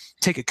to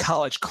take a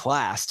college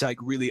class to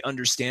really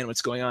understand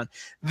what's going on.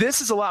 This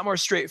is a lot more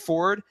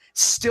straightforward,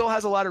 still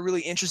has a lot of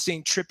really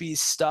interesting, trippy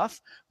stuff,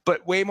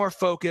 but way more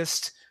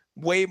focused,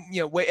 and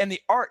the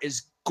art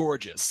is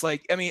gorgeous.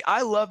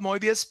 I love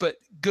Moebius, but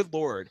good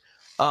Lord,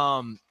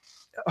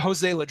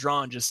 Jose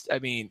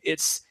Ladron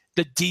it's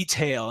the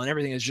detail and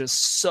everything is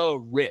just so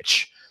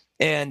rich.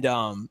 And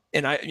I'm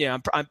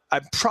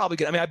probably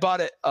gonna. I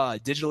bought it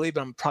digitally,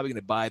 but I'm probably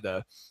gonna buy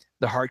the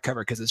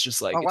hardcover because it's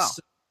just it's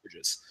so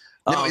gorgeous.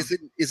 Now,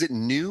 is it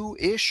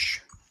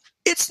new-ish?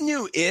 It's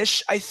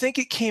new-ish. I think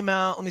it came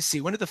out. Let me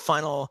see. When did the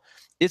final?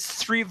 It's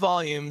 3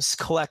 volumes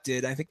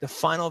collected. I think the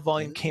final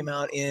volume came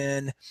out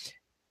in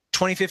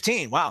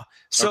 2015. Wow.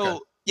 So Okay.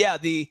 yeah,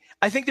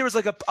 I think there was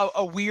like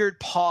a weird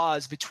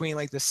pause between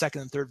like the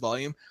second and third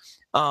volume.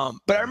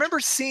 But I remember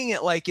seeing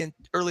it like in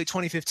early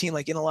 2015,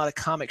 like in a lot of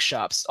comic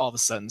shops all of a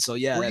sudden. So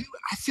yeah,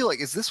 I feel like,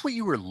 is this what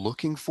you were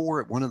looking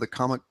for at one of the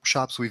comic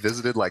shops we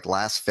visited like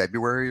last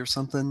February or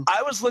something?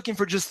 I was looking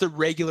for just the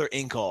regular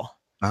Inkle,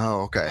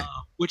 Oh, okay.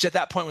 which at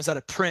that point was out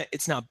of print.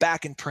 It's now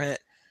back in print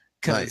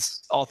because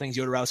Nice. all things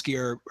Jodorowsky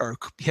are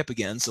hip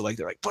again. So like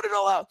they're like, put it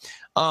all out.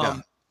 Yeah.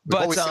 We've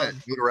But always said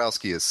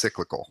Jodorowsky is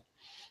cyclical.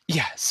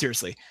 yeah,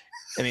 seriously.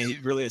 I mean,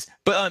 it really is.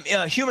 But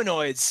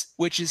Humanoids,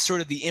 which is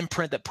sort of the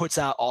imprint that puts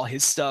out all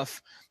his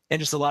stuff and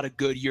just a lot of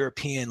good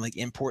European like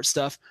import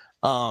stuff,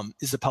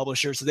 is the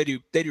publisher. So they do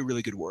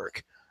really good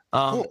work.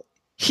 Cool.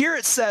 Here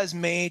it says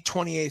May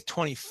 28th,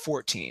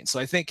 2014. So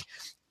I think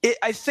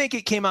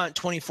it came out in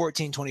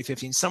 2014,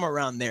 2015, somewhere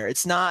around there.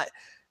 It's not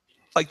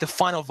like the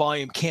final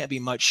volume can't be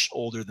much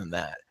older than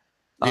that.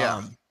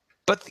 Yeah.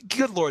 But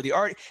good Lord, the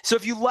art. So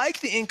if you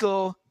like the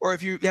Inkle, or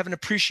if you have an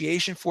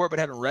appreciation for it but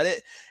haven't read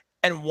it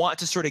and want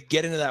to sort of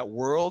get into that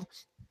world,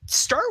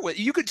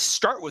 you could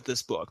start with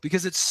this book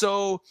because it's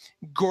so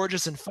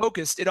gorgeous and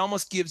focused. It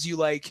almost gives you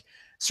like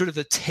sort of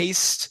the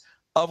taste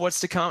of what's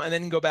to come, and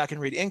then go back and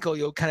read Inkle.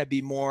 You'll kind of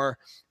be more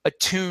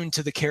attuned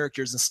to the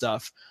characters and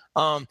stuff.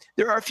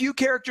 There are a few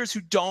characters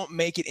who don't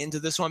make it into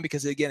this one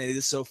because again, it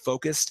is so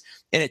focused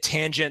and it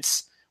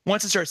tangents.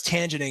 Once it starts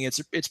tangenting,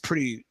 it's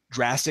pretty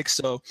drastic.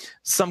 So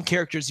some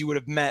characters you would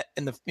have met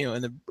in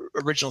the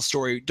original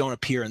story don't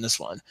appear in this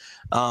one.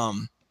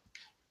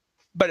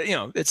 But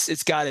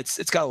it's got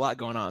a lot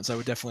going on. So I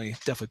would definitely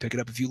pick it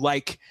up if you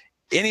like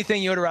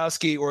anything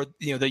Jodorowsky, or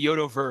the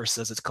Yodoverse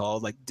as it's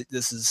called. Like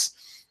this is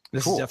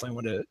Cool. definitely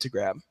one to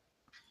grab.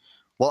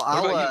 Well,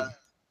 What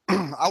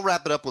I'll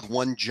wrap it up with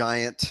one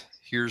giant.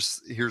 Here's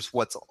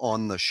what's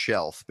on the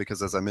shelf,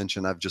 because as I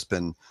mentioned, I've just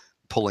been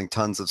pulling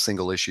tons of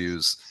single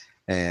issues,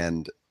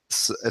 and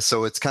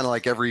so it's kind of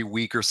like every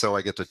week or so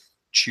I get to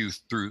chew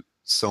through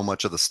so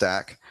much of the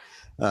stack,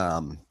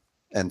 and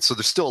so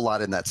there's still a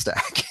lot in that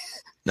stack.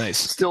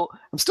 Nice.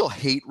 I'm still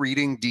hate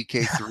reading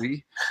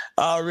DK3.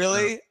 Oh,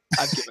 really?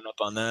 I've given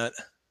up on that.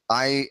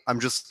 I'm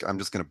just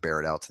gonna bear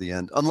it out to the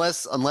end,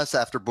 unless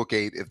after book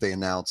 8, if they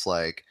announce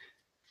like,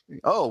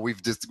 oh,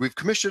 we've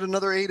commissioned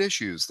another 8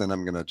 issues, then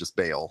I'm gonna just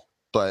bail.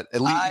 But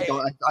at least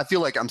I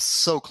feel like I'm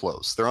so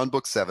close. They're on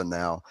book 7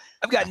 now.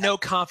 I've got no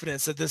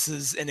confidence that this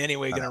is in any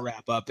way going to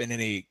wrap up in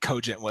any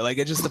cogent way. Like,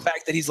 it's just the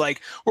fact that he's like,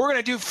 we're going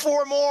to do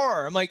 4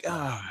 more. I'm like,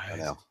 oh. I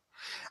know.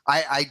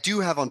 I do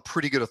have on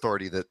pretty good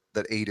authority that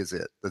 8 is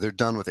it. That they're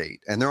done with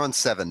 8, and they're on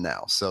 7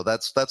 now. So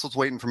that's what's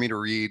waiting for me to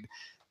read.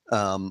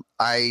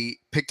 I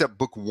picked up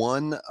book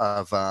 1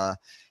 of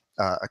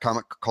a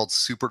comic called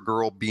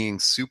Supergirl Being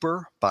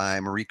Super by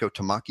Mariko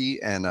Tamaki,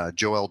 and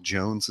Joelle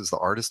Jones is the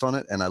artist on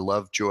it, and I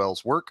love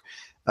Joelle's work.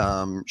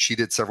 She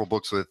did several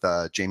books with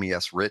Jamie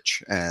S.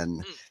 Rich,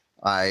 and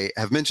I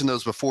have mentioned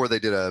those before. They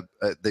did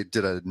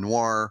a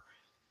noir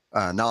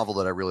novel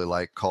that I really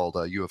like called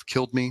You Have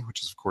Killed Me,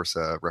 which is of course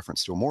a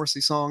reference to a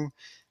Morrissey song,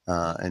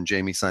 and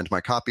Jamie signed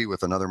my copy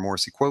with another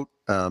Morrissey quote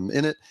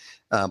in it.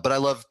 But I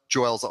love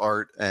Joelle's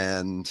art,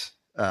 and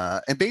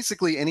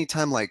basically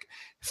anytime like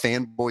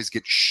fanboys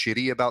get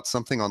shitty about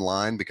something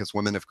online because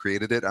women have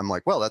created it, I'm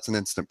like, well, that's an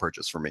instant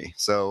purchase for me.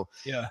 So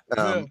yeah.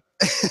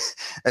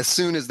 As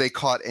soon as they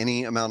caught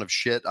any amount of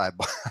shit, I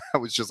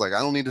was just like, I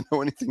don't need to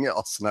know anything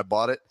else, and I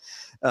bought it.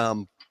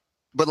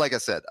 But like I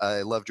said,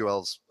 I love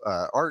Joelle's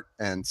art,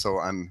 and so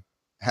I'm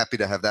happy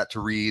to have that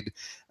to read.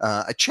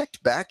 I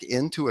checked back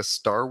into a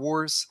Star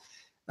Wars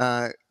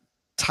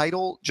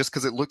title just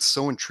because it looked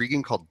so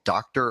intriguing, called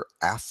Dr.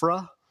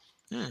 Aphra.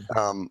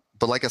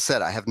 But like I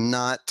said, I have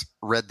not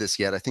read this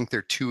yet. I think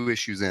they're 2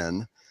 issues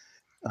in.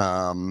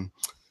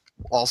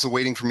 Also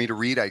waiting for me to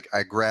read,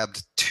 I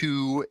grabbed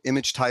 2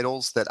 Image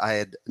titles that I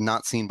had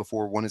not seen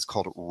before. One is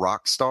called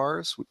Rock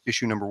Stars.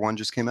 Issue number 1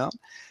 just came out.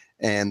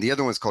 And the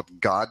other one is called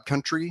God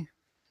Country.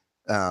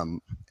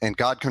 And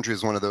God Country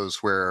is one of those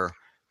where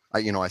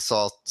I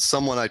saw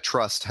someone I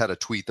trust had a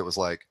tweet that was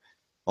like,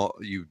 oh,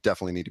 you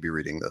definitely need to be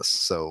reading this.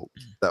 So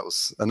that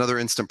was another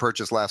instant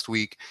purchase last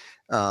week.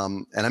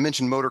 And I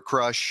mentioned Motor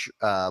Crush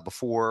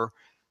before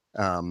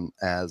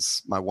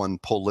as my one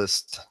pull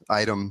list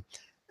item.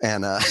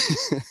 And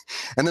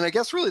and then I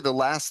guess really the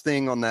last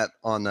thing on that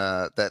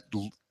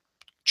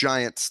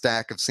giant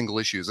stack of single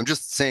issues, I'm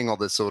just saying all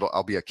this so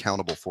I'll be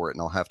accountable for it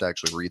and I'll have to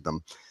actually read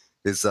them,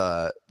 is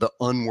the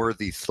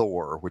Unworthy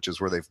Thor, which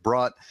is where they've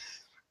brought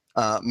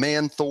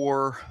Man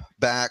Thor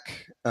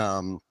back.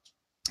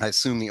 I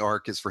assume the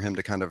arc is for him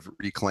to kind of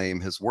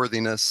reclaim his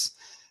worthiness,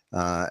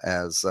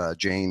 as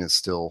Jane is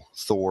still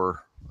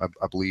Thor,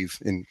 I believe,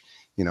 in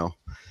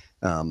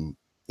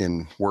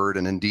word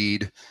and in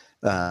deed.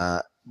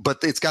 But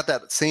it's got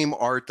that same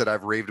art that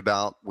I've raved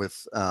about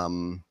with,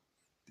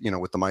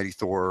 with the Mighty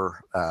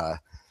Thor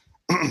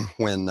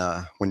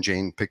when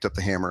Jane picked up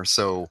the hammer.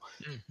 So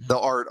the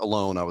art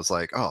alone, I was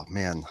like, oh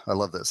man, I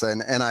love this.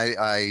 And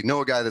I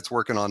know a guy that's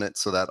working on it,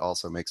 so that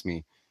also makes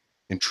me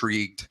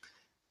intrigued.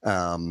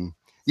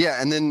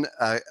 Yeah, and then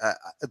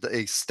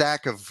a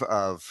stack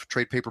of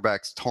trade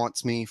paperbacks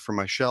taunts me from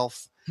my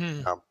shelf.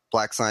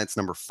 Black Science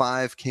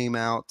 #5 came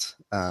out.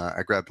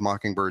 I grabbed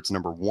Mockingbird's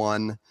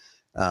 #1.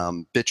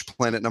 Bitch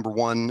Planet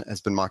 #1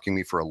 has been mocking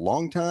me for a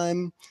long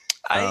time.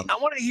 I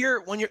want to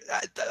hear when you're.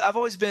 I've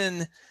always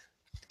been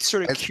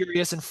sort of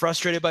curious and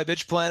frustrated by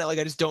Bitch Planet. Like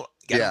I just don't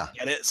get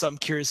it. So I'm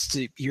curious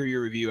to hear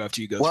your review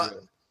after you go through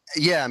it.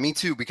 Yeah, me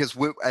too. Because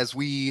as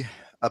we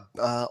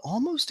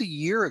almost a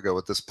year ago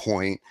at this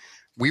point,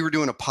 we were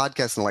doing a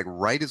podcast, and like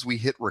right as we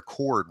hit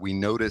record, we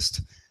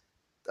noticed.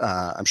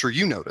 I'm sure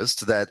you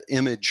noticed that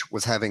Image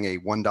was having a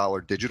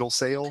 $1 digital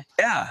sale.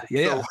 Yeah.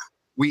 So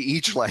we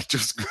each like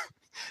just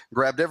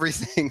grabbed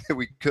everything that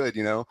we could,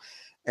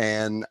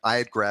 and I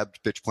had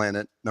grabbed Bitch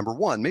Planet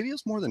 #1. Maybe it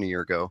was more than a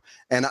year ago.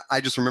 And I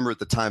just remember at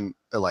the time,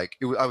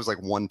 I was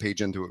like one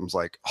page into it and was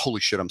like,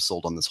 holy shit, I'm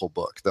sold on this whole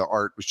book. The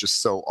art was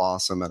just so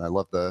awesome. And I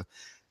love the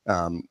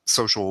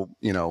social,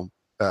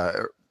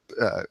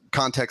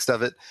 context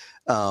of it.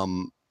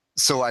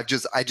 So I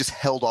just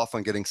held off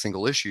on getting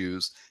single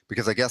issues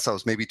because I guess I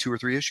was maybe 2 or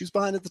 3 issues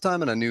behind at the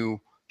time. And I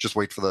knew just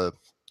wait for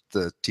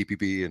the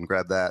TPB and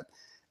grab that.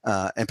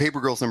 And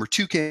Paper Girls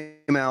 #2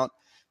 came out.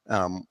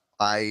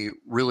 I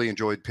really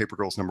enjoyed Paper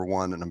Girls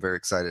 #1, and I'm very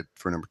excited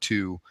for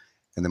 #2.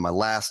 And then my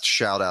last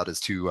shout out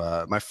is to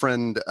my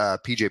friend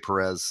PJ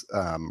Perez,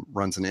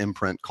 runs an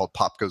imprint called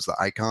Pop Goes the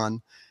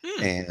Icon.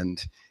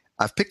 And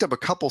I've picked up a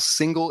couple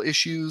single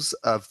issues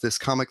of this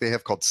comic they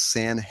have called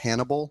San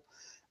Hannibal.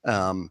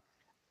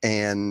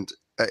 And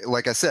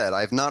like I said,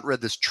 I've not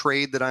read this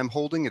trade that I'm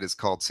holding. It is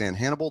called San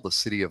Hannibal, The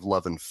City of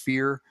Love and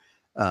Fear.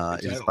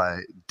 It is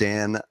by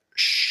Dan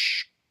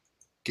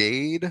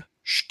Schade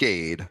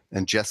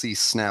and Jesse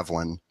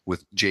Snavlin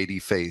with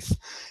JD Faith.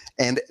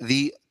 And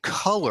the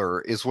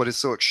color is what is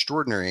so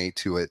extraordinary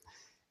to it.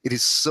 It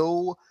is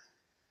so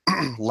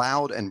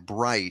loud and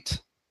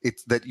bright.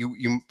 It's that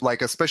you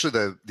like,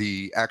 especially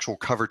the actual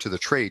cover to the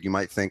trade, you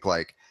might think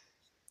like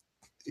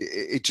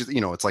it just,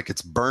 it's like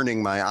it's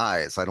burning my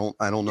eyes. I don't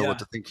know what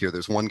to think here.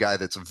 There's one guy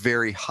that's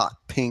very hot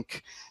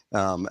pink,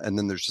 and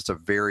then there's just a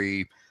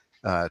very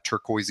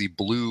turquoisey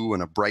blue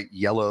and a bright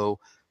yellow.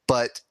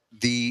 But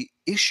the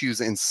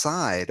issues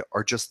inside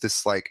are just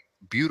this like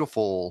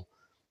beautiful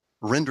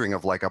rendering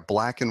of like a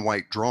black and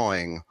white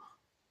drawing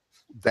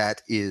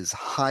that is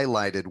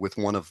highlighted with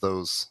one of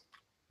those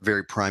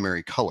very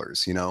primary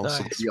colors, Nice.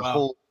 So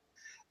there'll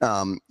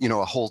be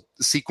a whole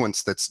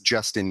sequence that's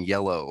just in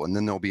yellow, and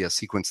then there'll be a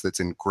sequence that's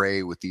in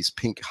gray with these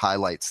pink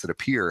highlights that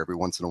appear every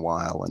once in a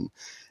while. And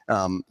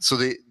so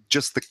the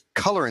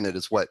color in it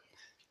is what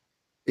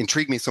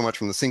intrigued me so much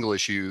from the single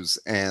issues.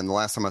 And the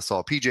last time I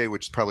saw PJ,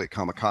 which is probably at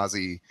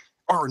Kamikaze,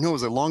 or no, it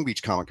was at Long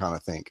Beach Comic-Con, I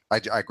think. I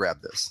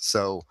grabbed this.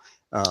 So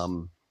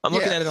I'm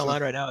looking at it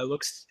online right now. It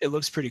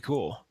looks pretty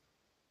cool.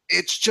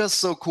 It's just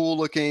so cool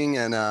looking,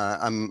 and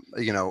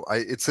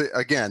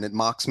it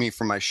mocks me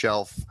from my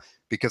shelf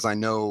because I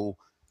know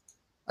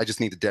I just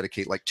need to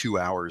dedicate like 2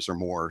 hours or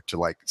more to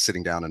like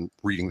sitting down and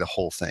reading the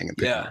whole thing and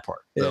picking it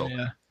apart. So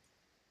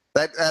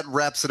that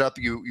wraps it up.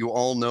 You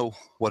all know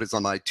what is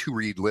on my to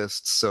read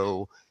list.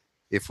 So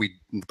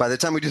by the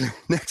time we do the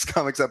next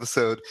comics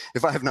episode,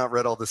 if I have not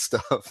read all this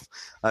stuff,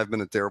 I've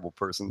been a terrible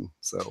person.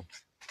 So,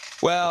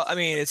 well,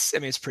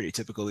 it's pretty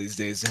typical these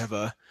days to have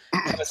a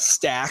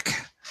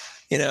stack.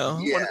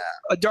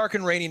 A dark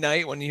and rainy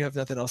night when you have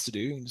nothing else to do.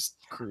 You just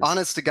cruise.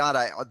 Honest to God,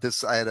 I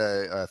had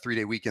a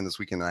 3-day weekend this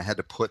weekend, and I had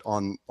to put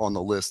on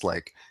the list,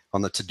 like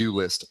on the to-do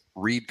list,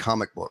 read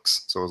comic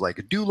books. So it was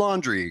like do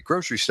laundry,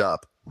 grocery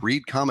shop,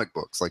 read comic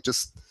books. Like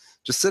just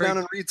sit down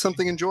and read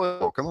something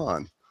enjoyable. Come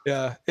on.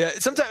 Yeah.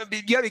 Sometimes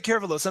you gotta be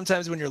careful though.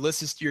 Sometimes when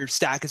your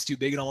stack is too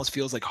big, it almost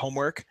feels like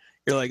homework.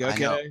 You're like,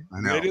 okay,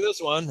 I'm gonna do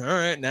this one. All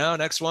right, now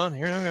next one.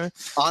 Here, okay.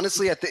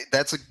 Honestly, I think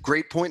that's a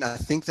great point. I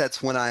think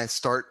that's when I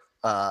start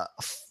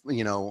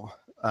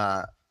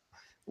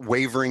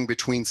wavering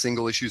between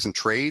single issues and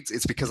trades.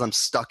 It's because I'm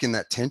stuck in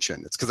that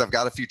tension. It's because I've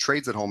got a few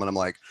trades at home and I'm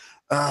like,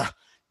 I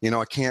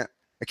can't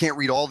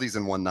read all these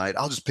in one night.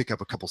 I'll just pick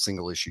up a couple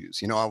single issues.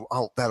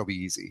 That'll be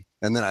easy.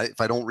 And then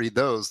if I don't read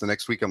those the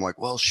next week, I'm like,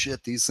 well,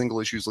 shit, these single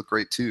issues look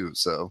great too.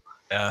 So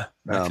yeah,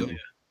 I feel you.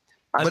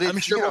 I'm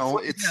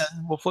sure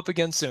we'll flip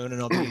again soon,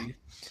 and I'll be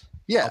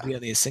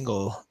on the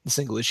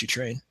single issue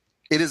train.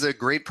 It is a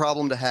great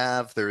problem to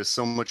have. There is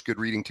so much good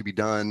reading to be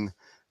done.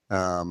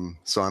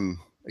 So I'm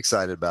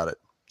excited about it.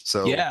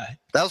 So that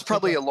was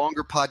probably a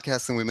longer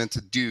podcast than we meant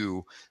to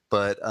do,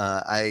 but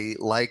I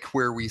like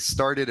where we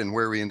started and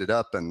where we ended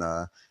up, and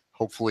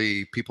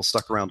hopefully people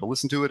stuck around to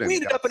listen to it. And we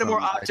ended up in a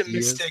more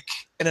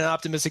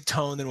optimistic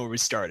tone than where we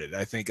started.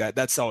 I think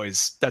that's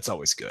always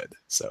good.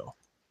 So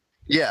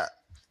yeah.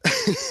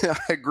 I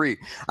agree.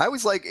 I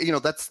always like,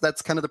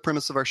 that's kind of the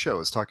premise of our show,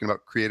 is talking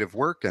about creative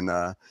work and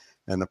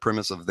the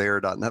premise of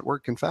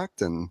there.network, in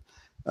fact. And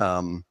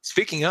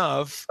speaking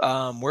of,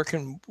 where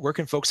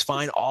can folks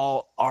find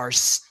all our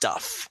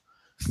stuff?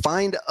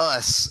 Find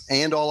us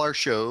and all our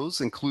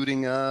shows,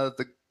 including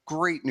the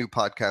great new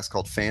podcast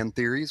called Fan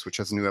Theories, which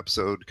has a new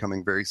episode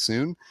coming very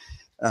soon.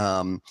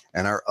 And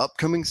our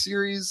upcoming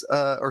series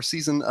or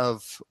season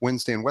of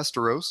Wednesday in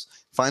Westeros.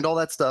 Find all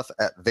that stuff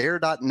at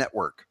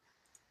there.network.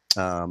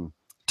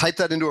 Type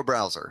that into a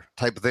browser.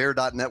 Type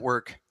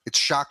there.network. It's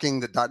shocking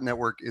that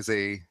 .network is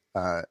a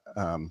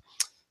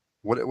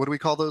what do we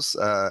call those?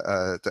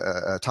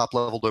 A top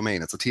level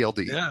domain. It's a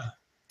TLD. Yeah.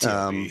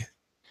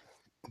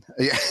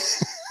 Yeah.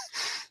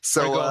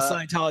 So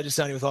Scientologist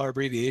sounding with all our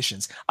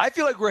abbreviations. I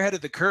feel like we're ahead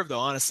of the curve, though.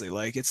 Honestly,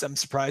 like I'm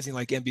surprising.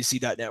 Like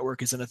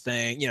NBC.network isn't a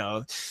thing.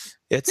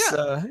 It's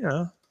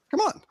come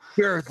on,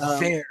 we're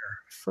there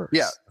first.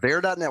 Yeah,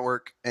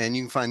 there.network, and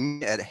you can find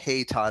me at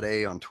Hey Todd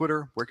A on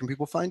Twitter. Where can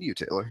people find you,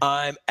 Taylor?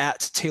 I'm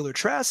at Taylor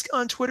Trask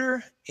on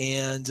Twitter,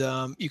 and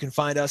you can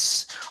find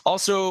us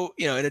also.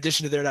 In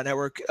addition to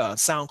there.network,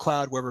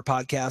 SoundCloud, wherever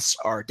podcasts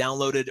are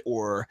downloaded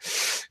or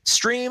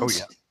streamed. Oh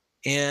yeah,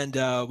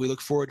 and we look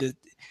forward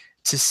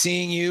to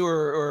seeing you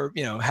or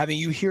having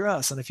you hear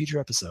us on a future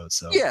episode.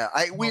 So yeah,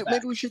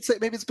 maybe we should say,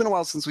 maybe it's been a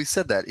while since we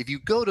said that. If you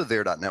go to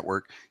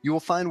there.network, you will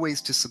find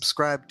ways to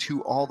subscribe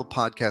to all the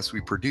podcasts we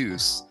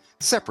produce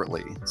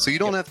separately. So you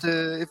don't have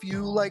to, if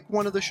you like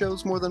one of the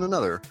shows more than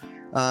another,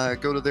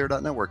 go to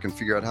there.network and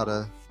figure out how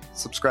to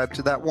subscribe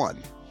to that one.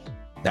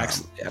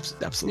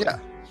 Absolutely. Yeah.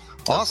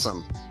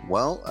 Awesome.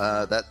 Well,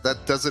 that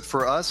does it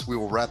for us. We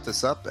will wrap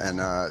this up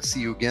and see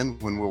you again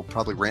when we'll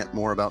probably rant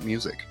more about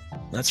music.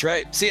 That's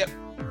right. See ya.